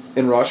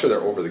 In Russia,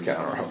 they're over the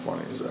counter. How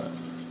funny is that?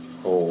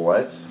 Oh,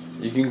 what?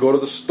 You can go to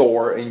the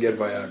store and get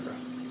Viagra.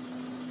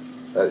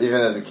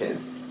 Even as a kid.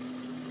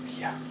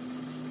 Yeah.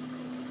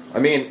 I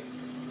mean,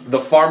 the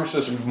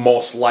pharmacist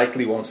most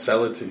likely won't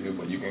sell it to you,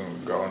 but you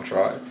can go and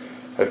try it.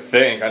 I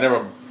think. I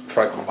never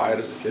tried to buy it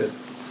as a kid.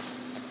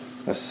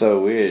 That's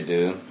so weird,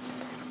 dude.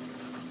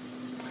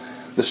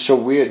 That's so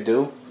weird,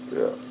 dude.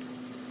 Yeah.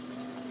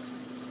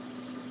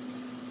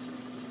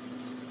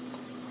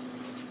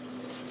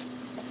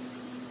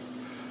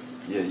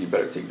 Yeah, you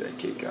better take that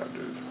cake out,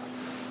 dude.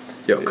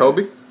 Yo, Yeah.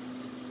 Kobe?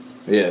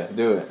 Yeah,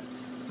 do it.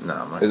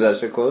 Nah, man. Is that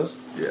shit closed?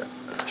 Yeah.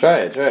 Try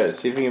it.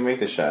 See if you can make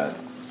the shot.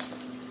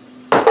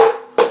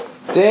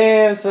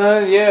 Damn,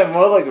 son. Yeah,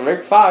 more like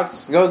Rick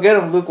Fox. Go get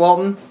him, Luke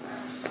Walton.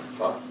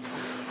 Fuck.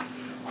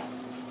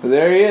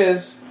 There he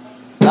is.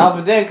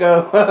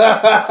 Alvadenko.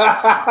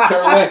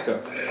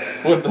 Karolinko.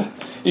 With the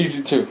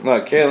easy two.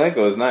 No,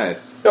 Karolinko is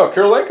nice. Yo,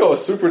 Karolinko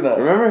was super nice.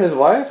 Remember his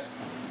wife?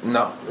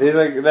 No. He's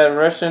like that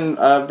Russian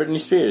Britney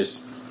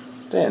Spears.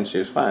 Damn, she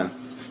was fine.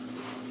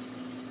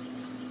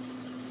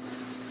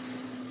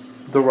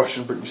 The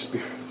Russian Britney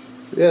Spears.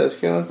 Yeah, that's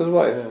Karolinko's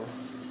wife. Yeah.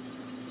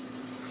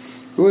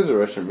 Who is the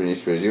Russian Britney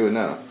Spears? You would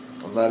know.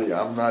 I'm not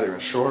even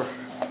sure.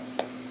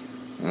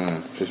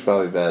 She's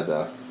probably bad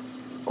though.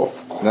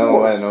 Of course.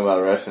 No, I know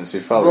about Russians.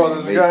 She's probably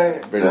Bro, there's a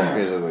guy. Britney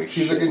Spears look like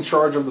He's shit. like in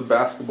charge of the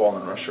basketball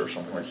in Russia or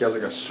something. Like he has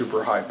like a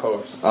super high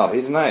post. Oh,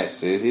 he's nice,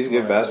 dude. He's a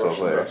good basketball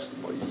Russian player.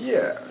 basketball.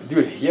 Yeah,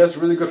 dude, he has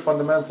really good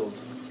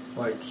fundamentals.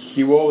 Like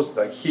he was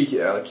like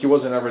he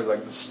wasn't ever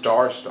like the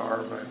star,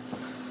 but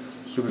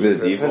he was The a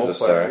good defensive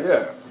ball player. star.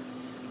 Yeah.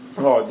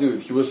 Oh,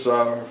 dude, he was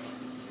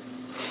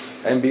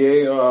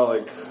NBA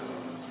like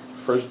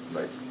first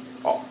like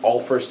all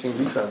first team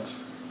defense.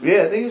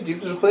 Yeah, I think he was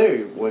defensive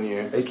player 1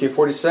 year.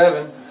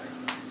 AK-47.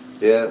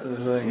 Yeah,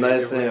 Like,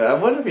 nice name. I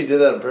wonder if he did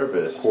that on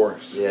purpose. Of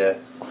course. Yeah.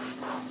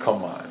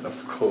 Come on,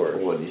 of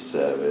course.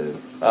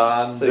 47.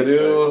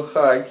 Andrew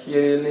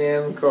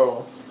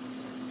Kirilenko.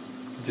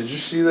 Did you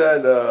see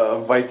that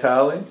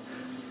Vitali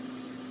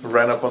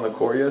ran up on the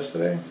court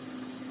yesterday?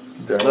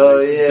 During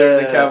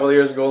the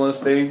Cavaliers Golden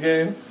State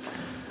game?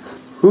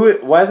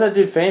 Why is that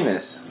dude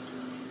famous?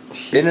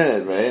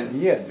 Internet, right?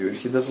 Yeah, dude.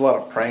 He does a lot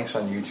of pranks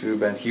on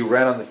YouTube, and he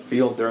ran on the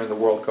field during the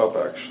World Cup,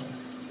 actually.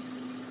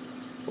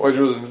 Which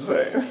was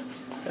insane.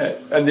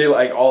 And they,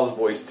 like, all his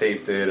boys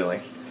taped it, and,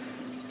 like,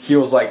 he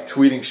was, like,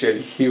 tweeting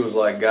shit. He was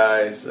like,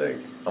 guys, like,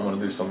 I'm gonna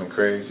do something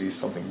crazy,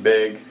 something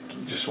big.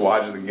 Just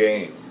watch the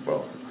game.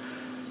 Boom.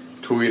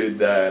 Tweeted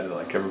that, and,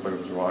 like, everybody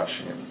was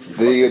watching it. Did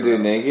he go do it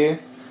naked?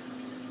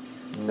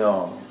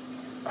 No.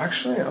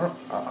 Actually,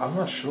 I'm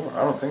not sure.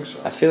 I don't think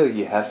so. I feel like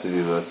you have to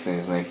do those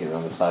things naked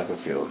on the soccer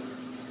field.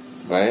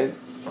 Right?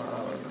 I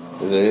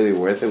don't know. Is it really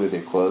worth it with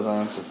your clothes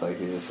on? Just like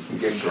you're just a You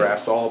piece get of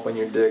grass all up on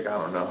your dick? I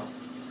don't know.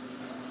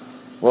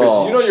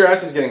 Well, Because you know your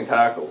ass is getting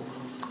tackled.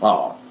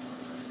 Oh,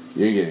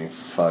 you're getting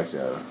fucked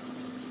up.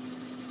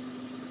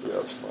 Yeah,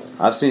 that's funny.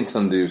 I've seen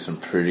some do some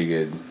pretty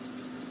good.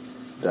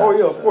 Oh,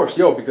 yeah, of course.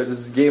 Yo, because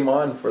it's game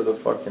on for the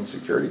fucking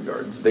security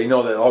guards. They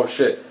know that, oh,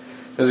 shit,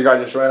 there's a guy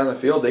just right on the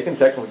field. They can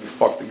technically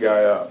fuck the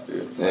guy up,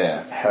 dude. Like,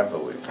 Yeah.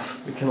 heavily.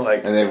 They can,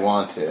 like, And they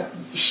want to.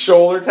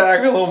 shoulder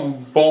tackle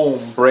them, boom,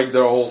 break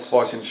their whole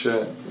fucking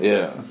shit.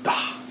 Yeah.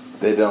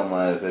 They don't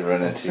mind if they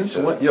run into Since each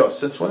other. when,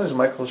 since when is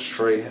Michael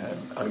Strahan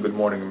on Good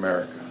Morning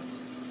America?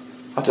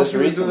 I thought Just he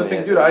was doing the recently, thing.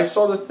 I Dude, think. I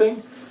saw the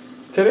thing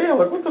today. I'm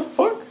like, what the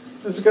fuck?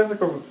 This guy's like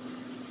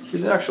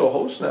he's an actual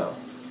host now.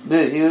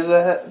 Dude, he was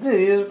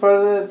a part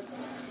of the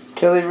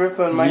Kelly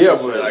Ripa and Michael. Yeah, but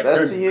Strahan. like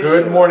That's a huge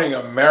Good deal. Morning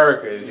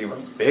America is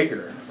even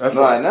bigger. That's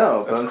No, like, I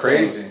know, but That's I'm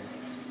crazy. saying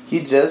he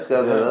just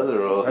got that Yeah. other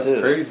role That's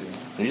too. crazy.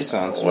 He's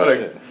on some What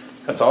shit.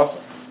 that's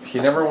awesome. He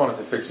never wanted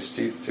to fix his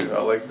teeth too.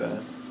 I like that.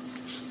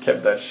 Just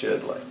kept that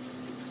shit like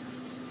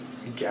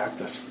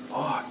gapped as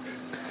fuck.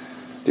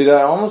 Dude,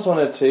 I almost want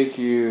to take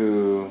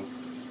you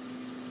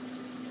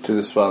to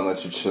the spot and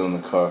let you chill in the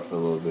car for a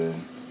little bit.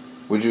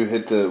 Would you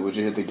hit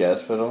the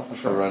gas pedal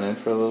Sure. or run in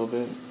for a little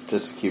bit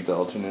just to keep the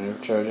alternator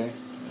charging?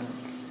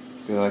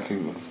 Because I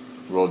could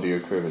roll to your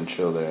curb and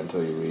chill there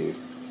until you leave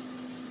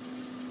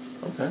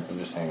Okay. and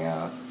just hang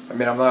out. I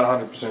mean, I'm not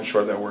 100%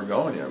 sure that we're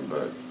going yet,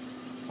 but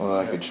Well,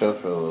 I could chill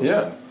for a little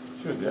yeah,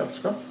 bit. dude, yeah, let's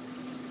go.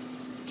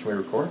 Can we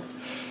record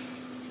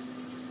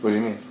What do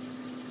you mean?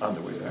 on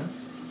the way there?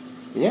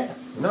 Yeah.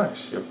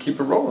 Nice. Yo, keep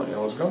it rolling.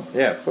 Let's go.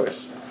 Yeah, of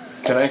course.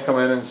 Can I come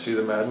in and see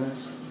the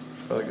madness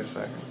for like a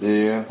second? Do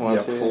you want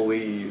Yeah, to?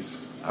 please.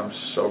 I'm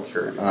so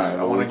curious. Alright,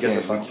 I want to get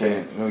this on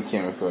tape. We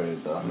can't record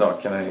it though. No,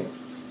 can I?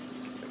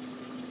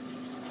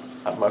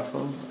 On my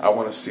phone? I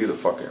want to see the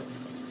fucking.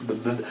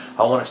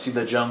 I want to see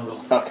the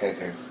jungle.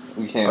 Okay.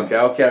 We can't.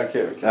 Okay.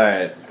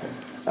 Alright.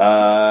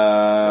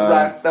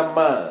 That's the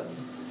man.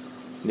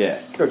 Yeah.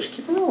 Yo, just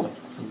keep it rolling.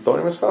 Don't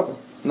even stop it.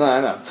 No,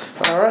 I know.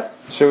 Alright.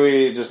 Should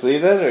we just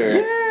leave it or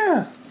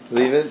Yeah.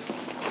 leave it?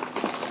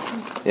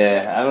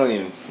 Yeah, I don't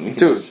even. We can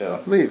Dude, just chill.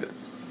 leave it.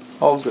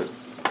 All good.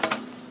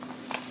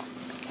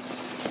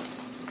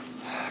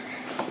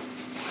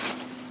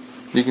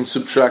 You can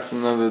subtract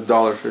another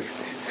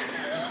 $1.50.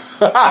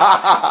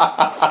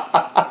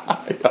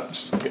 I'm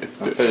just kidding.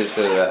 I'm pretty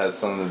sure that has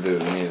something to do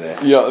with me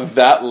there. Yo,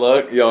 that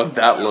look.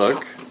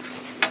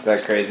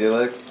 That crazy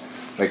look?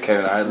 The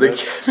Kevin Hart The look?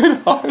 Kevin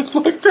Hart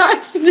look,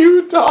 that's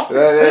you, dog.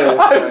 That is.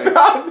 I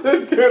found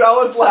it, dude. I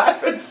was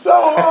laughing so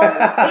hard.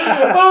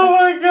 Oh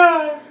my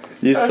god.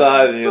 You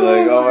saw it and you're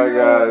like, oh my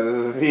god,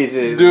 this is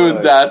BJ's Dude,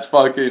 look. that's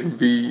fucking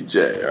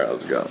BJ. Alright,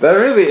 let's go. That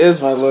really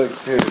is my look,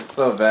 dude. It's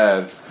so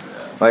bad.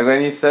 Like,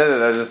 when you said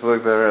it, I just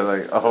looked over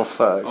like, oh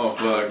fuck. Oh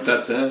fuck,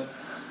 that's it.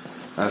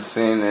 I've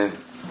seen it.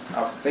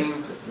 I've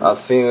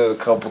seen it a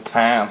couple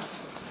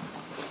times.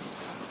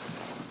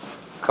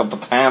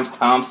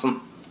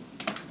 Thompson.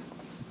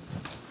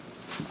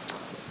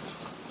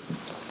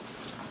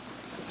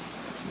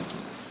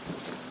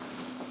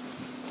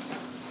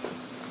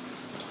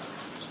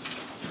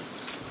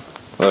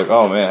 Look,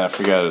 oh man, I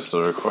forgot it's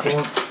still recording.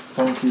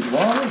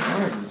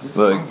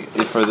 Look,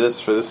 for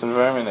this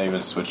environment, I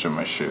even switched up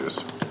my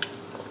shoes.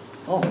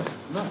 Oh,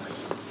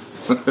 nice.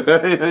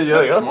 You're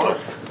like, Smart.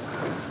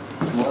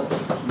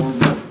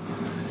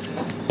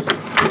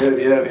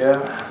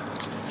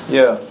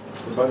 Yeah.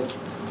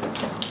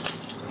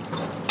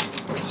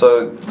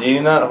 So, do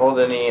you not hold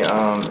any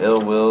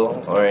ill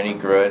will or any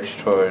grudge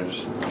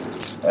towards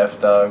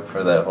F-Dog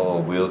for that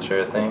whole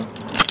wheelchair thing?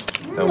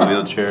 The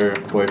wheelchair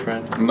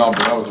boyfriend? No, but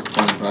that was a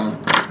funny time.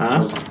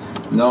 Huh?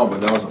 No,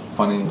 but that was a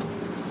funny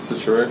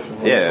situation.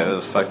 Yeah, it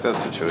was a fucked up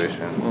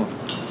situation.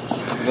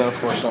 Then of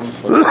course I'm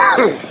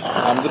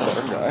the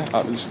better guy,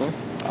 obviously.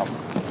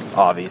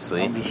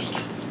 Obviously. I'm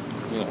just,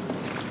 you know.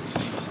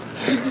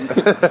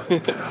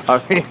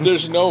 I mean,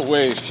 There's no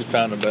way she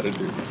found a better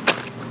dude.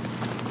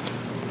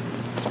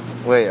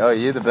 wait, oh,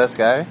 you're the best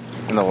guy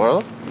in the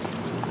world?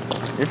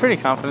 You're pretty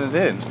confident,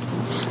 dude.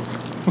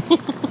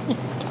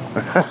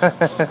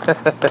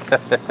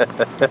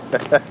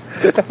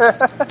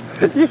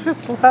 You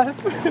just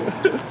laughed.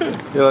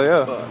 You're like,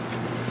 oh.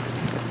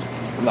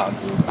 Not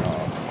dude.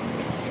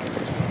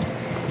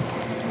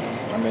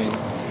 I mean,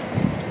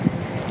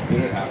 it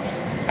didn't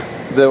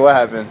happen. Then what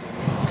happened?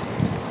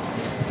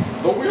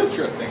 The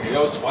wheelchair thing, it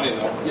was funny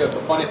though. Yeah, it's a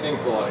funny thing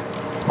to like.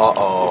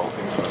 Uh-oh.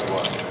 Things like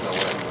what? No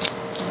way.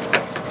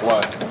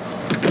 What?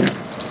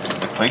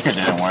 The clicker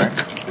didn't work.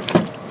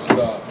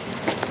 Stop.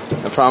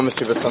 I promise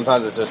you, but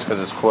sometimes it's just because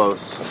it's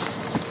close.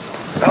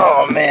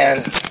 Oh,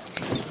 man.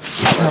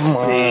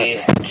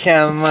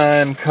 Come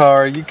on,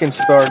 car. You can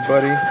start,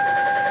 buddy.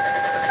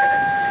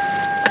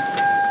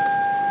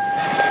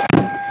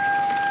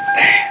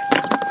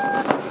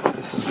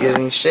 This is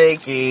getting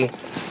shaky.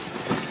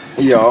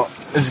 Yo,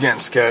 it's getting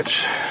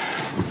sketch.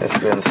 It's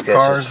getting sketchy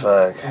Cars- as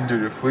fuck.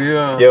 Dude, if we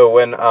Yo,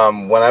 when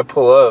I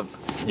pull up,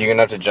 you're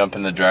gonna have to jump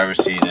in the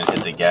driver's seat and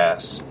hit the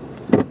gas.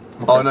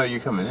 Okay. Oh no, you're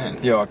coming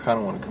in. Yo, I kind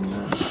of want to come in.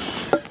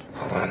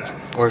 Hold on.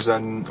 Or is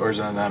that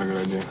not a good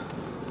idea?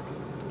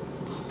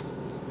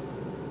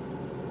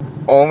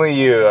 Only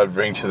you I'd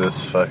bring to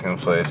this fucking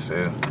place,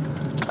 dude.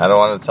 I don't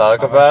want to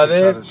talk about Try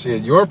to it. see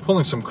it. You're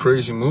pulling some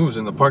crazy moves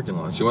in the parking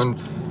lots. You went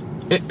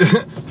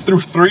through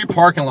 3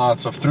 parking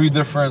lots of 3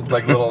 different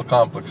like little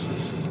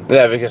complexes.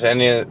 Yeah, because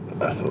Yo,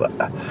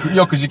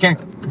 because you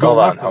can't go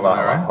left on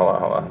that, right? Hold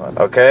on.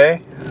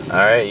 Okay?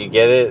 Alright, you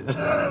get it?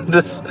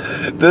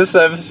 This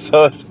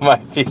episode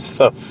might be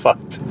so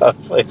fucked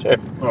up later.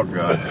 Oh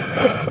god.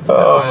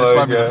 Oh This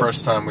my might be the God.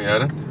 first time we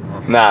edit.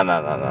 Nah.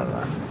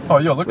 Oh,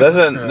 yo, look There's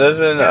at this.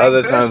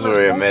 other times where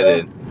we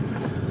admitted.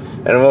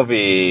 And it will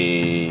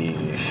be,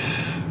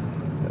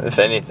 if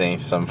anything,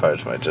 some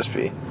parts might just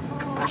be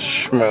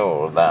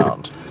schmooled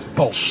out.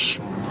 Oh,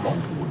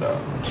 smoked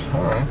out.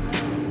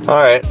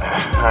 Alright.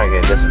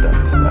 Alright, this is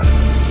done.